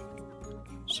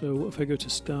 So if I go to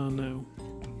star now,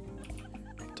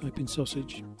 type in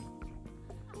sausage,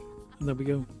 and there we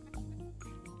go.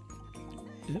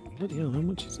 Yeah, bloody hell, how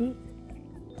much is that?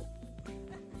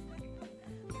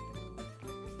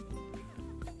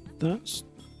 That's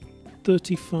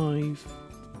 35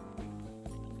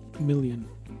 million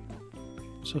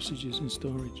sausages in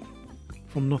storage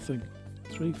from nothing.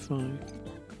 3, 5,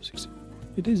 6.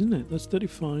 It is, isn't it? That's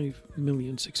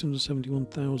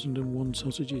 35,671,001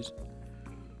 sausages,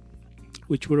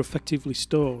 which were effectively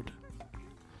stored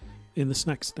in the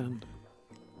snack stand.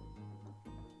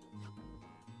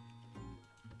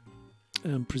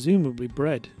 And presumably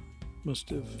bread must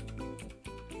have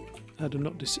had a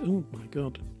oh my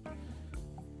god.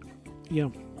 Yeah,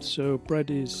 so bread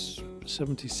is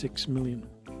 76 million.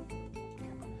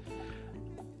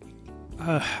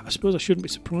 I suppose I shouldn't be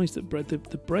surprised that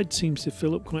the bread seems to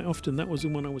fill up quite often. That was the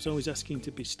one I was always asking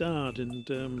to be starred, and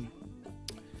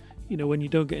when you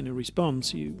don't get any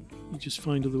response, you just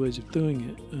find other ways of doing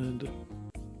it. And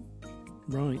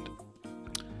right,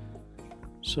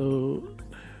 so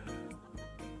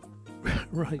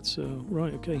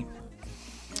right, okay.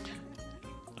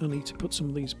 I need to put some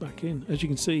of these back in. As you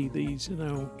can see, these are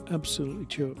now absolutely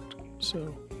choked.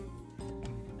 So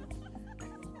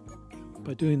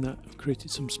by doing that, I've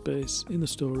created some space in the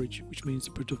storage, which means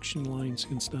the production lines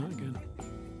can start again.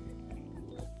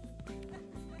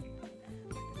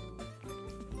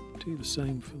 Do the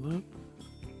same for that.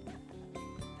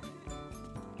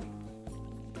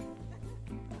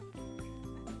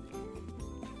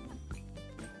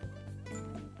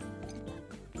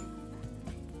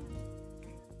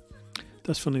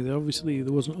 That's funny, obviously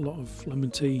there wasn't a lot of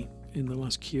lemon tea in the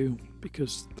last queue,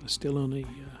 because there's still only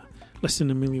less than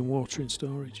 1 million water in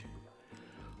storage,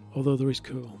 although there is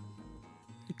coal.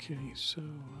 Okay, so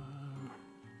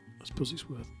I suppose it's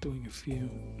worth doing a few.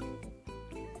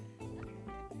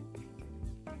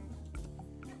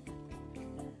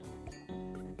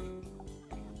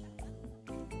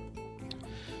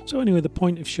 So anyway, the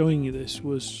point of showing you this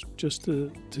was just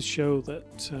to show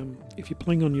that if you're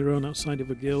playing on your own outside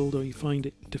of a guild, or you find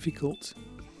it difficult,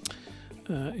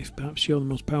 if perhaps you're the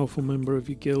most powerful member of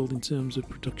your guild in terms of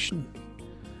production,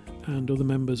 and other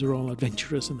members are all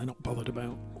adventurous and they're not bothered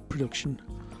about production,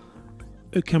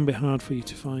 it can be hard for you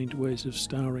to find ways of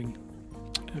starring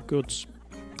goods,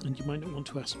 and you might not want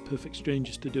to ask perfect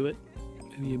strangers to do it,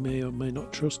 who you may or may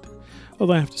not trust.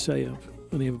 Although I have to say, I've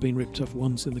only ever been ripped off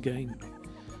once in the game,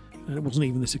 and it wasn't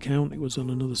even this account, it was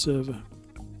on another server.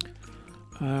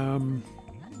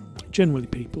 Generally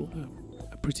people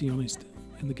are pretty honest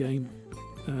in the game,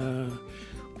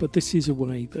 but this is a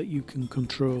way that you can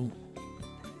control,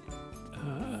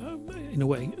 in a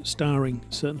way, starring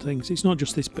certain things. It's not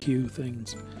just this few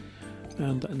things,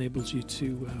 and that enables you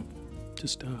to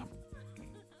star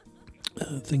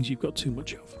things you've got too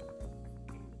much of.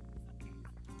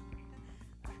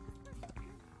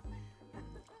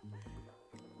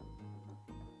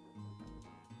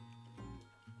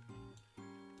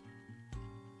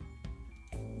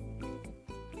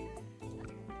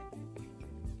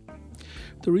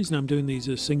 The reason I'm doing these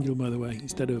as single, by the way,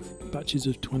 instead of batches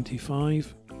of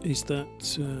 25, is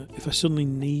that if I suddenly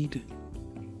need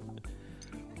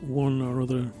one or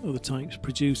other types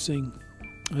producing,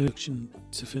 I have option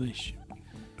to finish.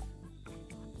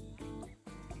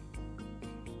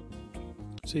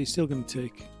 So it's still going to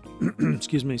take,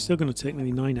 excuse me, it's still going to take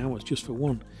nearly 9 hours just for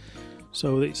one.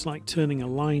 So it's like turning a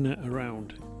liner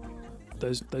around.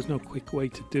 There's no quick way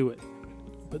to do it.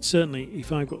 But certainly,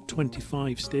 if I've got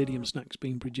 25 stadium snacks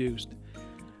being produced,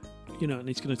 you know, and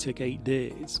it's going to take 8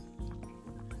 days,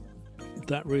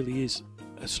 that really is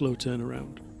a slow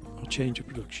turnaround or change of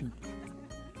production.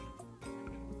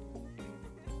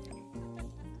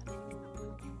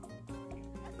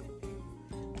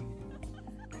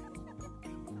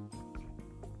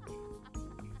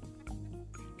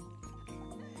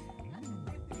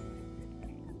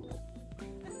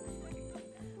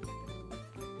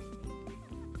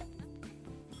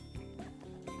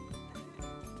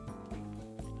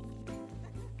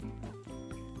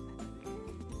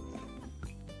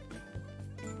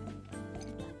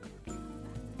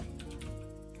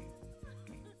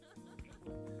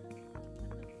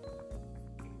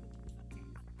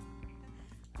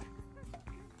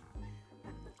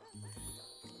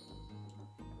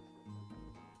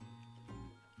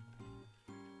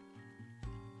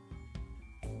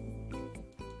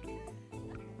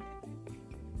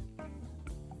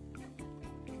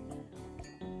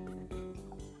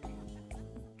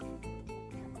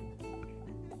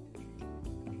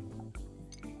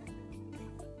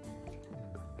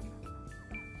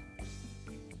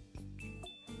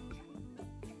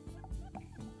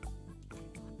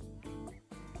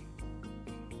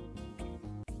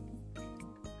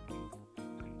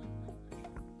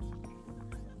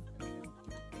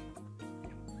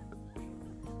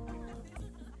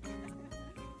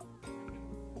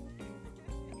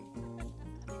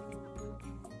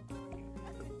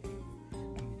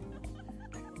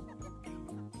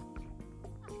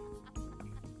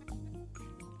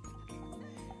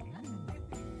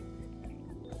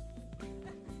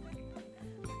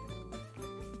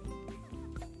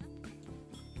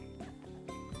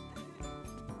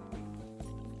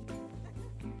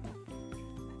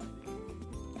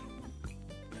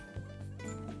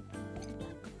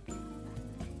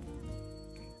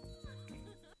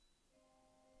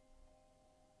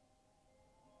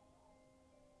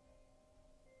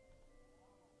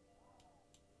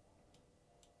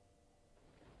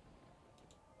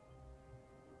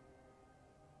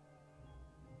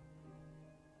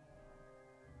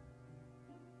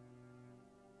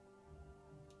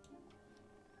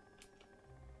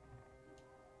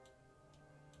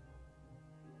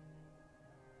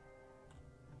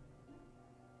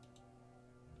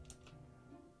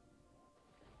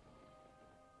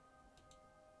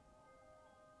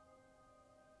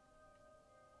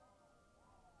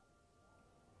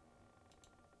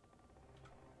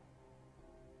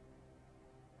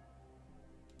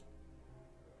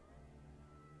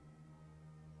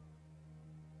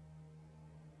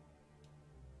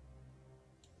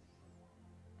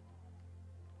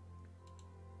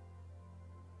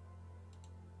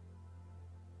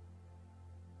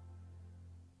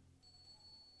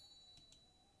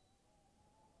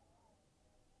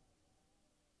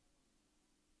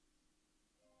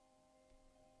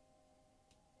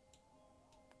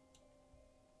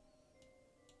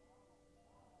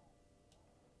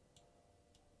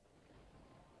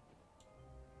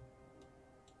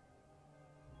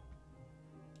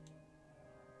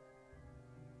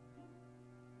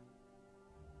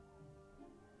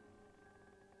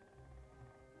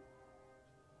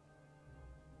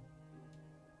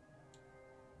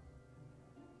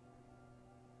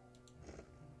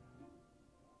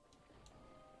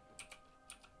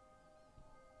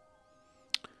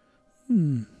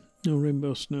 No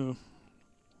rainbow snow.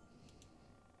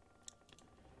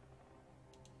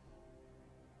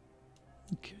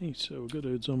 Okay, so we've got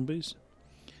our zombies.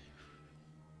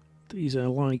 These are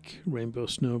like rainbow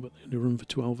snow, but they only run for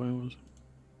 12 hours.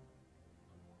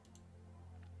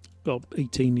 Well,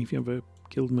 18 if you have a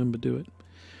guild member do it.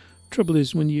 Trouble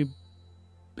is when you've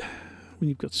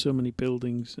got so many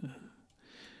buildings,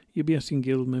 you'll be asking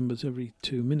guild members every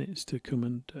 2 minutes to come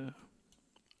and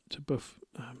to buff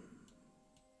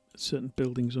certain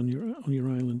buildings on your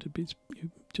island. It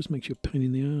just makes you a pain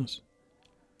in the arse.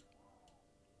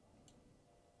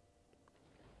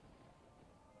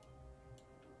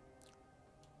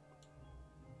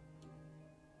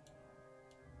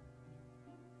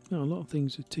 Now, a lot of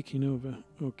things are ticking over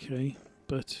okay,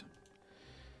 but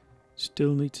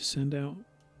still need to send out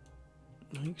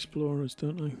my explorers,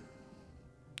 don't I?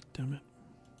 Damn it.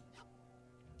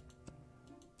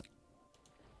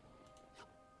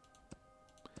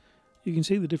 You can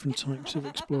see the different types of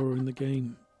explorer in the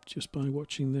game just by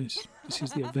watching this. This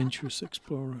is the adventurous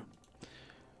explorer.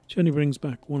 She only brings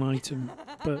back one item,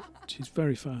 but she's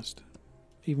very fast.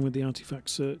 Even with the artifact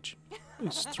search,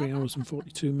 it's 3 hours and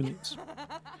 42 minutes.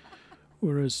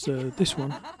 Whereas this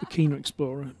one, the Keener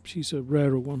Explorer, she's a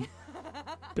rarer one,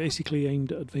 basically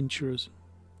aimed at adventurers.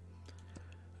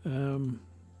 In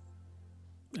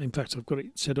fact, I've got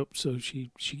it set up so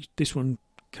this one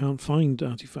can't find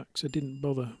artifacts. I didn't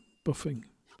bother buffing.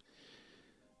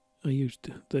 I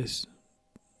used this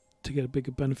to get a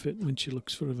bigger benefit when she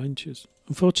looks for adventures.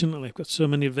 Unfortunately, I've got so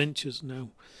many adventures now,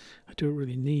 I don't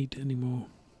really need any more.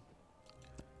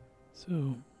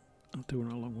 So, I'll do a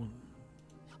long one.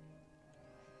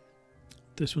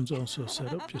 This one's also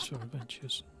set up just for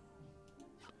adventures.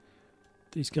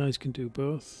 These guys can do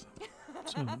both.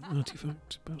 So,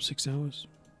 artifact, about 6 hours.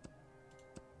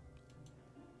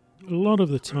 A lot of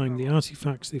the time, the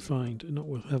artifacts they find are not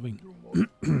worth having.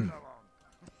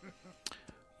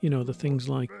 You know, the things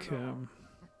like,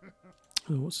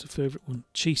 what's the favourite one?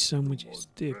 Cheese sandwiches.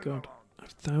 Dear God, I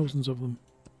have thousands of them,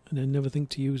 and I never think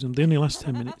to use them. They only last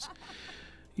 10 minutes.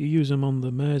 You use them on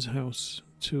the mayor's house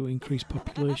to increase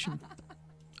population.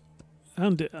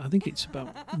 And I think it's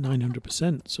about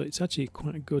 900%, so it's actually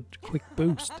quite a good quick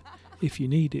boost if you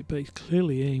need it, but it's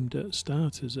clearly aimed at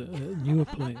starters, at newer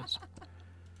players.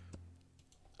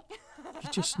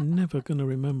 You're just never going to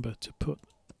remember to put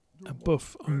a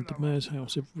buff on the mayor's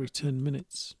house every 10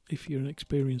 minutes if you're an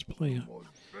experienced player.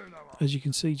 As you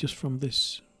can see just from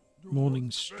this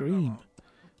morning's stream,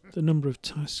 the number of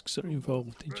tasks that are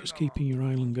involved in just keeping your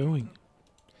island going.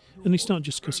 And it's not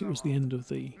just because it was the end of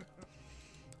the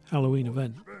Halloween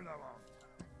event.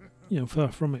 You know,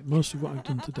 far from it. Most of what I've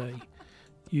done today,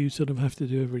 you sort of have to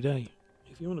do every day.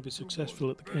 If you want to be successful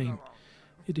at the game,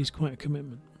 it is quite a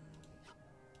commitment.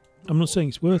 I'm not saying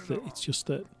it's worth it, it's just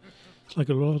that it's like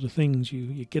a lot of things,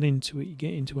 you get into it, you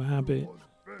get into a habit.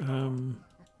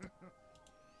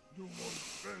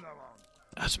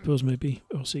 I suppose maybe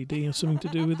OCD has something to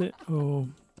do with it, or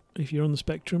if you're on the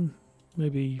spectrum,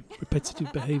 maybe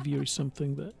repetitive behaviour is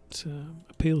something that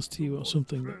appeals to you, or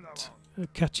something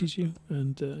that catches you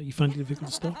and you find it difficult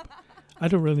to stop. I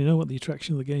don't really know what the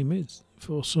attraction of the game is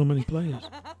for so many players,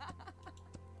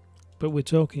 but we're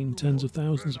talking tens of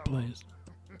thousands of players.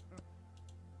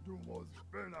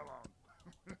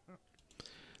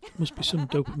 There must be some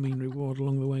dopamine reward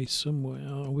along the way somewhere,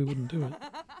 or we wouldn't do it.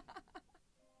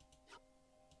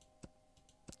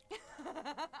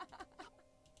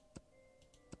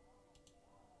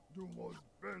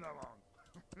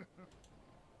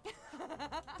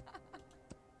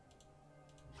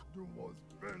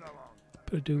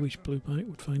 But I do wish Blue Bite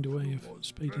would find a way of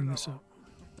speeding this up.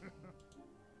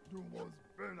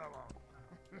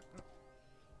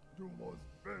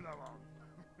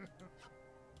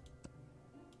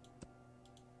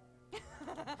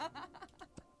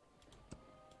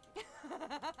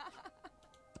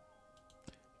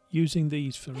 Using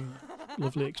these for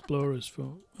lovely explorers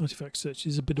for artifact search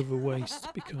is a bit of a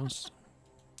waste because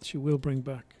she will bring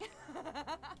back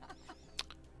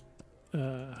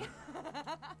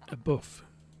a buff,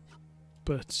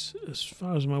 but as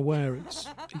far as I'm aware it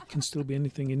can still be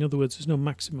anything. In other words, there's no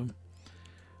maximum.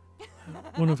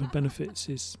 One of her benefits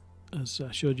is, as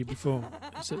I showed you before,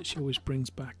 is that she always brings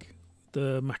back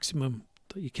the maximum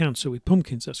that you can. So with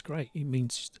pumpkins, that's great. It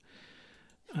means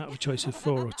out of a choice of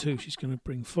 4 or 2, she's going to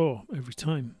bring 4 every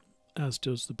time, as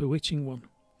does the bewitching one.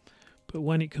 But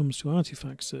when it comes to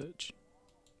artifact search,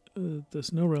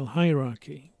 there's no real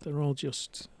hierarchy. They're all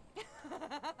just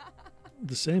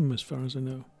the same as far as I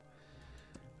know.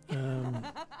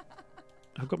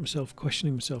 I've got myself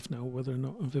questioning myself now whether or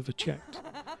not I've ever checked.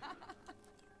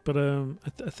 But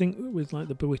I think with like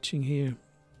the bewitching here,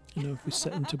 you know, if we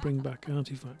set them to bring back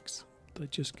artifacts, they're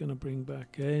just going to bring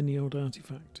back any old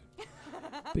artifact,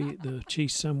 be it the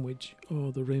cheese sandwich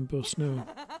or the rainbow snow.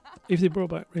 If they brought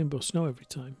back rainbow snow every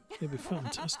time, it'd be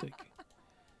fantastic.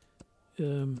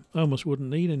 I almost wouldn't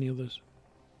need any others.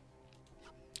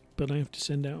 But I have to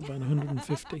send out about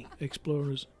 150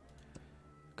 explorers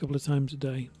a couple of times a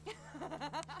day,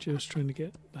 just trying to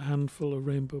get a handful of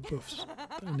rainbow buffs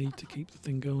that I need to keep the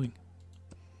thing going.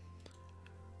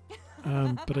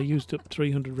 But I used up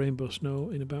 300 rainbow snow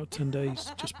in about 10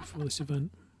 days just before this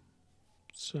event.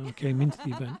 So I came into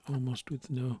the event almost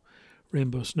with no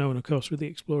rainbow snow, and of course with the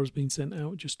explorers being sent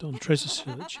out just on treasure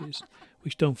searches,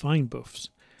 which don't find buffs,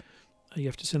 you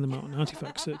have to send them out on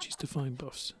artifact searches to find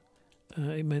buffs.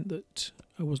 It meant that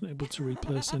I wasn't able to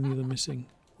replace any of the missing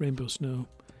rainbow snow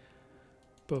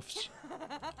buffs,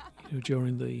 you know,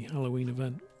 during the Halloween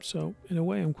event. So in a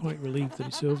way I'm quite relieved that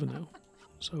it's over now,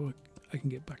 so I can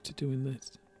get back to doing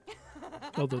this,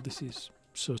 although this is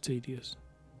so tedious.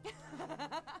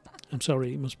 I'm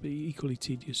sorry, it must be equally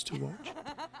tedious to watch,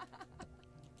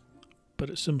 but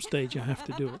at some stage I have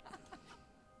to do it.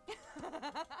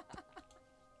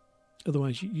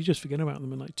 Otherwise you just forget about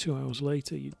them, and like 2 hours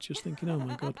later you're just thinking, oh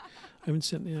my god, I haven't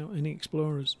sent out any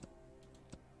explorers.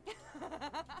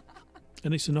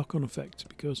 And it's a knock-on effect,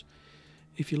 because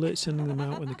if you're late sending them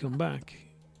out when they come back,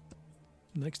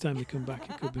 next time they come back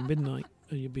it could be midnight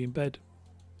and you'll be in bed,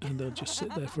 and they'll just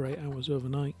sit there for 8 hours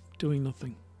overnight doing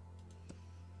nothing.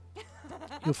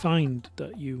 You'll find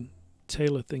that you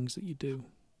tailor things that you do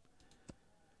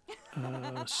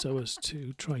so as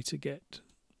to try to get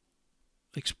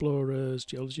explorers,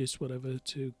 geologists, whatever,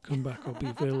 to come back or be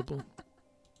available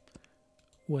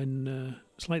when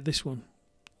it's like this one,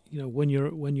 you know, when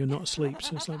you're not asleep.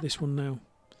 So it's like this one now.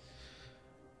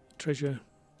 Treasure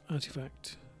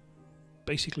artifact,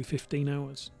 basically 15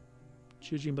 hours.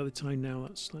 Judging by the time now,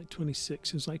 that's like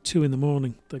 26. It's like 2 in the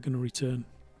morning they're going to return.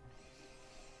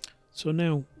 So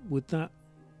now with that,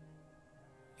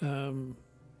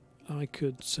 I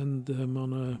could send them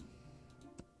on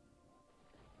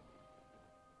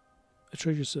a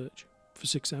treasure search for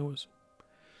 6 hours.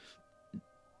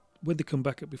 When they come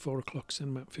back at before o'clock,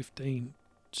 send them at 15.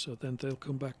 So then they'll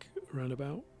come back around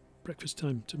about breakfast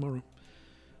time tomorrow.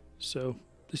 So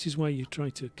this is why you try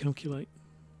to calculate.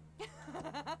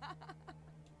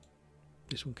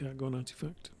 This one can't go on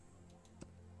artifact.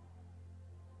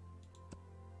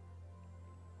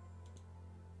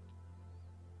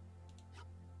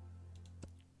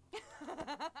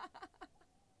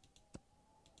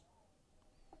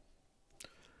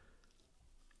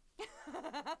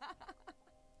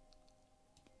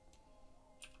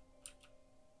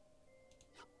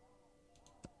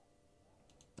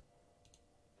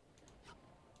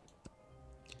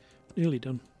 Nearly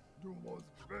done. Du musst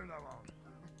böllern.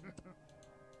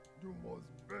 Du musst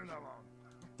böllern.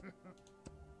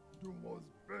 Du musst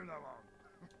böllern.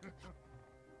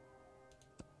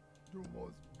 Du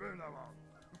musst böllern.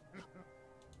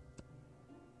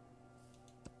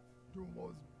 Du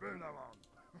musst böllern.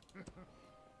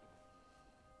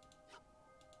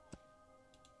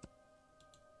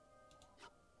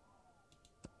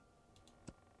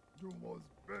 Du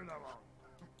musst böllern.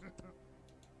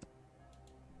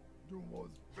 Du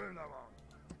musst böllern.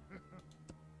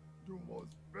 Du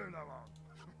musst böllern.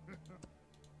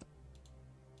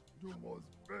 Du musst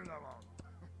böllern.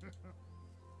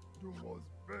 Du musst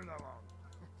böllern.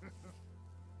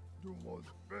 Du musst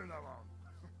böllern.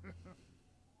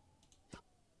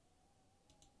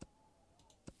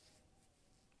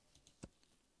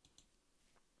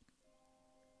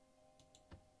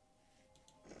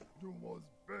 Du musst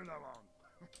böllern.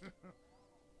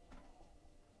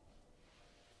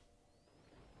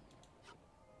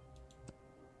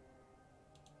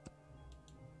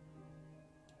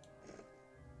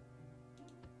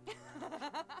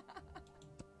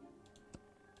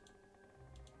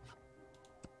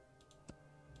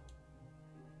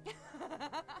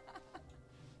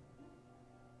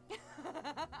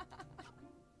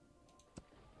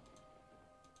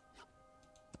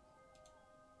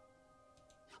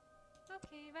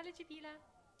 Okay, Valley Pila.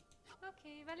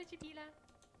 Okay, Valley Pila.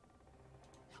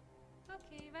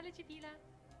 Okay, Valley Pila.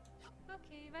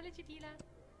 Okay, Valley Pila.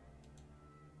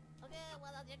 Okay,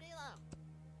 我到结冰了。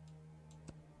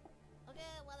OK，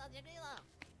 我到结冰了。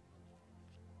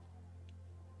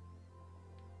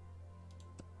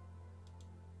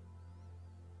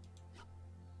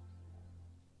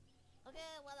OK，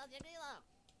 我到结冰了。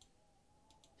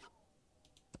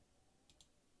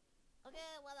OK，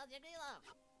 我到结冰了。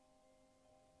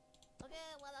OK，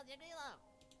 我到结冰了。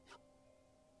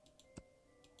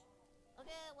OK，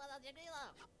我到结束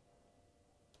了。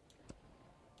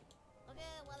OK，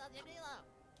我到结束了。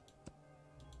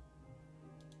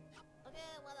OK，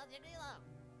我到结束了。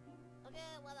OK，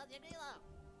我到结束了。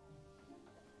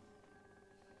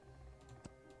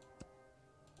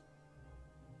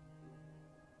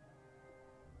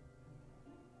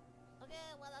OK，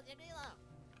我到结束了。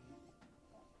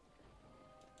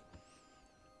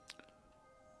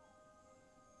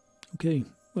Okay,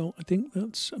 well, I think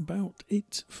that's about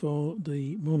it for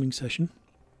the morning session.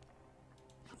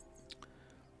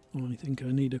 I think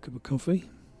I need a cup of coffee,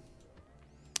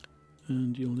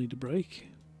 and you'll need a break.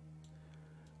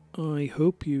 I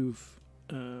hope you've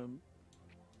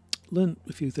learnt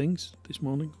a few things this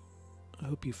morning. I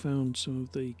hope you found some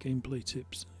of the gameplay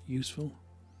tips useful.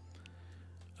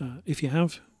 If you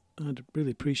have, I'd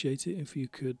really appreciate it if you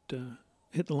could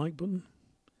hit the like button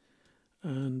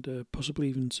and possibly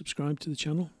even subscribe to the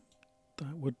channel.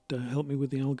 That would help me with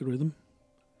the algorithm.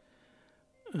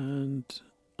 And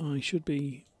I should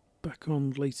be back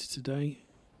on later today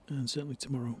and certainly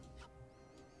tomorrow.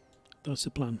 That's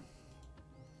the plan.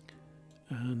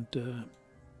 And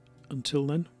until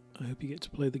then, I hope you get to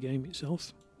play the game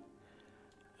itself.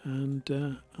 And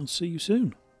I'll see you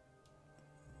soon.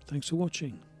 Thanks for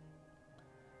watching.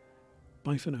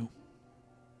 Bye for now.